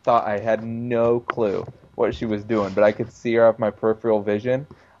thought I had no clue what she was doing, but I could see her off my peripheral vision,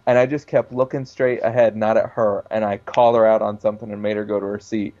 and I just kept looking straight ahead, not at her, and I called her out on something and made her go to her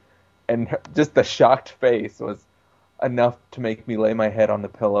seat, and just the shocked face was enough to make me lay my head on the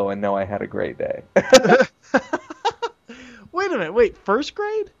pillow and know I had a great day. Wait a minute. Wait, first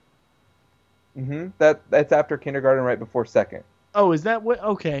grade? That's after kindergarten, right before second. Oh, is that what?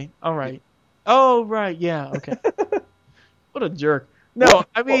 Okay, all right. Oh, right, yeah, okay. What a jerk. No,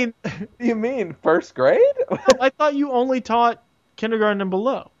 I mean, You mean first grade? I thought you only taught kindergarten and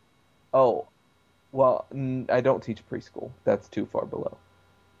below. Oh, well, I don't teach preschool. That's too far below.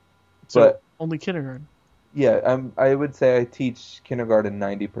 So But only kindergarten. yeah, I would say I teach kindergarten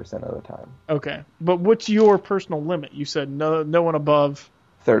 90% of the time. Okay, but what's your personal limit? You said no one above.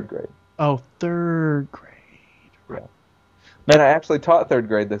 Third grade. Oh, third grade. Yeah. And I actually taught third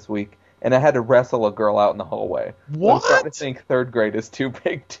grade this week, and I had to wrestle a girl out in the hallway. So I'm starting to What? think third grade is too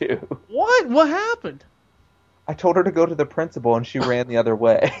big too. What? What happened? I told her to go to the principal, and she ran the other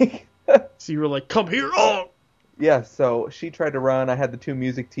way. So you were like, "Come here!" Oh, Yeah, so she tried to run. I had the two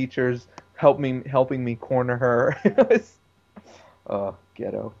music teachers helping me corner her. It was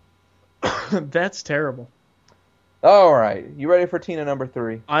ghetto. that's terrible. All right, you ready for Tina number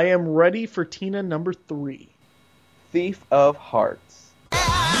 3? I am ready for Tina number 3. Thief of Hearts.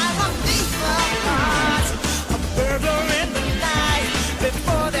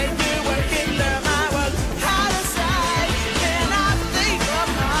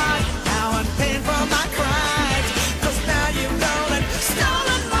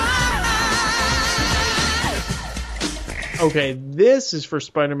 Okay, this is for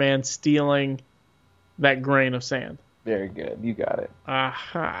Spider-Man stealing that grain of sand. Very good, you got it.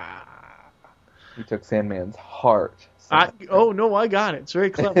 Aha. You took Sandman's heart. Oh, no, I got it. It's very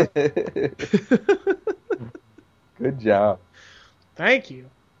clever. Good job. Thank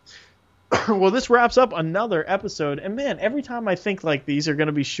you. Well, this wraps up another episode. And, man, every time I think like these are going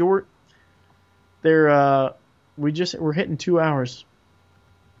to be short, we're hitting 2 hours.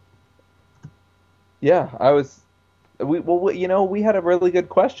 Yeah, we had a really good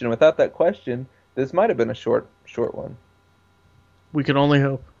question. Without that question, this might have been a short one. We can only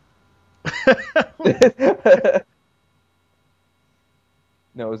hope.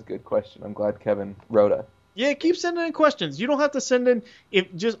 No, it was a good question. I'm glad Kevin wrote it. Yeah, keep sending in questions. You don't have to send in.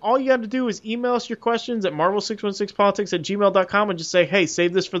 If just all you got to do is email us your questions at marvel616politics@gmail.com and just say, hey,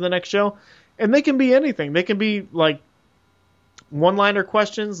 save this for the next show. And they can be anything. They can be like one-liner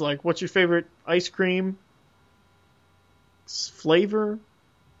questions, like what's your favorite ice cream flavor,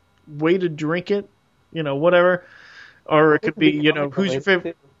 way to drink it, whatever. Or it could be, who's your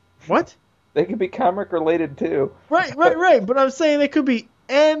favorite. What? They could be comic related too. Right. But I'm saying they could be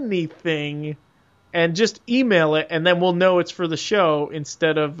anything, and just email it, and then we'll know it's for the show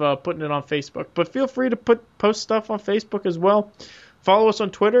instead of putting it on Facebook. But feel free to post stuff on Facebook as well. Follow us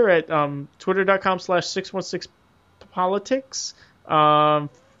on Twitter at twitter.com/616politics.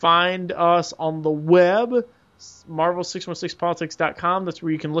 Find us on the web, marvel616politics.com. That's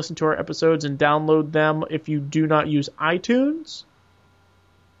where you can listen to our episodes and download them if you do not use iTunes.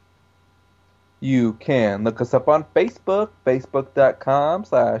 You can look us up on Facebook,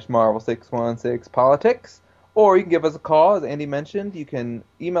 facebook.com/Marvel616Politics, or you can give us a call, as Andy mentioned. You can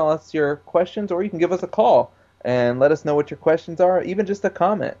email us your questions, or you can give us a call and let us know what your questions are, even just a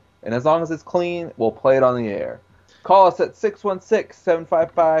comment. And as long as it's clean, we'll play it on the air. Call us at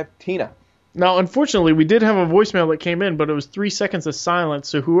 616-755-TINA. Now, unfortunately, we did have a voicemail that came in, but it was 3 seconds of silence,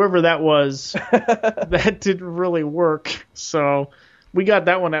 so whoever that was, that didn't really work. So we got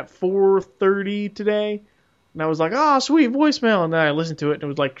that one at 4:30 today, and I was like, oh, sweet, voicemail, and then I listened to it, and it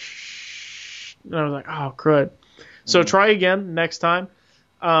was like, shh, and I was like, oh, crud. So try again next time.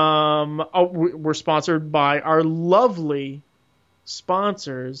 We're sponsored by our lovely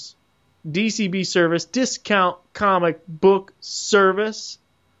sponsors, DCB Service, Discount Comic Book Service,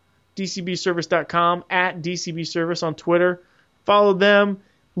 DCBService.com, at DCB Service on Twitter. Follow them.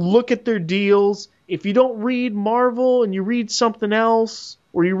 Look at their deals. If you don't read Marvel and you read something else,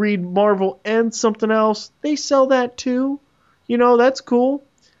 or you read Marvel and something else, they sell that too. That's cool.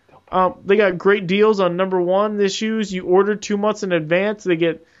 They got great deals on number 1 issues. You order 2 months in advance, they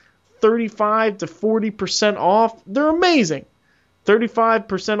get 35 to 40% off. They're amazing.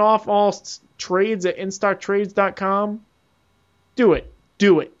 35% off all trades at InStockTrades.com. Do it.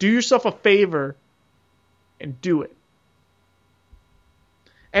 Do yourself a favor and do it.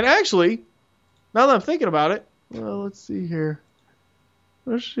 And actually, now that I'm thinking about it, well, let's see here.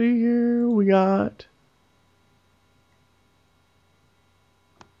 We got...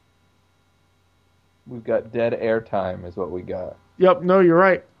 We've got dead air time is what we got. Yep, no, you're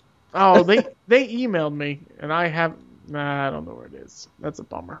right. Oh, they emailed me, and I don't know where it is. That's a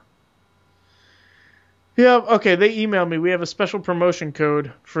bummer. Yeah, okay, they emailed me. We have a special promotion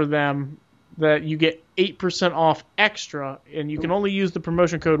code for them that you get 8% off extra, and you can only use the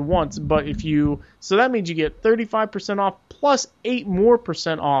promotion code once, so that means you get 35% off plus 8% more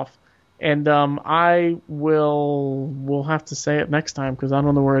off, And we'll have to say it next time because I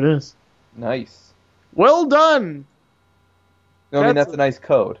don't know where it is. Nice. Well done. I mean, that's a nice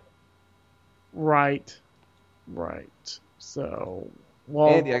code. Right. So, well,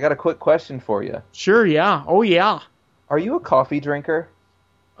 Andy, I got a quick question for you. sure, yeah. Oh, yeah. Are you a coffee drinker?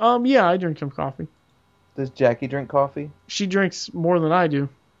 Yeah, I drink some coffee. Does Jackie drink coffee? She drinks more than I do.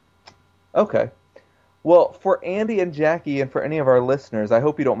 Okay. Well, for Andy and Jackie and for any of our listeners, I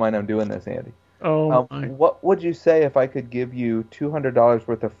hope you don't mind I'm doing this, Andy. Oh, my. What would you say if I could give you $200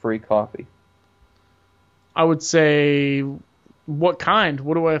 worth of free coffee? I would say, what kind?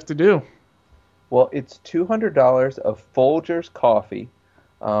 What do I have to do? Well, it's $200 of Folgers coffee,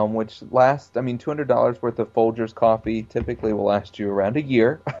 which lasts, $200 worth of Folgers coffee typically will last you around a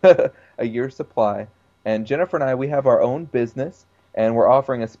year, a year's supply. And Jennifer and I, we have our own business, and we're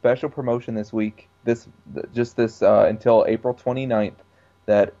offering a special promotion this week, until April 29th,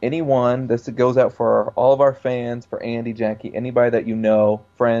 that this goes out for all of our fans, for Andy, Jackie, anybody that you know,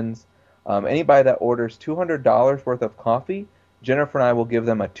 friends, anybody that orders $200 worth of coffee, Jennifer and I will give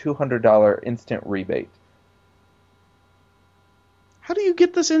them a $200 instant rebate. How do you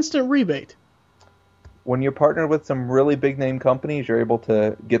get this instant rebate? When you're partnered with some really big name companies, you're able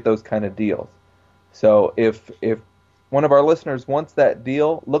to get those kind of deals. So if one of our listeners wants that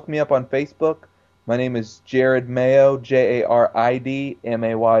deal, look me up on Facebook. My name is Jared Mayo, JaridMayo.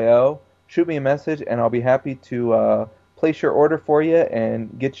 Shoot me a message, and I'll be happy to place your order for you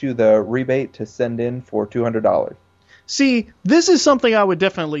and get you the rebate to send in for $200. See, this is something I would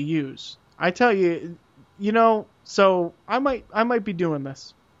definitely use. I tell you, so I might be doing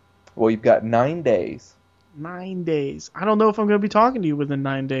this. Well, you've got 9 days. 9 days. I don't know if I'm going to be talking to you within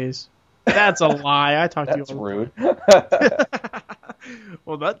 9 days. That's a lie. I talk to you. That's rude.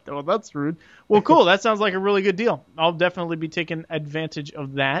 Well, that's rude. Well, cool. That sounds like a really good deal. I'll definitely be taking advantage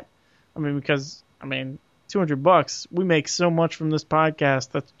of that. Because $200. We make so much from this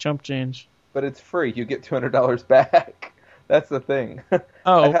podcast. That's chump change. But it's free. You get $200 back. That's the thing.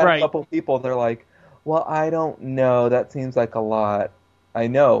 Oh, I've had right. a couple people, they're like, well, I don't know. That seems like a lot. I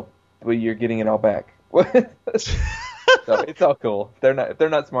know, but you're getting it all back. So it's all cool. If they're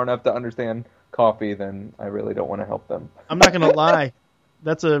not smart enough to understand coffee, then I really don't want to help them. I'm not going to lie.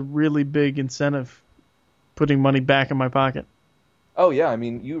 That's a really big incentive, putting money back in my pocket. Oh, yeah.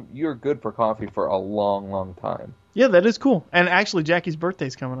 You're good for coffee for a long, long time. Yeah, that is cool. And actually, Jackie's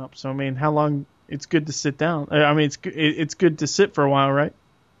birthday's coming up. So, how long? It's good to sit down. It's good to sit for a while, right?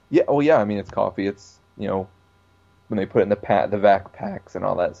 Yeah. Oh, yeah. It's coffee. It's, when they put it in the vac packs and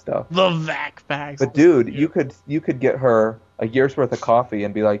all that stuff. The vac packs. But dude, you could get her a year's worth of coffee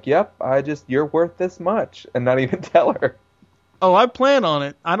and be like, "Yep, you're worth this much," and not even tell her. Oh, I plan on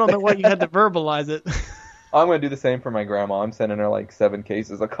it. I don't know why you had to verbalize it. I'm gonna do the same for my grandma. I'm sending her like 7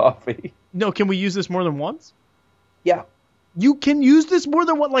 cases of coffee. No, can we use this more than once? Yeah. You can use this more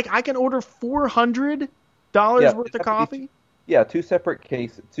than one. Like I can order $400 worth of coffee. Yeah, 2 separate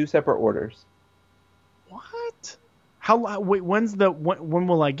cases, 2 separate orders. What? Wait, when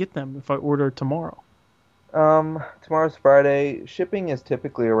will I get them if I order tomorrow? Tomorrow's Friday. Shipping is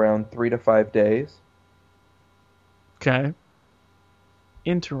typically around 3 to 5 days. Okay.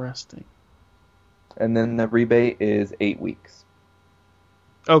 Interesting. And then the rebate is 8 weeks.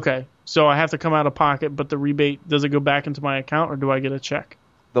 Okay. So I have to come out of pocket, but the rebate, does it go back into my account or do I get a check?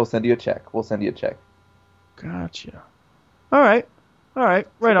 They'll send you a check. We'll send you a check. Gotcha. All right. Right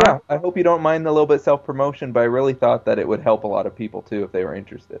on. Yeah, I hope you don't mind the little bit self-promotion, but I really thought that it would help a lot of people, too, if they were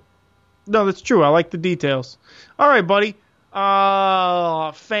interested. No, that's true. I like the details. All right, buddy.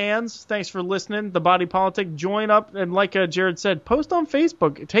 Fans, thanks for listening. The Body Politic. Join up, and like Jared said, post on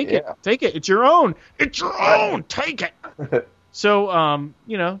Facebook. Take it. It's your own. Take it. So,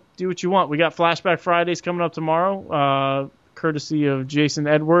 do what you want. We got Flashback Fridays coming up tomorrow, courtesy of Jason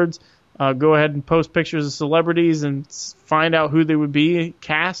Edwards. Go ahead and post pictures of celebrities and find out who they would be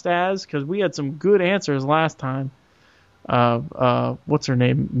cast as, because we had some good answers last time. What's her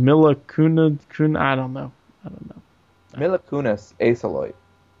name? Mila Kunis? I don't know. Mila Kunis, Aceloid.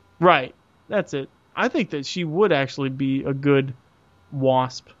 Right. That's it. I think that she would actually be a good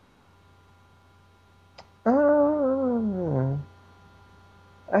Wasp.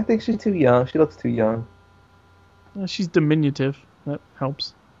 I think she's too young. She looks too young. She's diminutive. That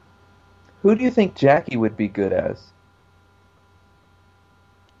helps. Who do you think Jackie would be good as?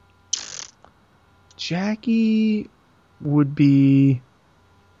 Jackie would be...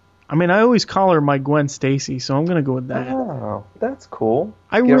 I always call her my Gwen Stacy, so I'm going to go with that. Oh, that's cool.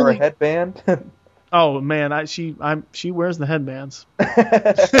 Get her a headband. Oh, man, she wears the headbands.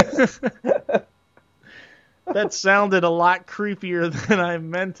 That sounded a lot creepier than I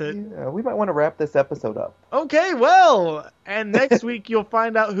meant it. Yeah, we might want to wrap this episode up. Okay, well, and next week you'll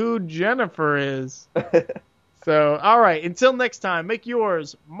find out who Jennifer is. So, all right, until next time, make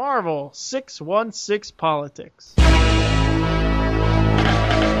yours Marvel 616 Politics.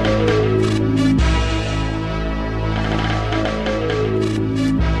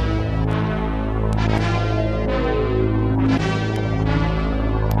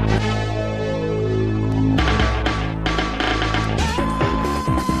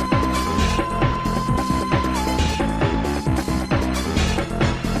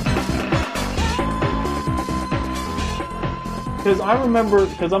 Because I remember,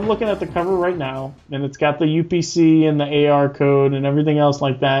 because I'm looking at the cover right now, and it's got the UPC and the AR code and everything else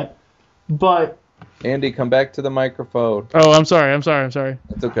like that. But Andy, come back to the microphone. oh, I'm sorry.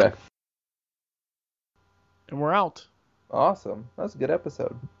 It's okay. And we're out. Awesome. That was a good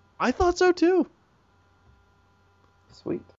episode. I thought so too. Sweet.